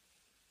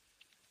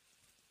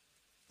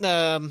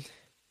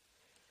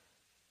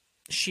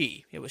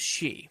she. It was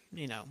she,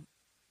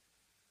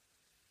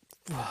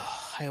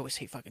 I always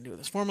hate fucking doing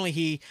this. Formerly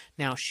he,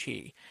 now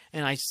she.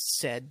 And I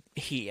said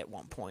he at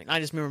one point. I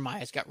just remember my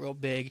eyes got real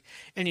big.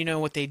 And you know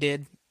what they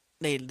did?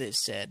 They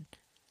just said,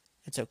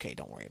 it's okay,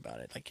 don't worry about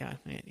it. Like, yeah,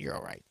 you're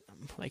all right.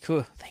 I'm like,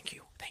 oh, thank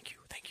you.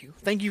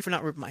 Thank you for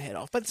not ripping my head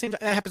off. But at the same time,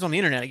 that happens on the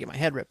internet. I get my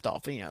head ripped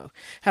off.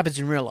 Happens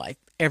in real life.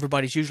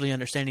 Everybody's usually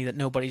understanding that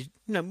nobody's,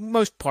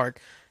 most part,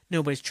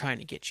 nobody's trying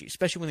to get you.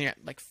 Especially when they're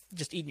like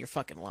just eating your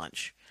fucking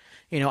lunch.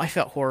 I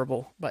felt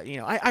horrible, but,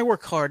 I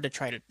work hard to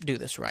try to do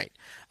this right.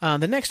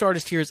 The next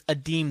artist here is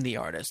Adeem the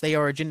Artist. They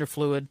are a gender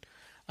fluid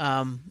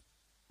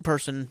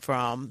person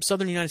from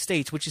Southern United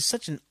States, which is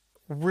such a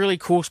really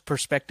cool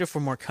perspective for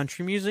more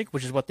country music,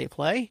 which is what they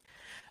play.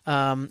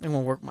 And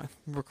we'll work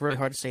really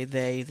hard to say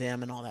they,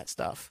 them, and all that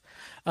stuff.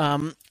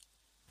 I'm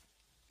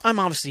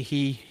obviously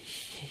he,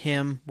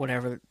 him,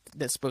 whatever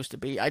that's supposed to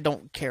be. I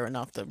don't care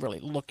enough to really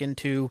look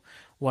into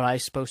what I'm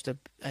supposed to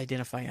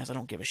identify as. I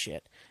don't give a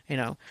shit,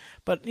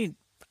 But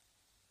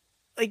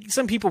like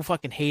some people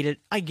fucking hate it.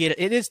 I get it.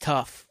 It is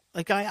tough.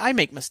 Like I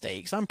make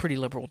mistakes. I'm a pretty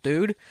liberal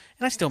dude,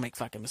 and I still make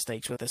fucking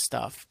mistakes with this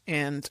stuff. But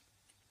at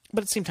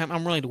the same time,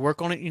 I'm willing to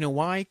work on it. You know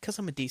why? Because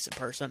I'm a decent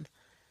person.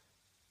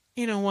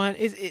 You know what?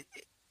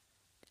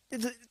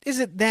 is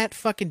it that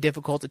fucking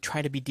difficult to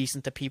try to be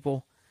decent to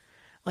people?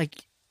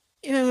 Like,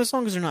 you know, as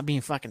long as they're not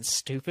being fucking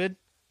stupid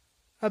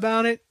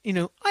about it. You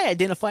know, I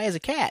identify as a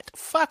cat.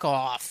 Fuck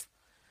off.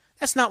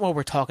 That's not what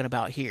we're talking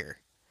about here.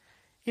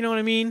 You know what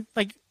I mean?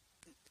 Like,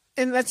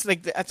 and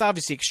that's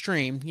obviously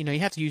extreme. You know, you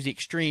have to use the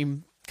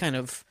extreme kind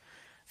of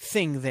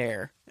thing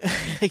there.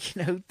 Like,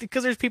 you know,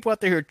 because there's people out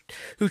there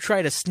who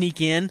try to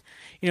sneak in,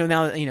 you know,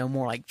 now, you know,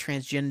 more like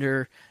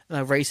transgender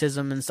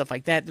racism and stuff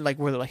like that, like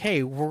where they're like,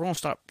 hey, we're going to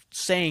stop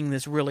saying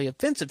this really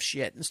offensive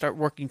shit and start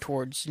working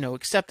towards, you know,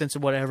 acceptance or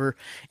whatever.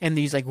 And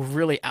these like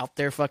really out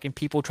there fucking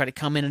people try to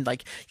come in and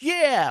like,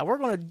 yeah, we're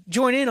going to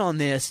join in on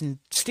this and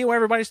steal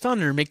everybody's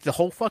thunder and make the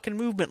whole fucking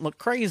movement look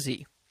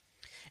crazy.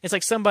 It's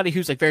like somebody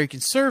who's like very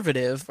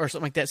conservative or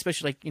something like that,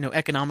 especially like, you know,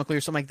 economically or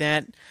something like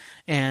that.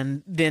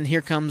 And then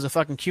here comes a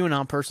fucking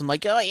QAnon person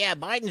like, oh yeah,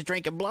 Biden's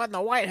drinking blood in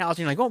the White House. And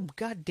you're like, oh,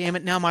 God damn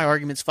it. Now my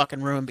argument's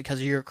fucking ruined because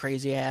of your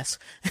crazy ass.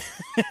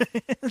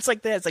 It's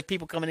like that. It's like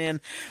people coming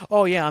in.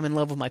 Oh yeah, I'm in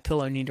love with my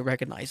pillow. You need to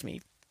recognize me.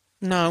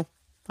 No,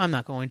 I'm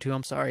not going to.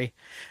 I'm sorry.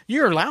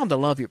 You're allowed to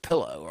love your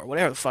pillow or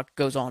whatever the fuck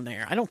goes on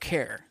there. I don't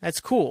care. That's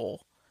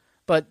cool.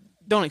 But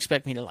don't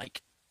expect me to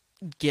like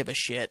give a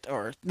shit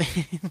or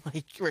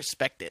like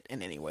respect it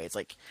in any way. It's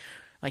like,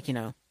 you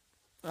know,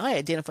 I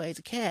identify as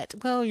a cat.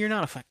 Well, you're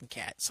not a fucking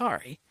cat.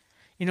 Sorry.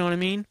 You know what I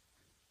mean?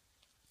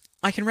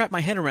 I can wrap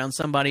my head around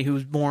somebody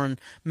who's born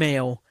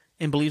male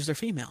and believes they're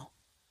female.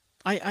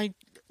 I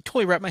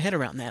totally wrap my head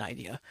around that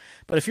idea.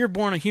 But if you're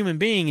born a human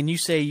being and you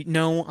say,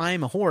 no,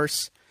 I'm a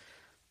horse,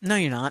 no,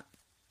 you're not.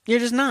 You're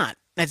just not.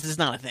 That's just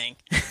not a thing.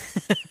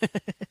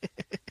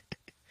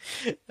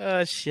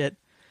 Oh, shit.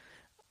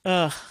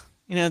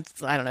 You know,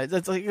 I don't know.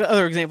 That's like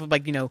other examples,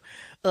 like, you know,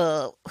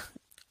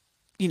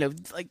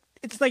 like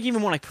it's like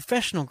even more like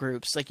professional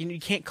groups. Like, you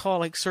can't call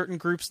like certain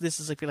groups. This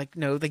is like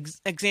no. The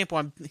example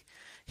I'm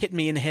hitting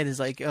me in the head is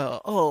like,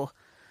 oh,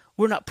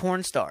 we're not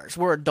porn stars.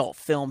 We're adult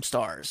film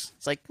stars.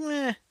 It's like,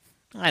 I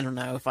don't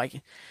know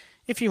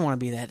if you want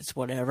to be that, it's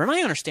whatever. And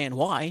I understand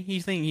why.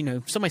 You think, you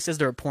know, somebody says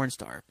they're a porn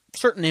star,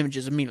 certain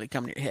images immediately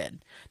come to your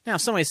head. Now,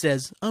 if somebody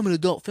says I'm an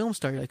adult film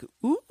star, you're like,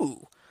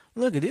 ooh,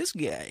 look at this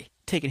guy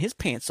taking his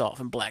pants off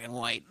in black and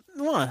white.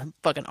 What a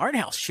fucking art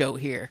house show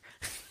here.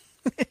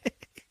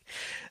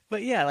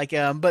 But yeah, like,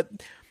 but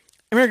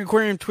American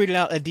Aquarium tweeted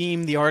out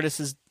Adeem, the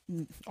artist's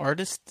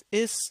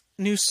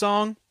new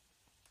song.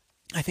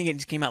 I think it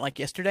just came out like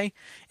yesterday.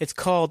 It's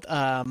called,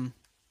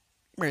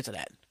 where is it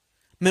at?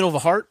 Middle of a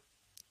Heart.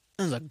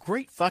 This is a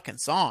great fucking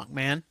song,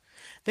 man.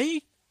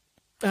 They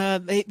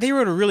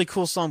wrote a really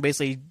cool song,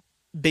 basically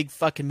big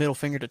fucking middle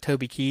finger to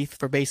Toby Keith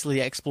for basically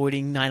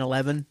exploiting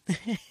 9/11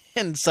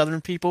 and Southern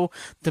people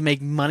to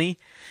make money.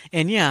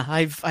 And yeah,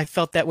 I've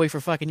felt that way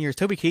for fucking years.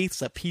 Toby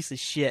Keith's a piece of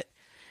shit.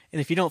 And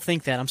if you don't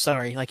think that, I'm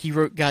sorry. Like, he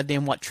wrote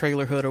goddamn what,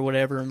 Trailer Hood or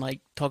whatever, and like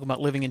talking about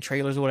living in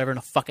trailers or whatever in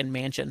a fucking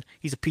mansion.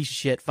 He's a piece of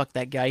shit. Fuck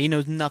that guy. He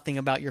knows nothing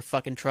about your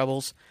fucking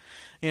troubles.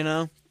 You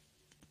know?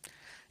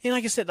 And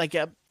like I said, like,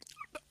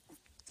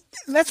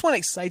 that's what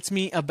excites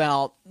me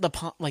about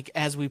like,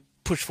 as we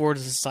push forward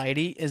as a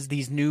society, is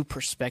these new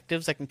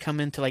perspectives that can come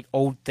into like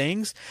old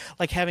things,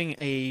 like having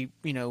a,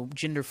 you know,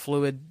 gender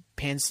fluid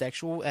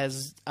pansexual,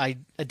 as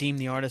Adeem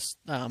the artist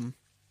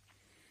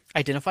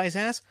identifies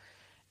as,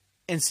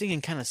 and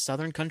singing kind of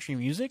Southern country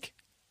music.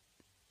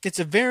 It's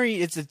a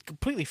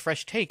completely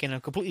fresh take and a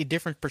completely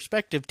different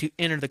perspective to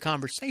enter the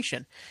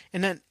conversation.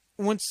 And that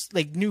once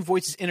like new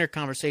voices enter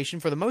conversation,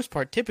 for the most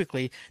part,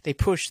 typically they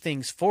push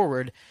things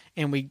forward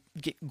and we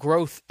get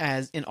growth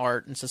as in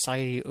art and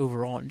society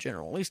overall in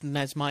general. At least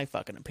that's my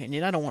fucking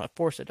opinion. I don't want to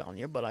force it on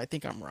you, but I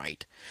think I'm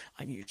right.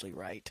 I'm usually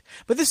right.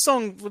 But this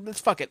song,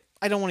 fuck it.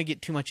 I don't want to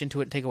get too much into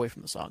it and take away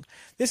from the song.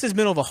 This is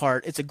Middle of a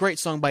Heart. It's a great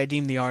song by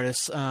Adeem the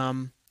artist.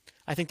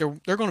 I think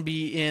they're going to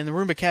be in the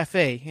Roomba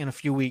Cafe in a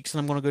few weeks, and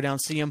I'm going to go down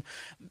and see them.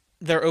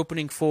 They're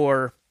opening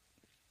for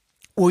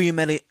William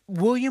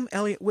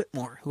Elliott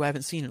Whitmore, who I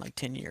haven't seen in like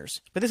 10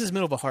 years. But this is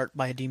Middle of a Heart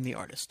by Adeem the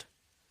artist.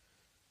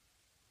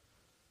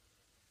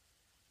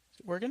 Is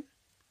it working?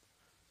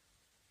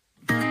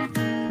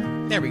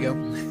 There we go.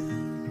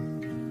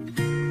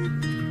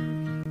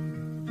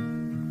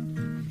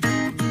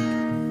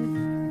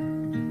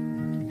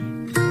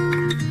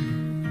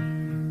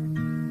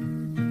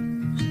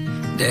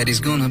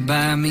 Daddy's gonna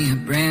buy me a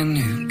brand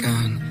new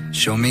gun,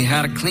 show me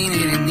how to clean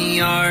it in the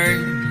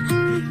yard.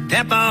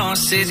 Papa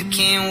says he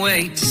can't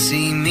wait to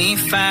see me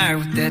fire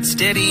with that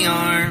steady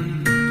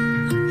arm.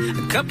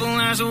 A couple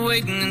hours of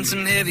waiting and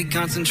some heavy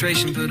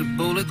concentration put a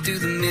bullet through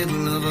the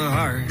middle of her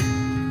heart.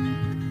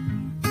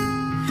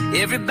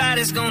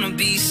 Everybody's gonna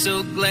be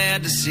so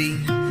glad to see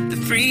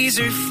the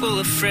freezer full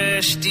of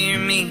fresh deer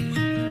meat.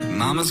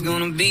 Mama's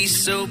gonna be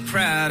so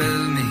proud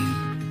of me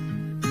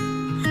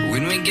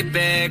when we get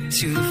back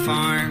to the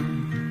farm.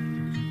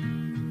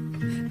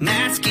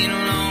 Nights get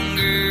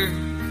longer,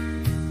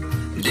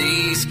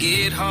 days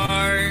get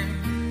hard.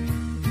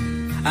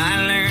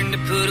 I learned to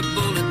put a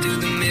bullet through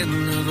the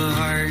middle of a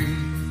heart.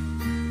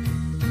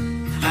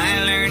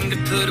 I learned to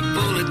put a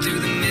bullet through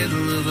the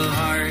middle of a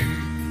heart.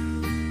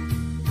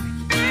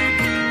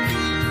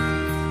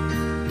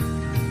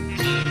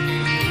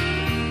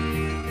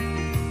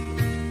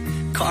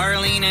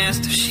 14,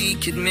 asked if she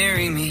could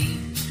marry me.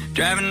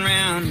 Driving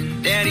around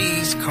in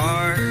Daddy's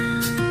car.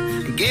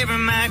 I gave her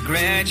my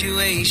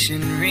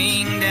graduation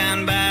ring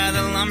down by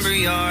the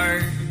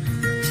lumberyard.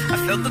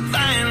 I felt the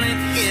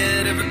violent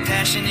hit of her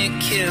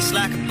passionate kiss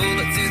like a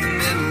bullet through the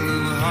middle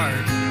of a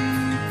heart.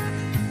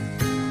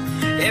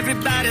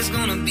 Everybody's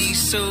gonna be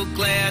so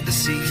glad to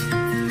see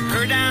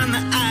her down the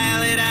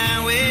aisle at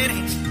our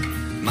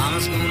wedding.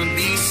 Mama's gonna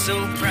be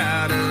so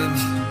proud of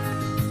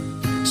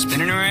me,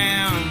 spinning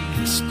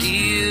around a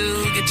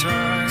steel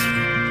guitar.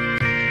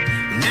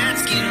 The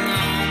nights get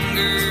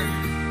longer,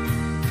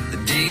 the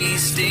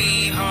days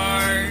stay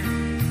hard.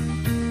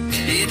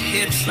 It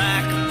hits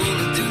like a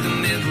bullet through the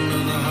middle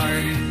of a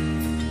heart.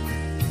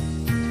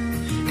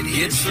 It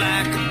hits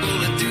like a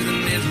bullet through the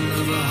middle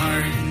of a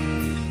heart.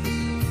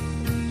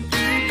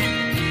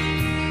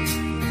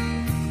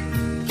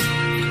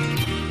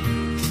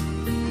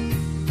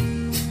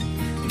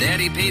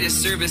 Daddy paid his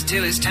service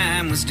till his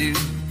time was due.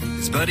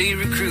 His buddy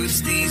recruits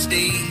these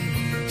days.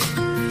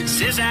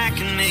 Says I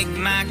can make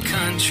my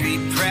country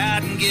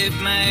proud and get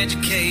my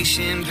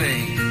education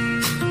paid.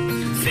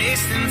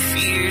 Face them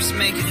fears,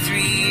 make it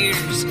 3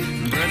 years.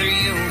 Brother,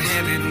 you'll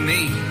have it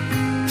made.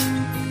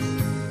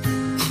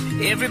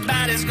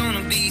 Everybody's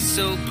gonna be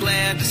so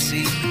glad to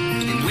see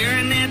me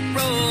wearing that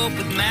robe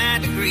with my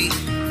degree.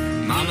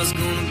 Mama's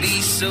gonna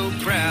be so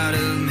proud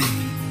of me.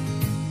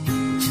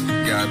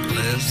 God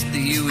bless the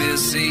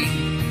USA.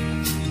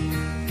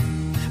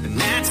 The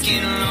nights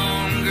get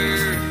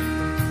longer,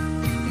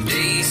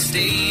 days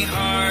stay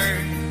hard.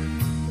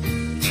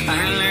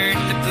 I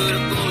learned to put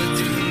a bullet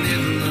through the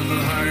middle of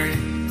a heart.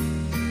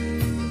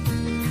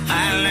 I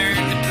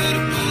learned to put a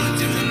bullet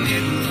through the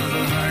middle of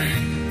a heart.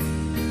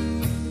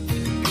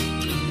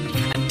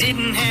 I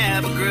didn't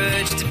have a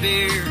grudge to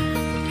bear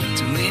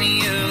to any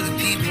of the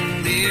people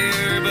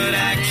there, but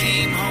I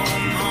came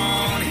home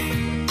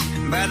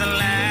haunted by the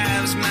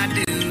lives my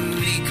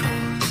duty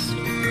cost.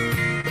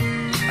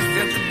 I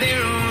felt the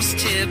barrels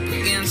tip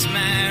against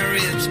my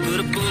ribs, put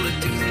a bullet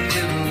through the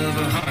middle of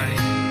a heart.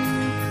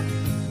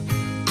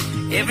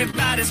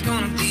 Everybody's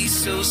gonna be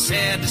so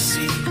sad to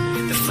see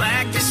the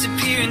flag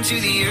disappear into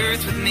the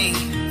earth with me.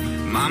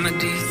 Mama,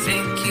 do you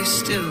think you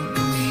still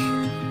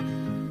believe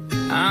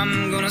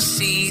I'm gonna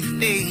see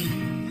the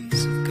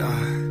face of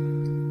God?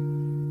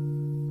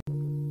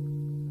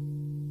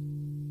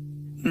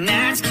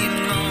 Nights get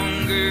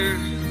longer,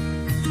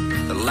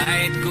 the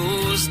light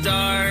goes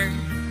dark.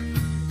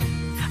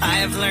 I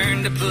have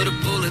learned to put a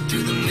bullet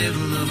through the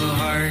middle of a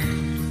heart.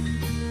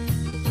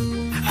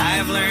 I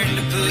have learned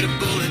to put a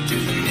bullet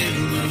through the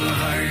middle of a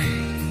heart.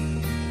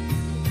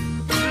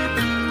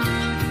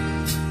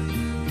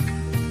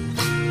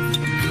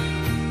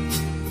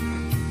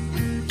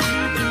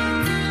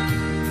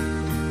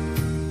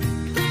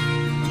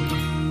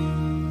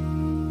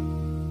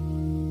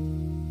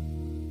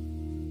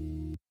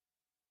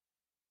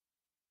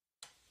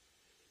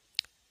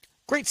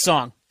 Great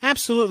song.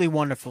 Absolutely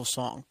wonderful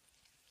song.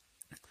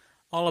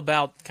 All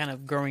about kind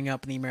of growing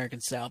up in the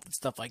American South and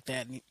stuff like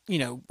that. And, you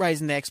know,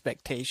 rising the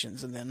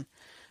expectations and then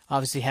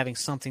obviously having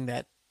something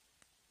that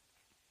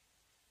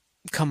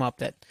come up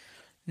that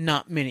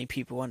not many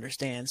people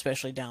understand,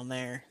 especially down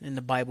there in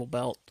the Bible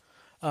Belt.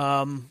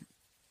 You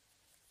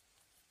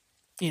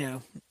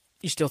know,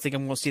 you still think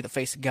I'm going to see the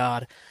face of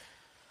God.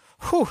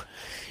 Whew.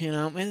 You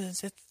know,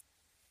 it's I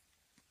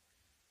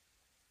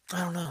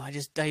don't know.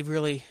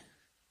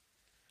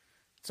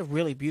 It's a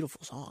really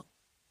beautiful song.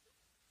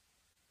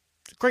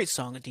 It's a great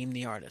song of Deem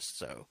the Artist.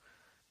 So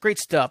great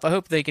stuff. I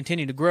hope they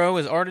continue to grow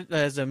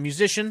as a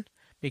musician,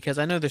 because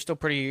I know they're still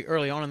pretty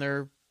early on in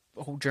their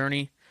whole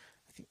journey.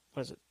 I think,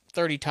 what is it,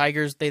 30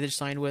 Tigers they just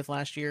signed with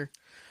last year.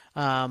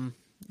 So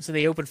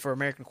they opened for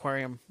American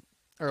Aquarium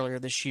earlier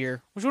this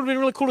year, which would have been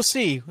really cool to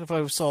see if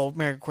I saw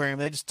American Aquarium.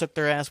 They just took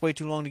their ass way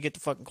too long to get to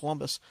fucking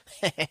Columbus.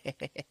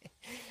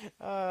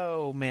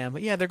 Oh, man.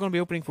 But yeah, they're going to be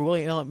opening for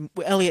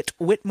Elliott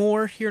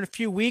Whitmore here in a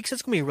few weeks.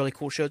 It's going to be a really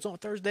cool show. It's on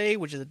Thursday,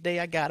 which is the day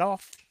I got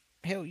off.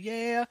 Hell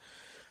yeah.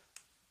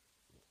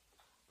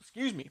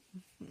 Excuse me.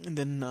 And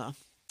then,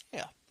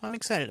 yeah, I'm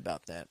excited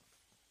about that.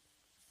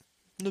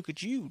 Look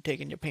at you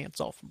taking your pants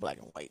off in black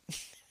and white.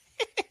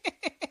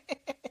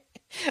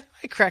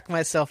 I cracked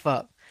myself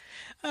up.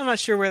 I'm not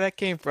sure where that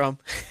came from.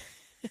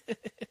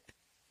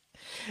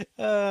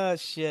 Oh,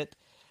 shit.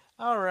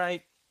 All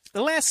right.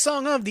 The last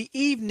song of the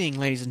evening,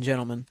 ladies and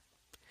gentlemen,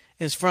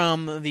 is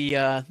from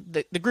the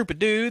group of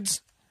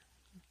dudes.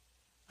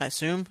 I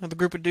assume the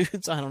group of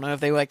dudes. I don't know if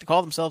they like to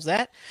call themselves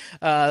that.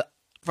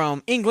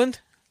 From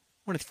England.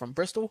 What is it, from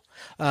Bristol?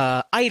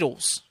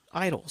 Idols.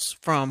 Idols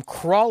from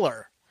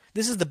Crawler.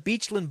 This is the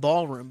Beachland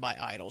Ballroom by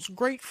Idols.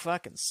 Great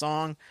fucking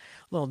song.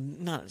 A little,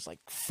 not as like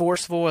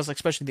forceful as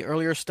especially the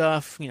earlier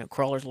stuff. You know,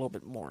 Crawler's a little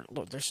bit more,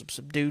 there's some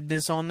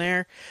subduedness on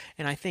there.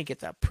 And I think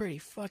it's a pretty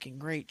fucking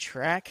great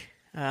track.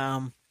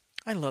 I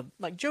love,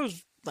 like,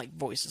 Joe's like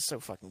voice is so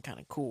fucking kind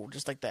of cool.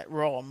 Just like that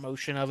raw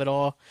emotion of it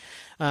all.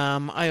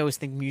 I always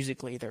think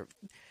musically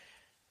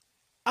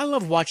I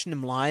love watching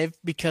them live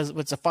because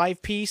it's a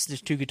 5-piece.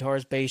 There's 2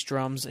 guitars, bass,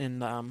 drums,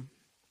 and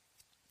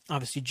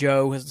obviously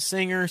Joe is the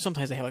singer.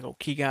 Sometimes they have like a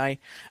key guy.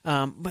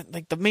 But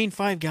like the main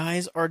 5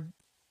 guys are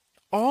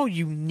all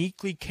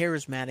uniquely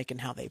charismatic in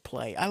how they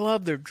play. I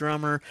love their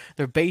drummer.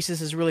 Their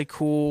bassist is really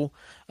cool.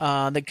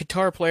 The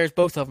guitar players,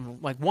 both of them,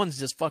 like one's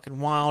just fucking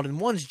wild and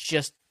one's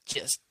just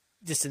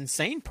this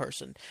insane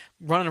person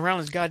running around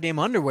in his goddamn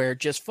underwear,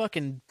 just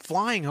fucking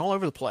flying all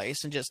over the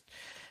place and just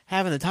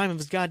having the time of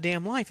his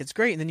goddamn life. It's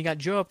great. And then you got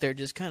Joe up there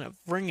just kind of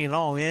bringing it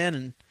all in,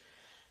 and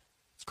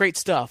it's great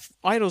stuff.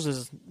 Idols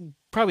is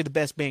probably the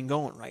best band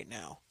going right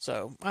now.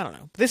 So, I don't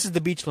know. This is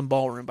the Beachland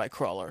Ballroom by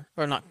Crawler.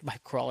 Or not by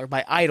Crawler,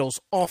 by Idols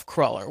off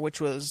Crawler,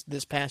 which was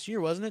this past year,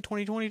 wasn't it?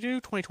 2022?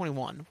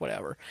 2021?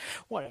 Whatever.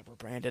 Whatever,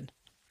 Brandon.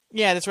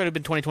 Yeah, that's right. It'd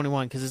been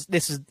 2021 because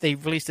they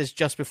released this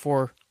just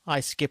before I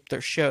skipped their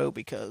show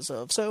because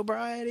of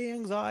sobriety,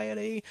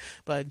 anxiety.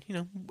 But, you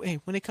know, hey,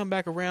 when they come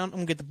back around, I'm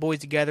going to get the boys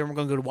together and we're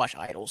going to go to watch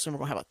Idols and we're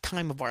going to have a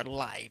time of our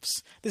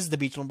lives. This is the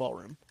Beachland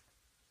Ballroom.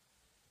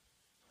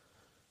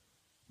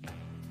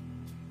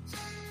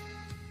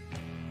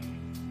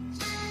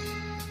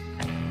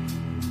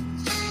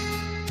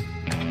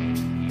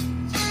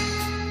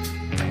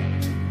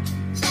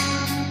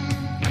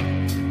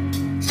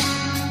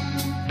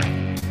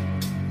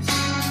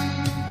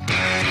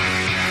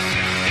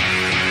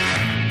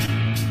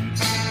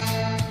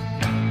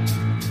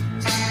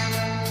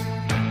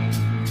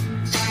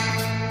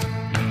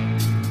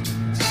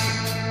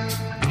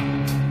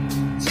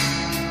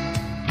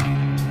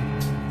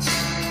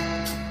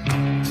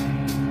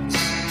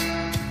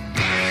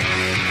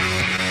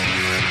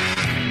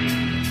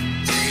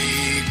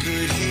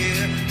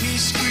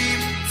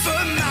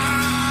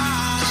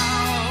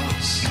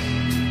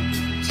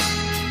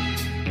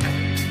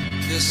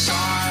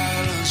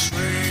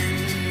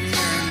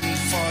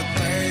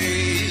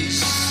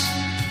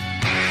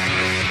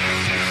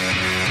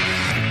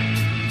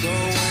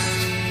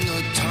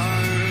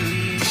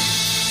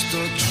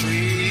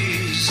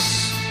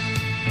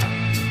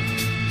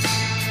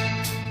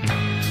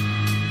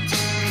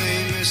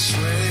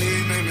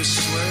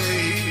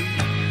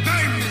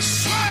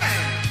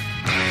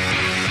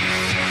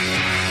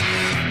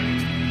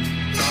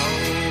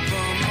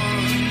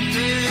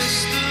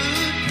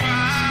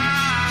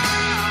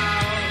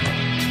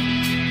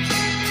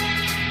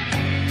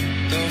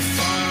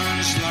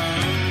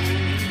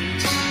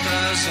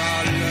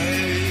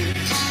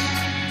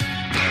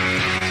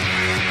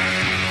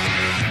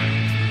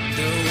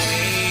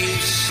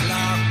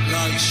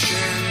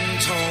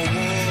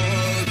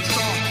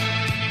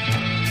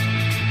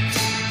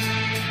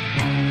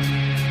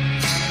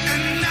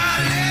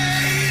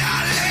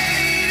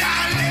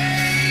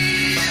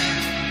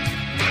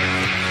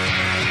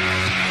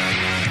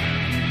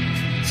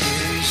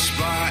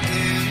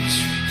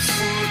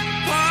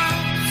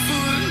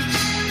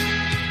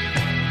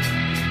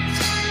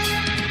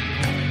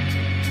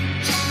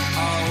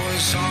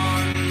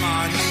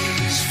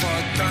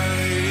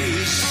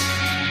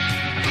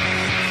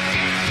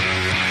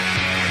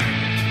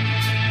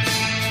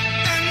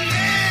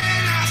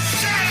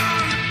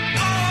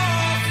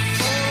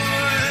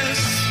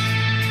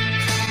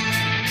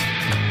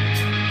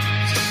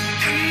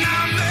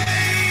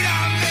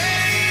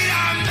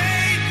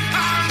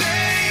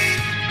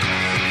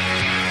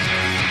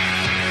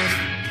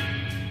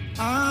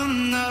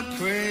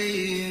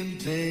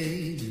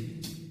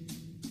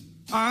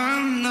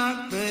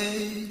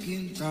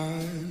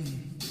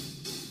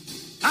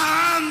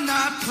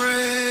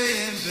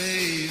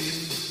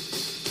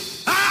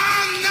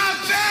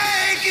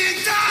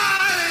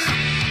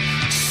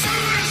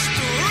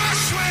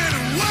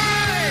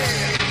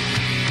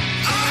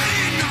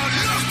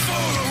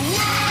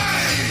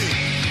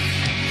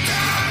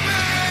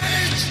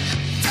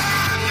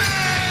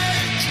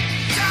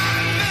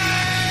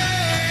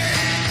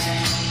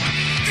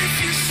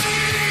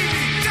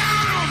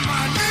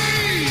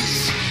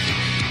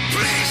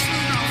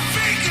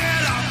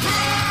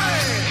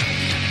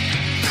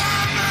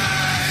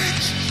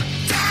 Damage,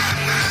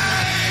 damage.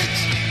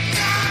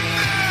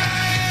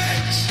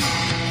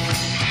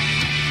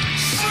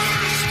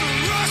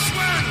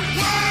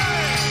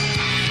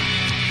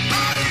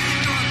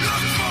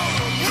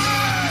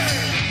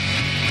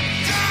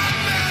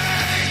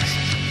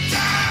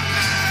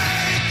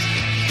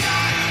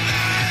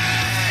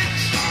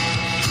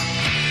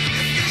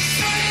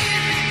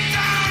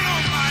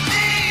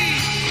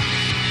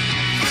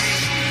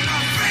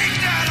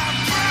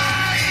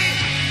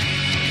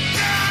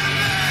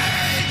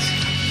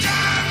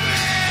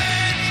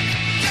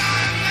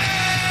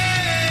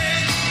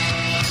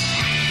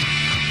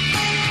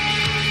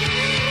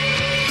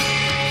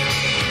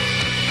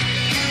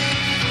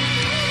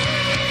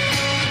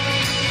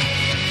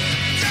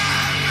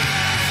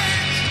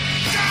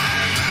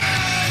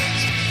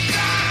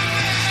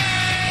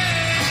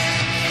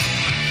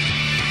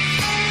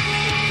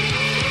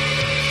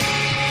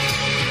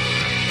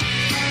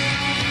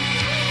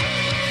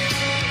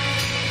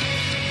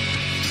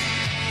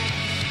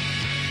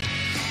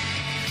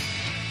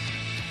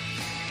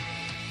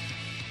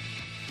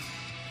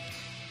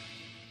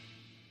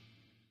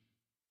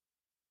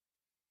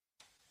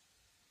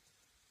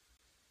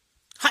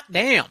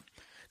 damn.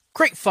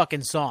 Great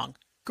fucking song.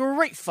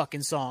 Great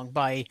fucking song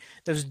by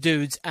those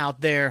dudes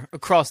out there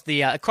across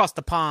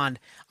the pond,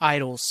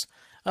 Idols.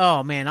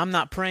 Oh, man, I'm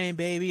not praying,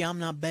 baby. I'm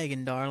not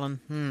begging,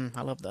 darling.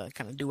 I love the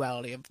kind of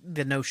duality of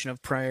the notion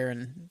of prayer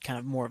and kind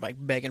of more like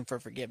begging for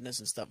forgiveness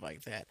and stuff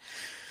like that.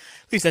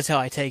 At least that's how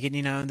I take it,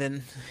 And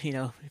then,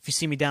 if you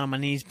see me down on my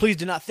knees, please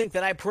do not think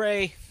that I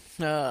pray.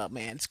 Oh,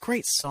 man, it's a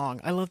great song.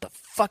 I love the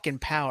fucking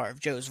power of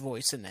Joe's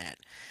voice in that.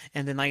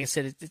 And then, like I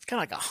said, it's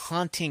kind of like a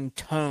haunting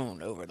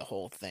tone over the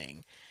whole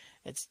thing.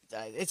 It's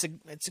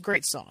a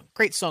great song.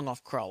 Great song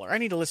off Crawler. I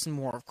need to listen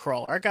more of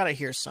Crawler. I got it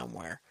here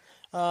somewhere.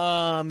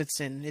 It's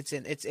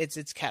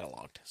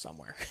cataloged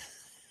somewhere.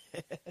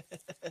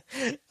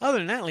 Other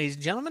than that, ladies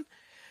and gentlemen,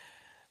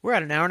 we're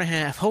at an hour and a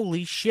half.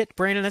 Holy shit,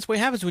 Brandon. That's what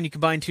happens when you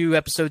combine 2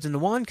 episodes into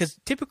one, because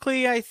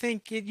typically I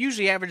think it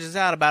usually averages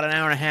out about an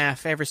hour and a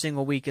half every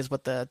single week is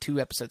what the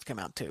 2 episodes come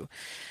out to.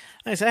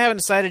 Like I said, I haven't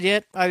decided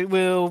yet.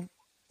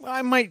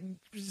 I might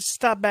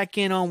stop back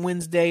in on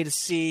Wednesday to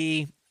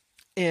see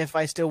if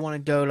I still want to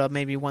go to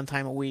maybe 1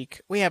 time a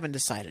week. We haven't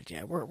decided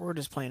yet. We're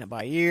just playing it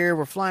by ear.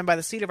 We're flying by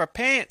the seat of our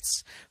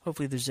pants.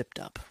 Hopefully they're zipped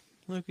up.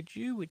 Look at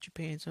you with your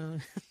pants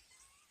on.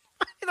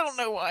 I don't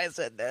know why I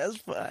said this,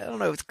 but I don't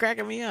know. It's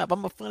cracking me up.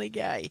 I'm a funny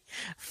guy.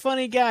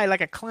 Funny guy,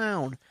 like a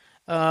clown.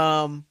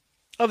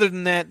 Other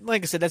than that,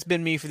 like I said, that's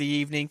been me for the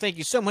evening. Thank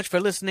you so much for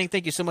listening.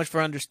 Thank you so much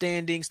for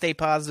understanding. Stay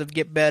positive.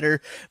 Get better.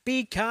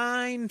 Be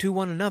kind to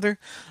one another.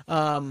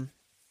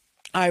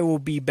 I will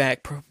be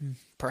back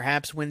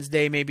perhaps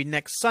Wednesday, maybe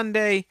next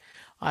Sunday.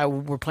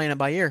 We're playing it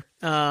by ear.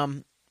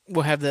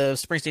 We'll have the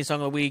Springsteen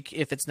Song of the Week,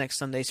 if it's next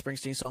Sunday,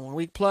 Springsteen Song of the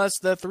Week, plus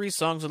the 3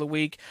 songs of the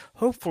week.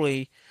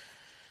 Hopefully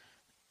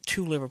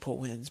 2 Liverpool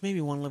wins.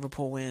 Maybe 1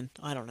 Liverpool win.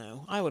 I don't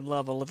know. I would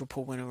love a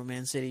Liverpool win over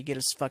Man City. Get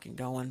us fucking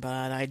going,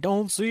 but I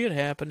don't see it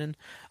happening.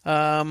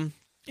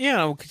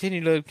 We'll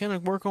continue to kind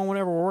of work on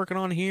whatever we're working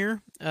on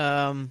here.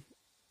 I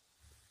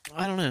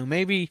don't know.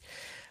 Maybe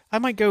I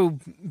might go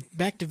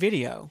back to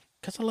video,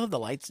 because I love the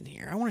lights in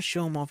here. I want to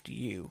show them off to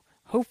you.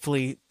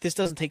 Hopefully, this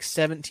doesn't take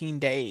 17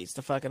 days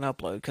to fucking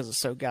upload because it's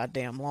so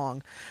goddamn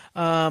long.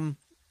 Other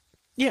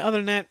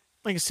than that,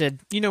 like I said,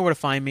 you know where to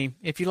find me.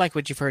 If you like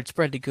what you've heard,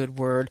 spread the good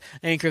word.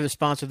 Anchor, the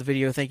sponsor of the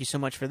video, thank you so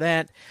much for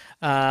that.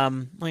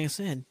 Like I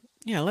said,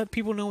 let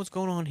people know what's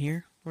going on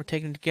here. We're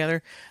taking it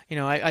together.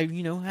 I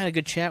had a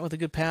good chat with a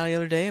good pal the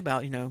other day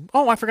about,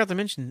 I forgot to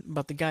mention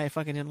about the guy I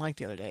fucking didn't like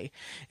the other day.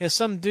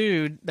 Some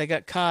dude that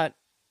got caught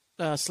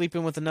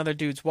sleeping with another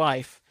dude's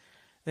wife.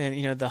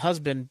 Then, the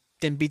husband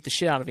then beat the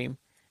shit out of him.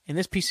 And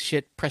this piece of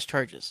shit pressed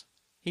charges.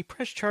 He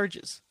pressed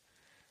charges.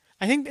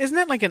 I think, isn't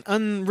that like an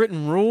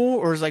unwritten rule?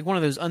 Or is like one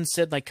of those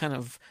unsaid, like, kind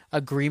of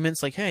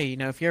agreements? Like, hey,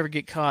 if you ever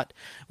get caught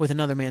with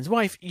another man's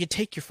wife, you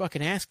take your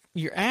fucking ass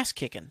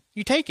kicking.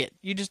 You take it.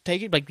 You just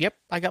take it. Like, yep,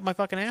 I got my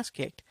fucking ass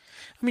kicked.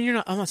 I mean,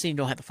 I'm not saying you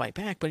don't have to fight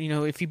back. But,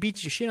 if he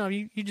beats your shit out of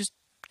you, you just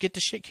get the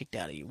shit kicked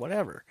out of you.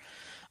 Whatever.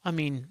 I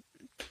mean,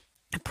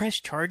 press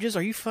charges?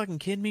 Are you fucking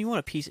kidding me? What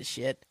a piece of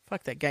shit.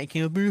 Fuck that guy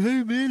came up here,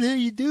 hey man, how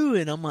you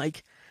doing? I'm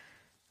like,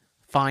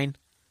 fine.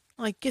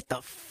 I'm like, get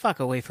the fuck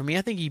away from me.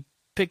 I think he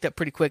picked up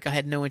pretty quick. I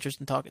had no interest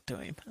in talking to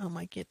him. I'm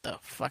like, get the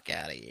fuck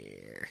out of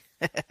here.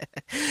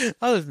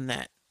 Other than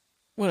that,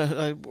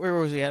 where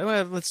was he at?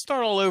 Well, let's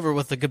start all over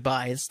with the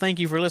goodbyes. Thank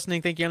you for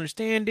listening. Thank you for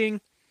understanding.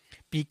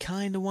 Be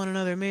kind to one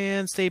another,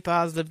 man. Stay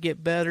positive.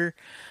 Get better.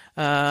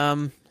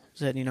 Said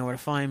you know where to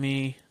find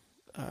me.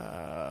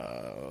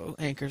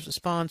 Anchor's a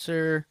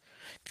sponsor.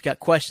 If you got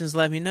questions,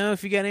 let me know.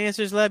 If you got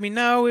answers, let me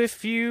know.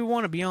 If you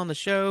want to be on the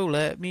show,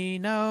 let me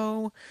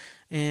know.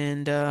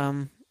 And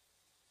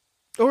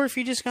or if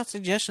you just got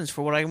suggestions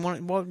for what you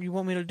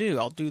want me to do,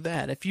 I'll do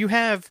that. If you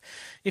have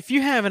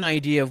an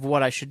idea of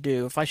what I should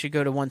do, if I should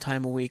go to 1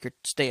 time a week or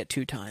stay at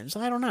 2 times,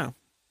 I don't know.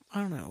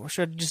 Or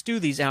should I just do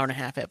these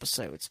hour-and-a-half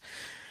episodes?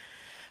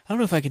 I don't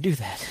know if I can do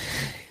that.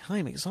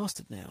 I'm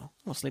exhausted now.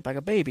 I'm going to sleep like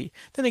a baby.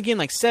 Then again,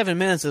 like 7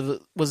 minutes of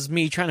it was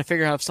me trying to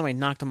figure out if somebody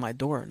knocked on my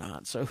door or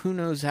not. So who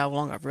knows how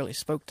long I've really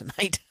spoke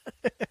tonight.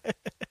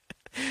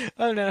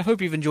 I hope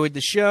you've enjoyed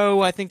the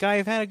show. I think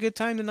I've had a good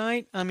time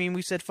tonight. I mean,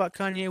 we said fuck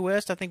Kanye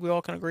West. I think we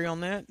all can agree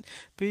on that.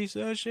 Piece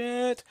of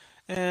shit.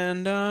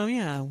 And,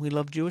 we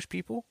love Jewish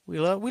people. We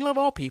love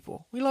all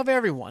people. We love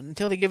everyone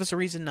until they give us a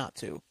reason not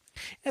to.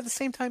 At the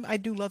same time, I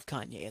do love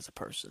Kanye as a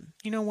person.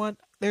 You know what?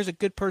 There's a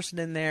good person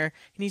in there.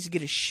 He needs to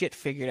get his shit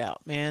figured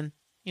out, man.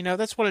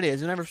 That's what it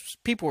is. Whenever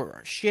people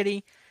are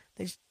shitty,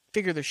 they just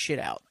figure their shit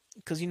out.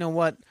 Because you know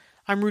what?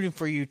 I'm rooting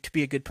for you to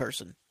be a good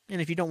person. And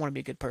if you don't want to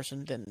be a good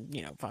person, then,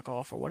 fuck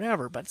off or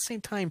whatever. But at the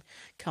same time,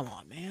 come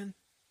on, man.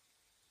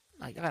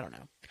 Like, I don't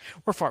know.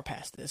 We're far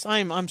past this.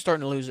 I'm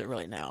starting to lose it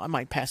really now. I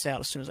might pass out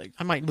as soon as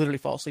I might literally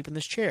fall asleep in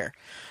this chair.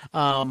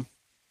 We'll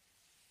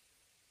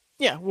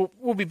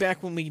be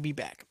back when we be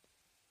back.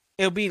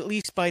 It'll be at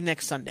least by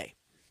next Sunday.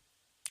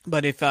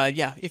 But if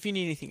you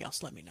need anything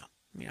else, let me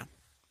know.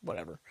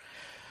 Whatever.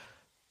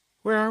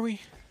 Where are we?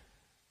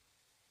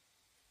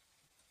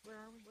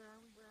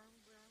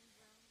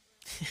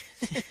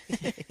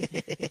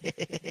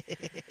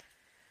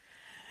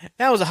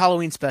 That was a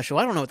Halloween special.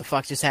 I don't know what the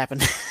fuck just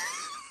happened.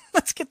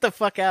 let's get the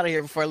fuck out of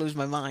here before I lose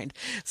my mind.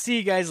 See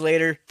you guys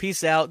later.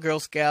 Peace out, Girl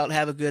Scout.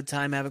 Have a good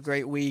time. Have a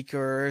great week,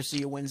 or see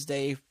you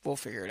Wednesday. We'll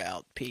figure it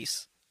out.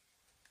 Peace.